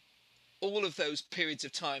it all of those periods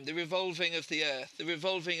of time, the revolving of the Earth, the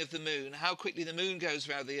revolving of the Moon, how quickly the Moon goes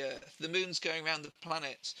around the Earth, the Moon's going around the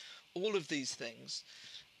planets, all of these things.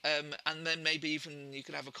 And then maybe even you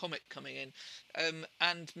could have a comet coming in,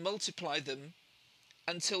 and multiply them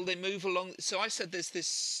until they move along. So I said there's this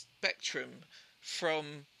spectrum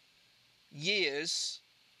from years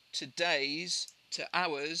to days to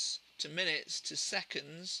hours to minutes to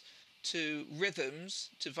seconds to rhythms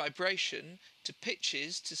to vibration to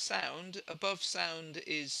pitches to sound. Above sound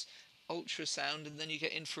is ultrasound, and then you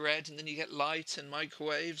get infrared, and then you get light and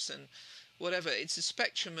microwaves and whatever. It's a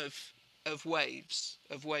spectrum of waves,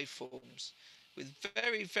 of waveforms, with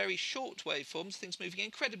very, very short waveforms, things moving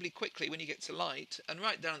incredibly quickly when you get to light, and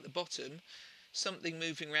right down at the bottom, something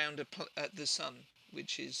moving around at the sun,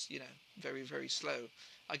 which is, very, very slow.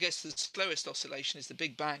 I guess the slowest oscillation is the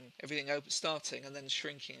Big Bang, everything starting and then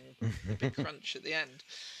shrinking, the big crunch at the end.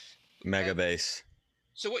 Mega bass.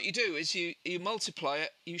 So what you do is you multiply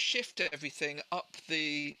it, you shift everything up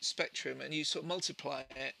the spectrum, and you sort of multiply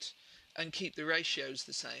it and keep the ratios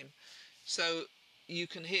the same. So you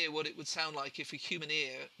can hear what it would sound like if a human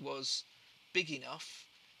ear was big enough.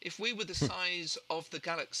 If we were the size of the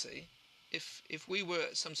galaxy, if we were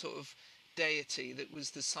some sort of deity that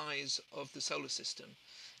was the size of the solar system,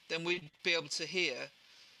 then we'd be able to hear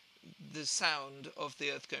the sound of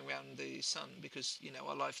the Earth going around the sun, because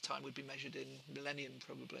our lifetime would be measured in millennium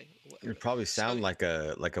probably. Or whatever. It would probably sound like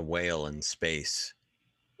a whale in space.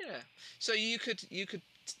 Yeah. So you could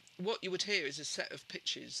what you would hear is a set of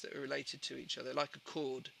pitches that are related to each other, like a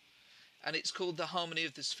chord, and it's called the harmony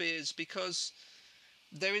of the spheres because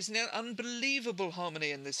there is an unbelievable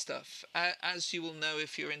harmony in this stuff. As you will know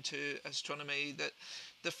if you're into astronomy, that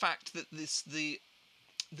the fact that the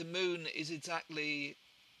moon is exactly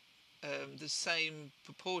the same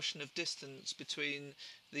proportion of distance between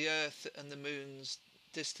the Earth and the moon's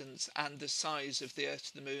distance and the size of the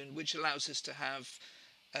Earth to the moon, which allows us to have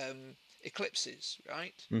eclipses,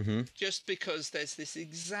 right? Mm-hmm. Just because there's this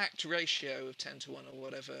exact ratio of 10 to 1 or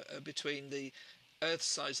whatever between the Earth's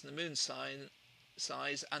size and the moon's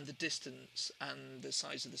size and the distance and the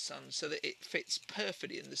size of the sun, so that it fits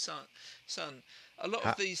perfectly in the sun. A lot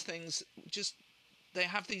of these things they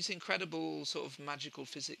have these incredible sort of magical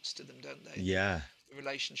physics to them, don't they? Yeah. The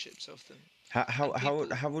relationships of them.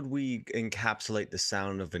 How would we encapsulate the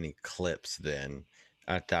sound of an eclipse then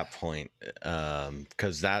at that point?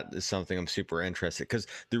 Because that is something I'm super interested. Because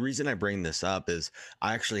the reason I bring this up is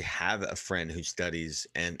I actually have a friend who studies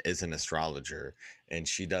and is an astrologer, and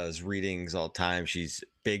she does readings all the time. She's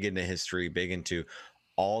big into history, big into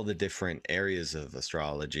all the different areas of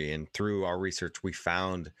astrology. And through our research, we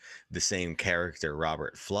found the same character,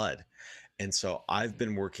 Robert Flood. And so I've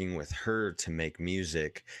been working with her to make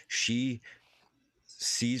music. She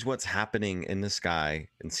sees what's happening in the sky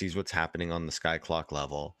and sees what's happening on the sky clock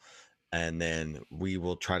level. And then we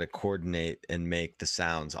will try to coordinate and make the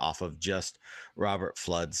sounds off of just Robert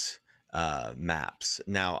Flood's maps.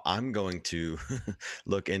 Now I'm going to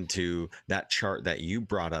look into that chart that you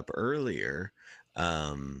brought up earlier.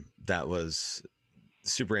 That was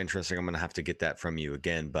super interesting. I'm going to have to get that from you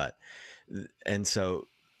again. And so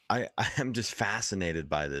I am just fascinated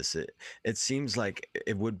by this. It seems like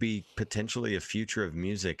it would be potentially a future of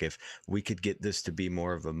music if we could get this to be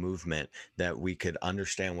more of a movement that we could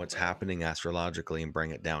understand what's Well, happening astrologically and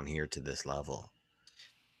bring it down here to this level.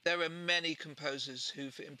 there are many composers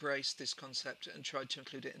who've embraced this concept and tried to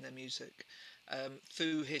include it in their music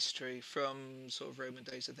through history, from sort of Roman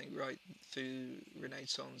days, I think, right through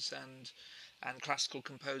Renaissance and classical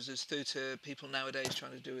composers, through to people nowadays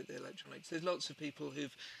trying to do it with electronics. There's lots of people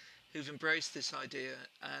who've embraced this idea,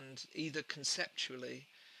 and either conceptually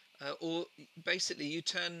or basically you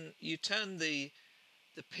turn the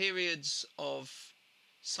periods of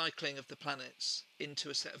cycling of the planets into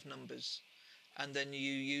a set of numbers, and then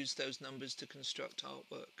you use those numbers to construct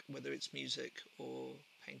artwork, whether it's music or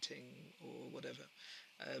painting or whatever.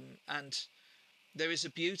 And there is a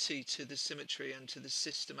beauty to the symmetry and to the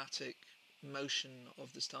systematic motion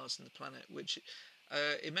of the stars and the planet, which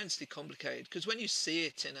immensely complicated. Because when you see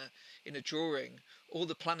it in a drawing, all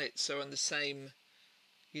the planets are on the same.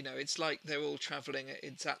 It's like they're all traveling at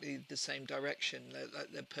exactly the same direction.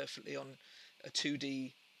 They're perfectly on a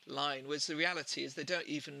 2D line, whereas the reality is they don't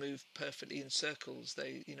even move perfectly in circles.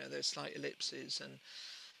 They're slight ellipses, and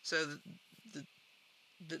so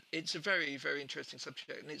the, it's a very, very interesting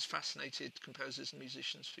subject, and it's fascinated composers and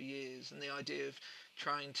musicians for years. And the idea of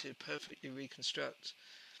trying to perfectly reconstruct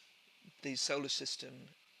the solar system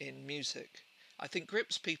in music, I think,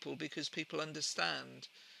 grips people because people understand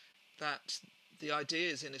that the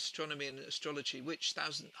ideas in astronomy and astrology, which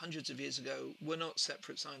thousands, hundreds of years ago, were not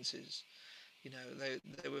separate sciences.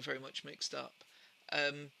 They were very much mixed up.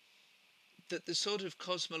 Um, that the sort of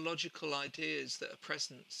cosmological ideas that are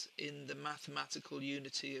present in the mathematical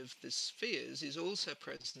unity of the spheres is also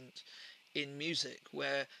present in music,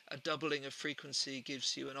 where a doubling of frequency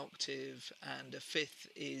gives you an octave, and a fifth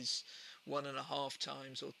is 1.5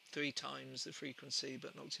 times or 3 times the frequency,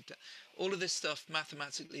 but an octave down. All of this stuff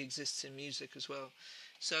mathematically exists in music as well.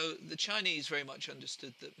 So the Chinese very much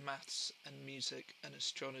understood that maths and music and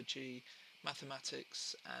astrology,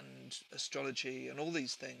 mathematics and astrology, and all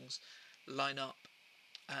these things line up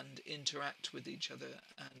and interact with each other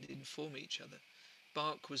and inform each other.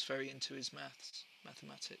 Bach was very into his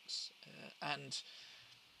mathematics, and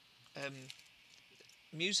um,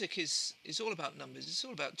 music is all about numbers. It's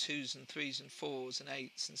all about twos and threes and fours and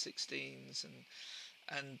eights and sixteens,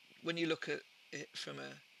 and when you look at it from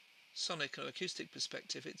a sonic or acoustic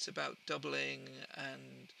perspective, it's about doubling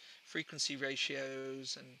and frequency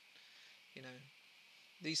ratios, and you know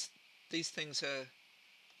these these things are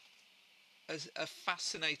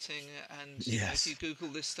fascinating. And if you Yes. Google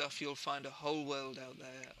this stuff, you'll find a whole world out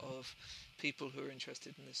there of people who are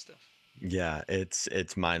interested in this stuff. Yeah,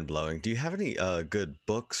 it's mind blowing. Do you have any good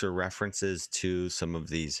books or references to some of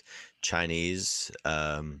these Chinese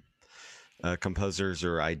composers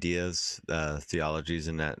or ideas, theologies,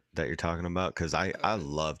 and that you're talking about? Because I Uh,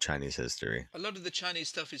 love Chinese history. a lot of the Chinese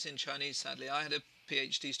stuff is in Chinese, sadly. I had a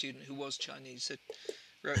PhD student who was Chinese, so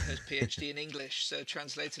wrote her PhD in English, so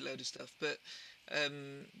translated a load of stuff. But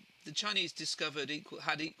um, the Chinese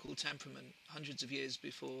had equal temperament hundreds of years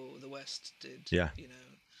before the West did. Yeah.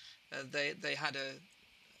 They had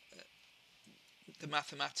the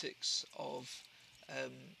mathematics of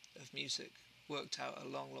music worked out a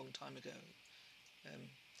long, long time ago.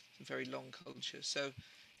 It's a very long culture. So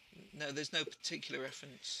no, there's no particular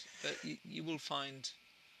reference, but you will find.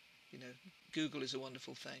 You know, Google is a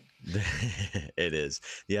wonderful thing. It is.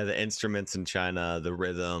 Yeah, the instruments in China, the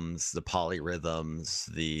rhythms, the polyrhythms,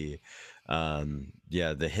 the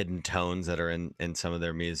hidden tones that are in some of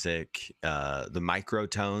their music, the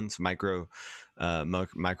microtones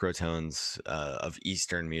of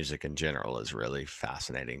Eastern music in general is really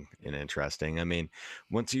fascinating and interesting. I mean,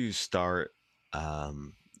 once you start,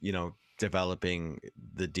 developing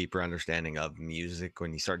the deeper understanding of music,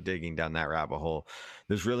 when you start digging down that rabbit hole,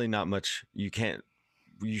 there's really not much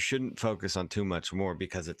you shouldn't focus on too much more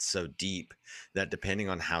because it's so deep that depending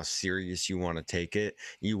on how serious you want to take it,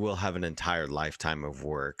 you will have an entire lifetime of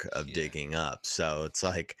work of Yeah, digging up. So it's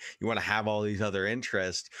like you want to have all these other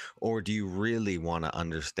interests, or do you really want to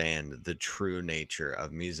understand the true nature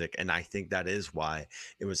of music? And I think that is why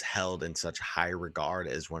it was held in such high regard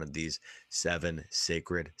as one of these seven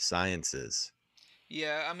sacred sciences.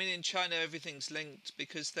 yeah. I mean, in China, everything's linked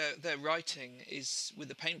because their writing is with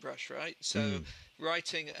a paintbrush, right? So Mm,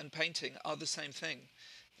 writing and painting are the same thing.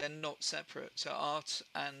 They're not separate. So art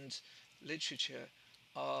and literature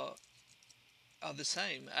are are the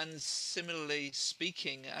same, and similarly,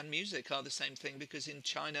 speaking and music are the same thing because in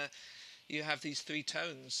China you have these three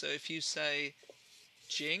tones. So if you say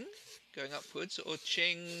jing going upwards, or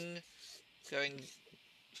ching going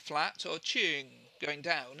flat, or ching going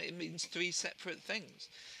down, it means three separate things.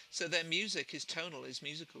 So their music is tonal, is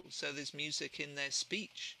musical. So there's music in their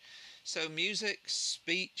speech. So music,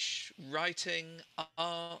 speech, writing,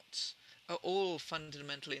 art are all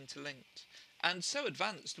fundamentally interlinked. And so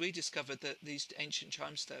advanced, we discovered that these ancient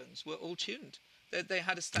chime stones were all tuned. They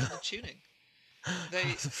had a standard tuning. How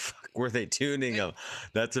They, the fuck were they tuning they them?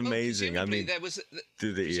 That's well, amazing. I presumably mean, there was,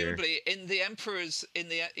 through the ear. presumably in the emperors, in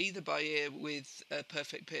the either by ear with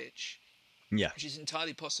perfect pitch, Yeah, which is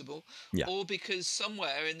entirely possible, yeah. or because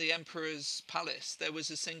somewhere in the emperor's palace there was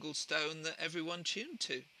a single stone that everyone tuned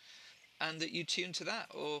to, and that you tune to that,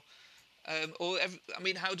 I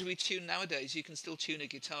mean, how do we tune nowadays? You can still tune a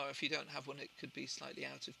guitar. If you don't have one, it could be slightly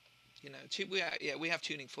out of, we have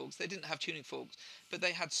tuning forks. They didn't have tuning forks, but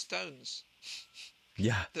they had stones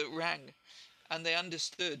Yeah. that rang, and they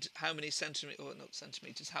understood how many centimeters, or not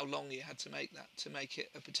centimeters, how long you had to make that to make it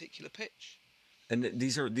a particular pitch. And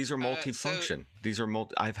these are So multifunction. These are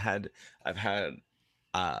multi. I've had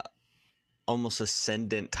uh almost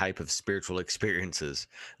ascendant type of spiritual experiences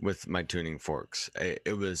with my tuning forks.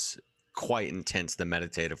 It was quite intense. The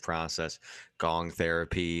meditative process, gong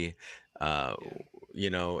therapy. Uh,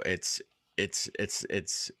 yeah,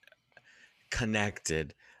 it's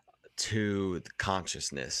connected to the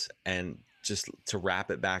consciousness. And just to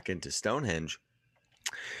wrap it back into Stonehenge,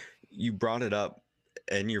 you brought it up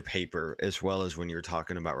in your paper as well as when you were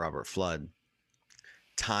talking about Robert Flood.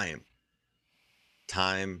 Time,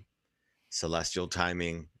 time, celestial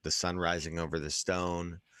timing, the sun rising over the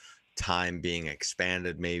stone, time being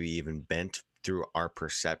expanded, maybe even bent through our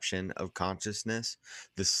perception of consciousness,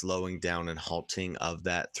 the slowing down and halting of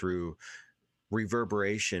that through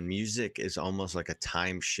reverberation. Music is almost like a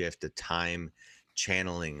time shift, a time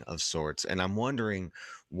channeling of sorts. And I'm wondering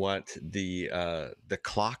what the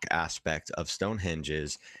clock aspect of Stonehenge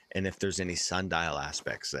is, and if there's any sundial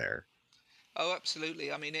aspects there. oh,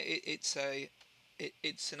 absolutely. I mean, it's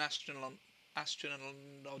an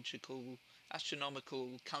astronomical astronomical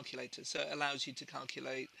calculator, so it allows you to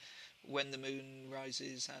calculate when the moon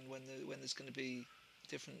rises and when there's going to be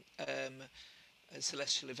different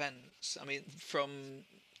celestial events. I mean,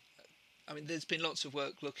 there's been lots of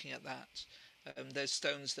work looking at that. There's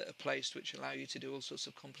stones that are placed which allow you to do all sorts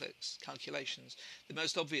of complex calculations. The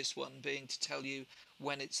most obvious one being to tell you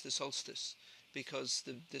when it's the solstice, because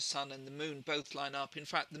the sun and the moon both line up. In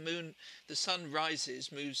fact, the sun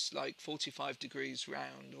rises, moves like 45 degrees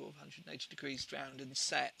round or 180 degrees round and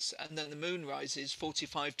sets, and then the moon rises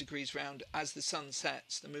 45 degrees round as the sun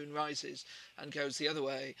sets. The moon rises and goes the other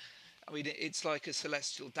way. I mean, it's like a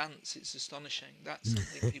celestial dance. It's astonishing. That's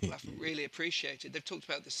something people haven't really appreciated. They've talked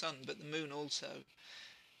about the sun, but the moon also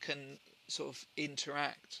can sort of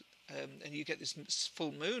interact, and you get this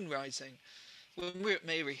full moon rising. When we were at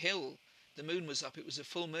Mary Hill, the moon was up. It was a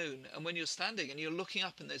full moon, and when you're standing and you're looking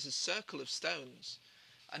up, and there's a circle of stones,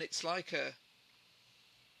 and it's like a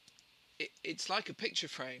picture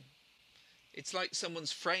frame. It's like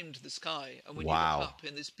someone's framed the sky, and when you look Wow. up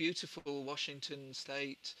in this beautiful Washington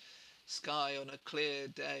State sky on a clear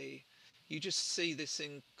day, you just see this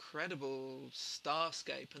incredible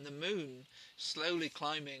starscape and the moon slowly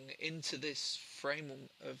climbing into this frame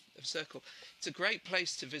of circle. It's a great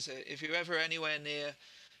place to visit if you're ever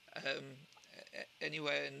um,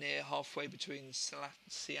 anywhere near halfway between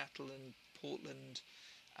Seattle and Portland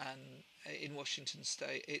and in Washington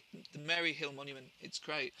State. The Mary Hill Monument, it's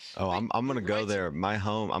great. Oh, But I'm you're gonna go right. there. My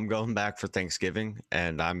home. I'm going back for Thanksgiving,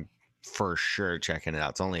 and I'm for sure checking it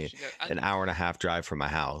out. It's You only should go. an hour and a half drive from my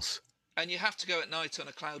house. And you have to go at night on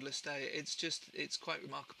a cloudless day. It's quite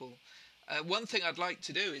remarkable. One thing I'd like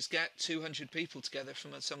to do is get 200 people together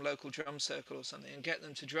from some local drum circle or something and get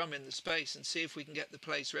them to drum in the space and see if we can get the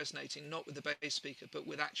place resonating, not with the bass speaker, but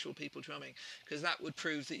with actual people drumming, because that would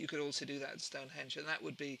prove that you could also do that at Stonehenge, and that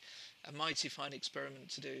would be a mighty fine experiment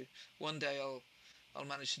to do. One day I'll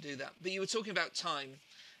manage to do that. But you were talking about time,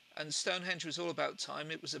 and Stonehenge was all about time.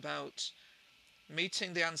 It was about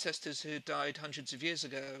meeting the ancestors who died hundreds of years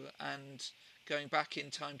ago and going back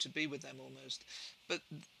in time to be with them almost. But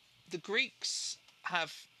the Greeks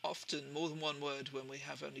have often more than one word when we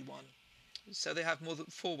have only one. So they have more than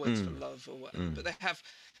four words for Mm, love or whatever, mm. but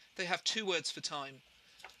they have two words for time.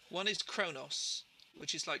 One is chronos,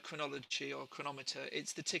 which is like chronology or chronometer.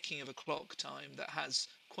 It's the ticking of a clock time that has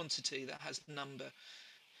quantity, that has number.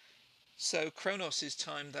 So chronos is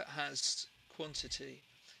time that has quantity.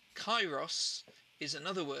 Kairos is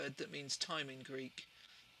another word that means time in Greek,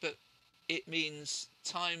 but it means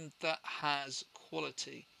time that has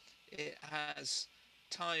quality. It has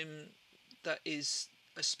time that is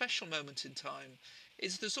a special moment in time.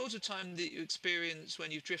 It's the sort of time that you experience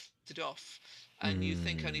when you've drifted off and you think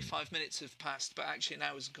only Mm, 5 minutes have passed, but actually an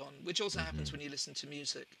hour's gone, which also happens mhm. when you listen to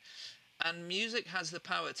music. And music has the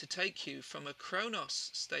power to take you from a chronos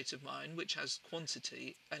state of mind, which has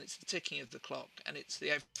quantity, and it's the ticking of the clock, and it's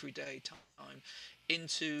the everyday time,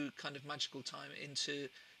 into kind of magical time, into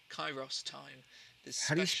kairos time, this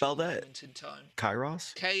How do you spell special that? moment in time.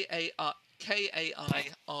 Kairos? Kairos.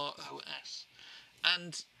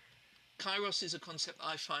 And kairos is a concept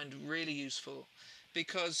I find really useful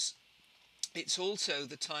because it's also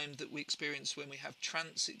the time that we experience when we have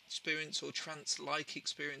trance experience or trance like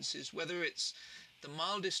experiences, whether it's the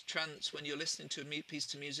mildest trance when you're listening to a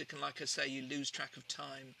piece of music and, like I say, you lose track of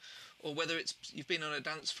time, or whether it's you've been on a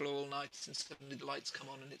dance floor all night and suddenly the lights come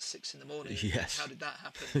on and it's 6 in the morning and you think, how Yes. did that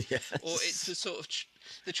happen? Or it's Yes. the sort of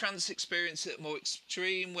the trance experience at more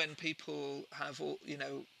extreme when people have all,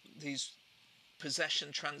 these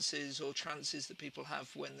possession trances or trances that people have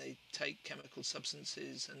when they take chemical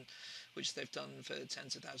substances, and which they've done for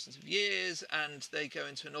tens of thousands of years, and they go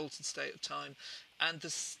into an altered state of time. And the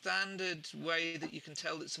standard way that you can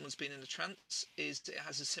tell that someone's been in a trance is that it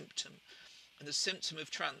has a symptom, and the symptom of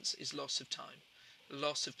trance is loss of time,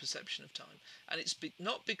 loss of perception of time. And it's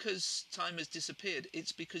not because time has disappeared,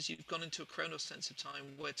 it's because you've gone into a chronos sense of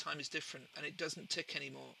time where time is different and it doesn't tick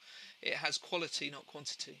anymore. It has quality, not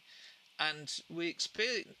quantity. And we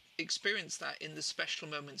experience that in the special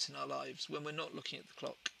moments in our lives when we're not looking at the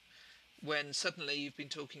clock. When suddenly you've been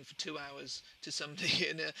talking for 2 hours to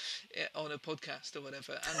somebody on a podcast or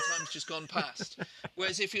whatever, and time's just gone past.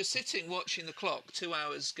 Whereas if you're sitting watching the clock, 2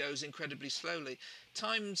 hours goes incredibly slowly.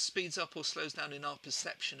 Time speeds up or slows down in our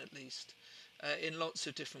perception, at least, in lots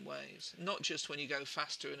of different ways. Not just when you go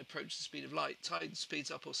faster and approach the speed of light. Time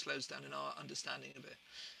speeds up or slows down in our understanding of it.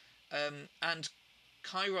 And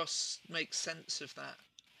Kairos makes sense of that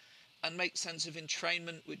and makes sense of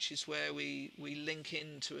entrainment, which is where we link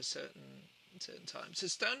into a certain time. So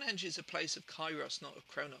Stonehenge is a place of Kairos, not of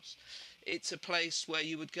Chronos. It's a place where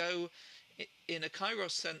you would go in a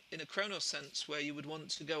Kairos sense, in a Chronos sense, where you would want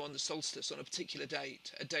to go on the solstice on a particular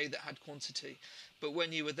date, a day that had quantity. But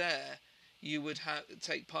when you were there, you would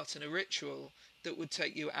take part in a ritual that would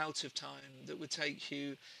take you out of time, that would take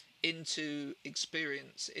you into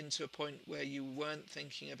experience, into a point where you weren't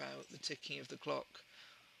thinking about the ticking of the clock,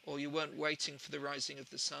 or you weren't waiting for the rising of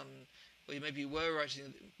the sun, or maybe you were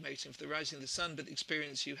waiting for the rising of the sun, but the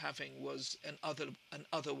experience you having was an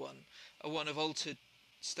other one, a one of altered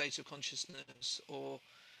state of consciousness, or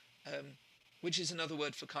which is another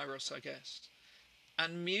word for kairos, I guess.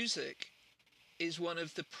 And music is one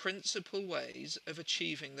of the principal ways of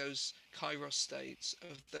achieving those kairos states,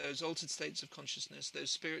 of those altered states of consciousness, those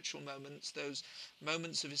spiritual moments, those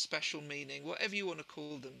moments of special meaning, whatever you want to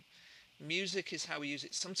call them. Music is how we use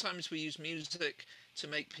it. Sometimes we use music to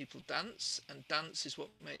make people dance, and dance is what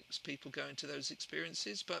makes people go into those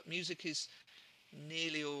experiences, but music is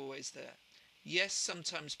nearly always there. Yes,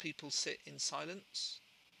 sometimes people sit in silence,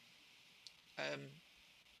 um,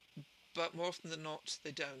 but more often than not,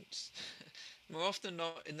 they don't. More often than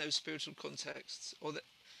not, in those spiritual contexts, or that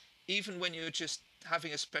even when you're just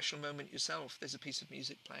having a special moment yourself, there's a piece of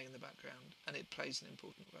music playing in the background, and it plays an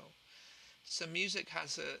important role. So music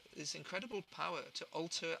has this incredible power to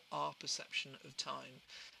alter our perception of time,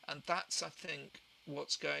 and that's, I think,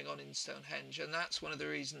 what's going on in Stonehenge, and that's one of the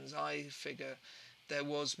reasons I figure there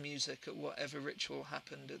was music at whatever ritual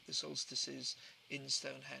happened at the solstices in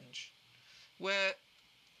Stonehenge. Where,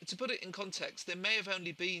 to put it in context, there may have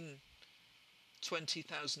only been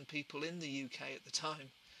 20,000 people in the UK at the time.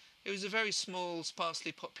 It was a very small,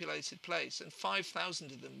 sparsely populated place, and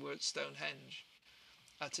 5,000 of them were at Stonehenge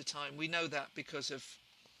at a time. We know that because of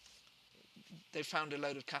they found a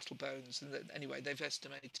load of cattle bones, and anyway, they've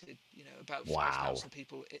estimated about Wow. 5,000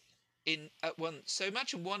 people in at once. So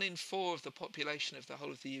imagine 1 in 4 of the population of the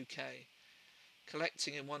whole of the UK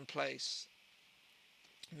collecting in one place.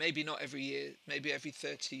 Maybe not every year, maybe every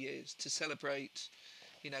 30 years, to celebrate,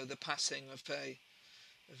 the passing of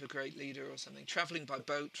a great leader or something. Travelling by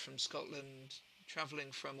boat from Scotland,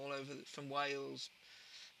 travelling from all over, from Wales,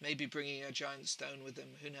 maybe bringing a giant stone with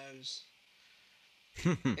them. Who knows?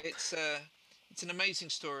 It's it's an amazing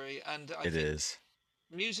story, and I It think is.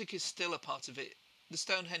 music is still a part of it. The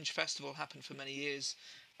Stonehenge Festival happened for many years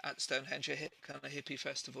at Stonehenge, a kind of hippie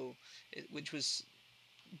festival, which was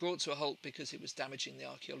brought to a halt because it was damaging the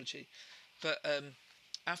archaeology. But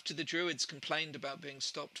after the Druids complained about being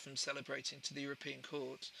stopped from celebrating to the European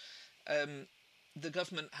court, um, the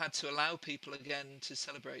government had to allow people again to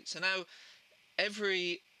celebrate. So now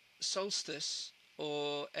every solstice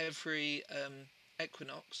or every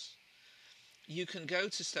equinox, you can go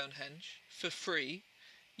to Stonehenge for free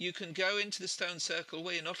You can go into the stone circle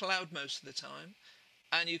where you're not allowed most of the time,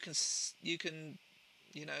 and you can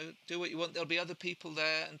do what you want. There'll be other people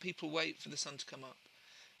there, and people wait for the sun to come up,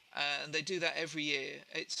 and they do that every year.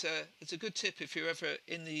 It's a good tip if you're ever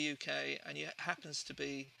in the UK and you happens to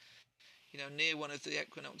be near one of the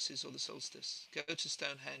equinoxes or the solstice. Go to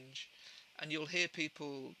Stonehenge, and you'll hear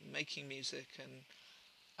people making music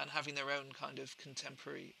and having their own kind of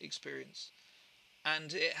contemporary experience,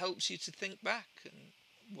 and it helps you to think back and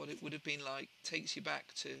what it would have been like. Takes you back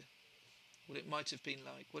to what it might have been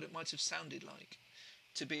like, what it might have sounded like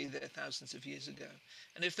to be there thousands of years ago.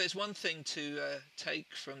 And if there's one thing to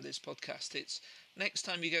take from this podcast, it's next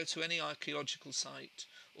time you go to any archaeological site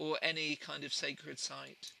or any kind of sacred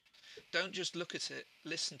site, don't just look at it,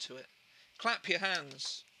 listen to it. Clap your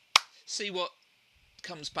hands, see what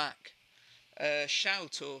comes back.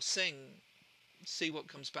 Shout or sing, see what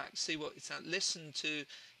comes back, see what it's at. Listen to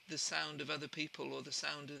the sound of other people or the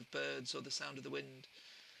sound of birds or the sound of the wind.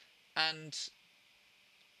 And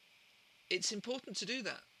it's important to do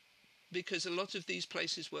that, because a lot of these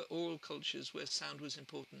places were oral cultures where sound was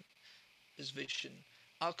important as vision.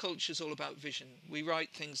 Our culture is all about vision. We write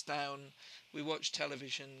things down, we watch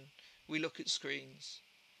television, we look at screens.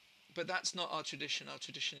 But that's not our tradition. Our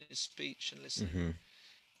tradition is speech and listening. Mm-hmm.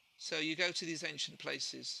 So you go to these ancient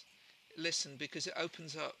places, listen, because it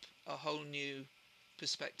opens up a whole new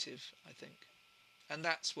perspective, I think. And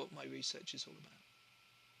that's what my research is all about.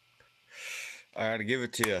 I gotta give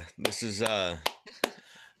it to you. This is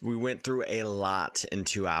we went through a lot in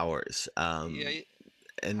 2 hours. Yeah.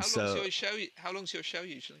 And How long's your show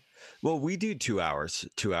usually? Well, we do 2 hours.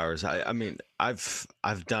 2 hours. I mean, I've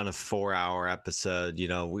done a 4-hour episode.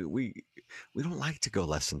 We don't like to go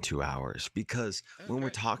less than 2 hours, because when we're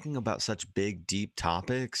talking about such big, deep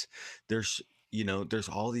topics, there's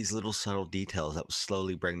all these little subtle details that will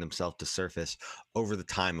slowly bring themselves to surface over the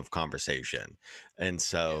time of conversation. And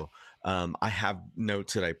so I have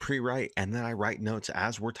notes that I pre-write, and then I write notes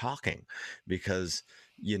as we're talking, because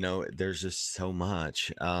there's just so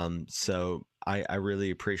much. So I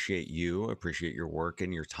really appreciate your work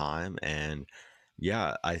and your time. And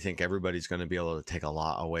yeah, I think everybody's going to be able to take a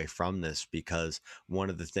lot away from this, because one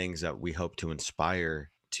of the things that we hope to inspire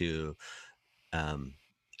to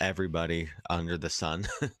everybody under the sun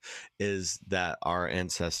is that our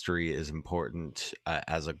ancestry is important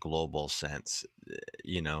as a global sense,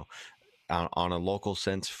 on a local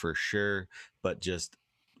sense for sure, but just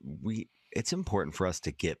it's important for us to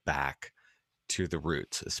get back to the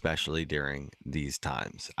roots, especially during these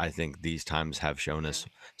times. I think these times have shown us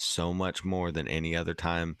so much more than any other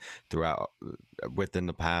time throughout within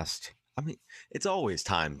the past. I mean, it's always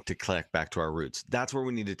time to collect back to our roots. That's where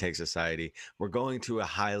we need to take society. We're going to a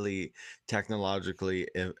highly technologically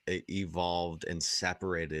evolved and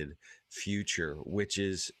separated future, which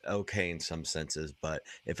is okay in some senses, but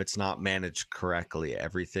if it's not managed correctly,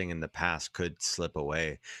 everything in the past could slip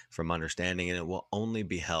away from understanding, and it will only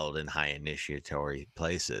be held in high initiatory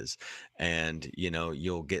places. And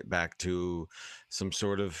you'll get back to some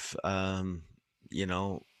sort of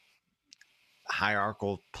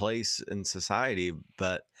hierarchical place in society,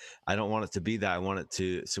 but I don't want it to be that. I want it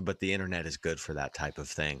to but the internet is good for that type of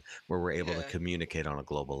thing, where we're able to communicate on a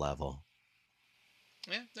global level.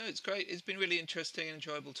 Yeah, no, it's great. It's been really interesting and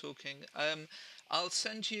enjoyable talking. I'll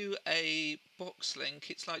send you a Box link.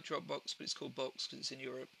 It's like Dropbox, but it's called Box because it's in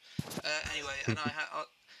Europe. Anyway, and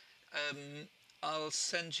I'll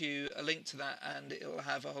send you a link to that, and it'll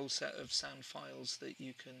have a whole set of sound files that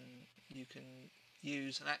you can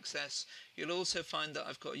use and access. You'll also find that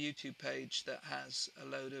I've got a YouTube page that has a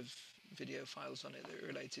load of video files on it that are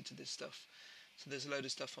related to this stuff. So there's a load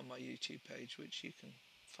of stuff on my YouTube page which you can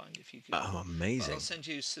find if you Google. Oh, amazing! But I'll send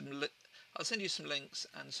you some links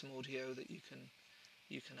and some audio that you can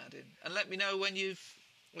add in, and let me know when you've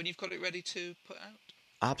got it ready to put out.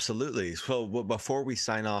 Absolutely. So before we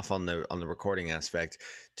sign off on the recording aspect,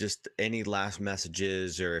 just any last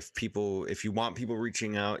messages, or if you want people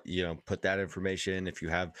reaching out, put that information. If you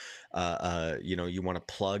have, you want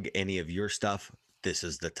to plug any of your stuff, this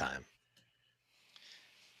is the time.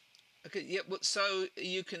 Okay. Yeah. So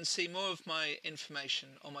you can see more of my information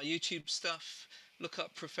on my YouTube stuff. Look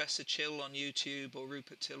up Professor Chill on YouTube or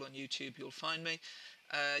Rupert Till on YouTube. You'll find me.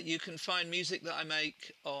 You can find music that I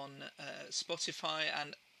make on Spotify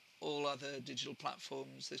and all other digital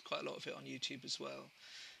platforms. There's quite a lot of it on YouTube as well.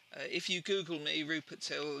 If you Google me, Rupert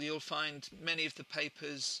Till, you'll find many of the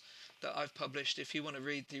papers that I've published. If you want to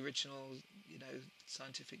read the original,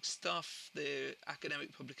 scientific stuff, the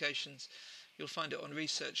academic publications, you'll find it on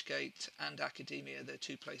ResearchGate and Academia. They're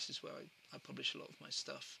two places where I publish a lot of my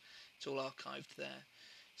stuff. It's all archived there.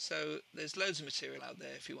 So there's loads of material out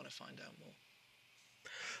there if you want to find out more.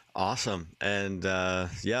 Awesome. And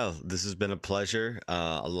yeah, this has been a pleasure.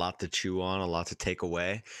 A lot to chew on, a lot to take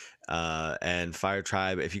away. And Fire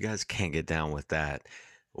Tribe, if you guys can't get down with that,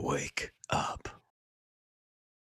 wake up.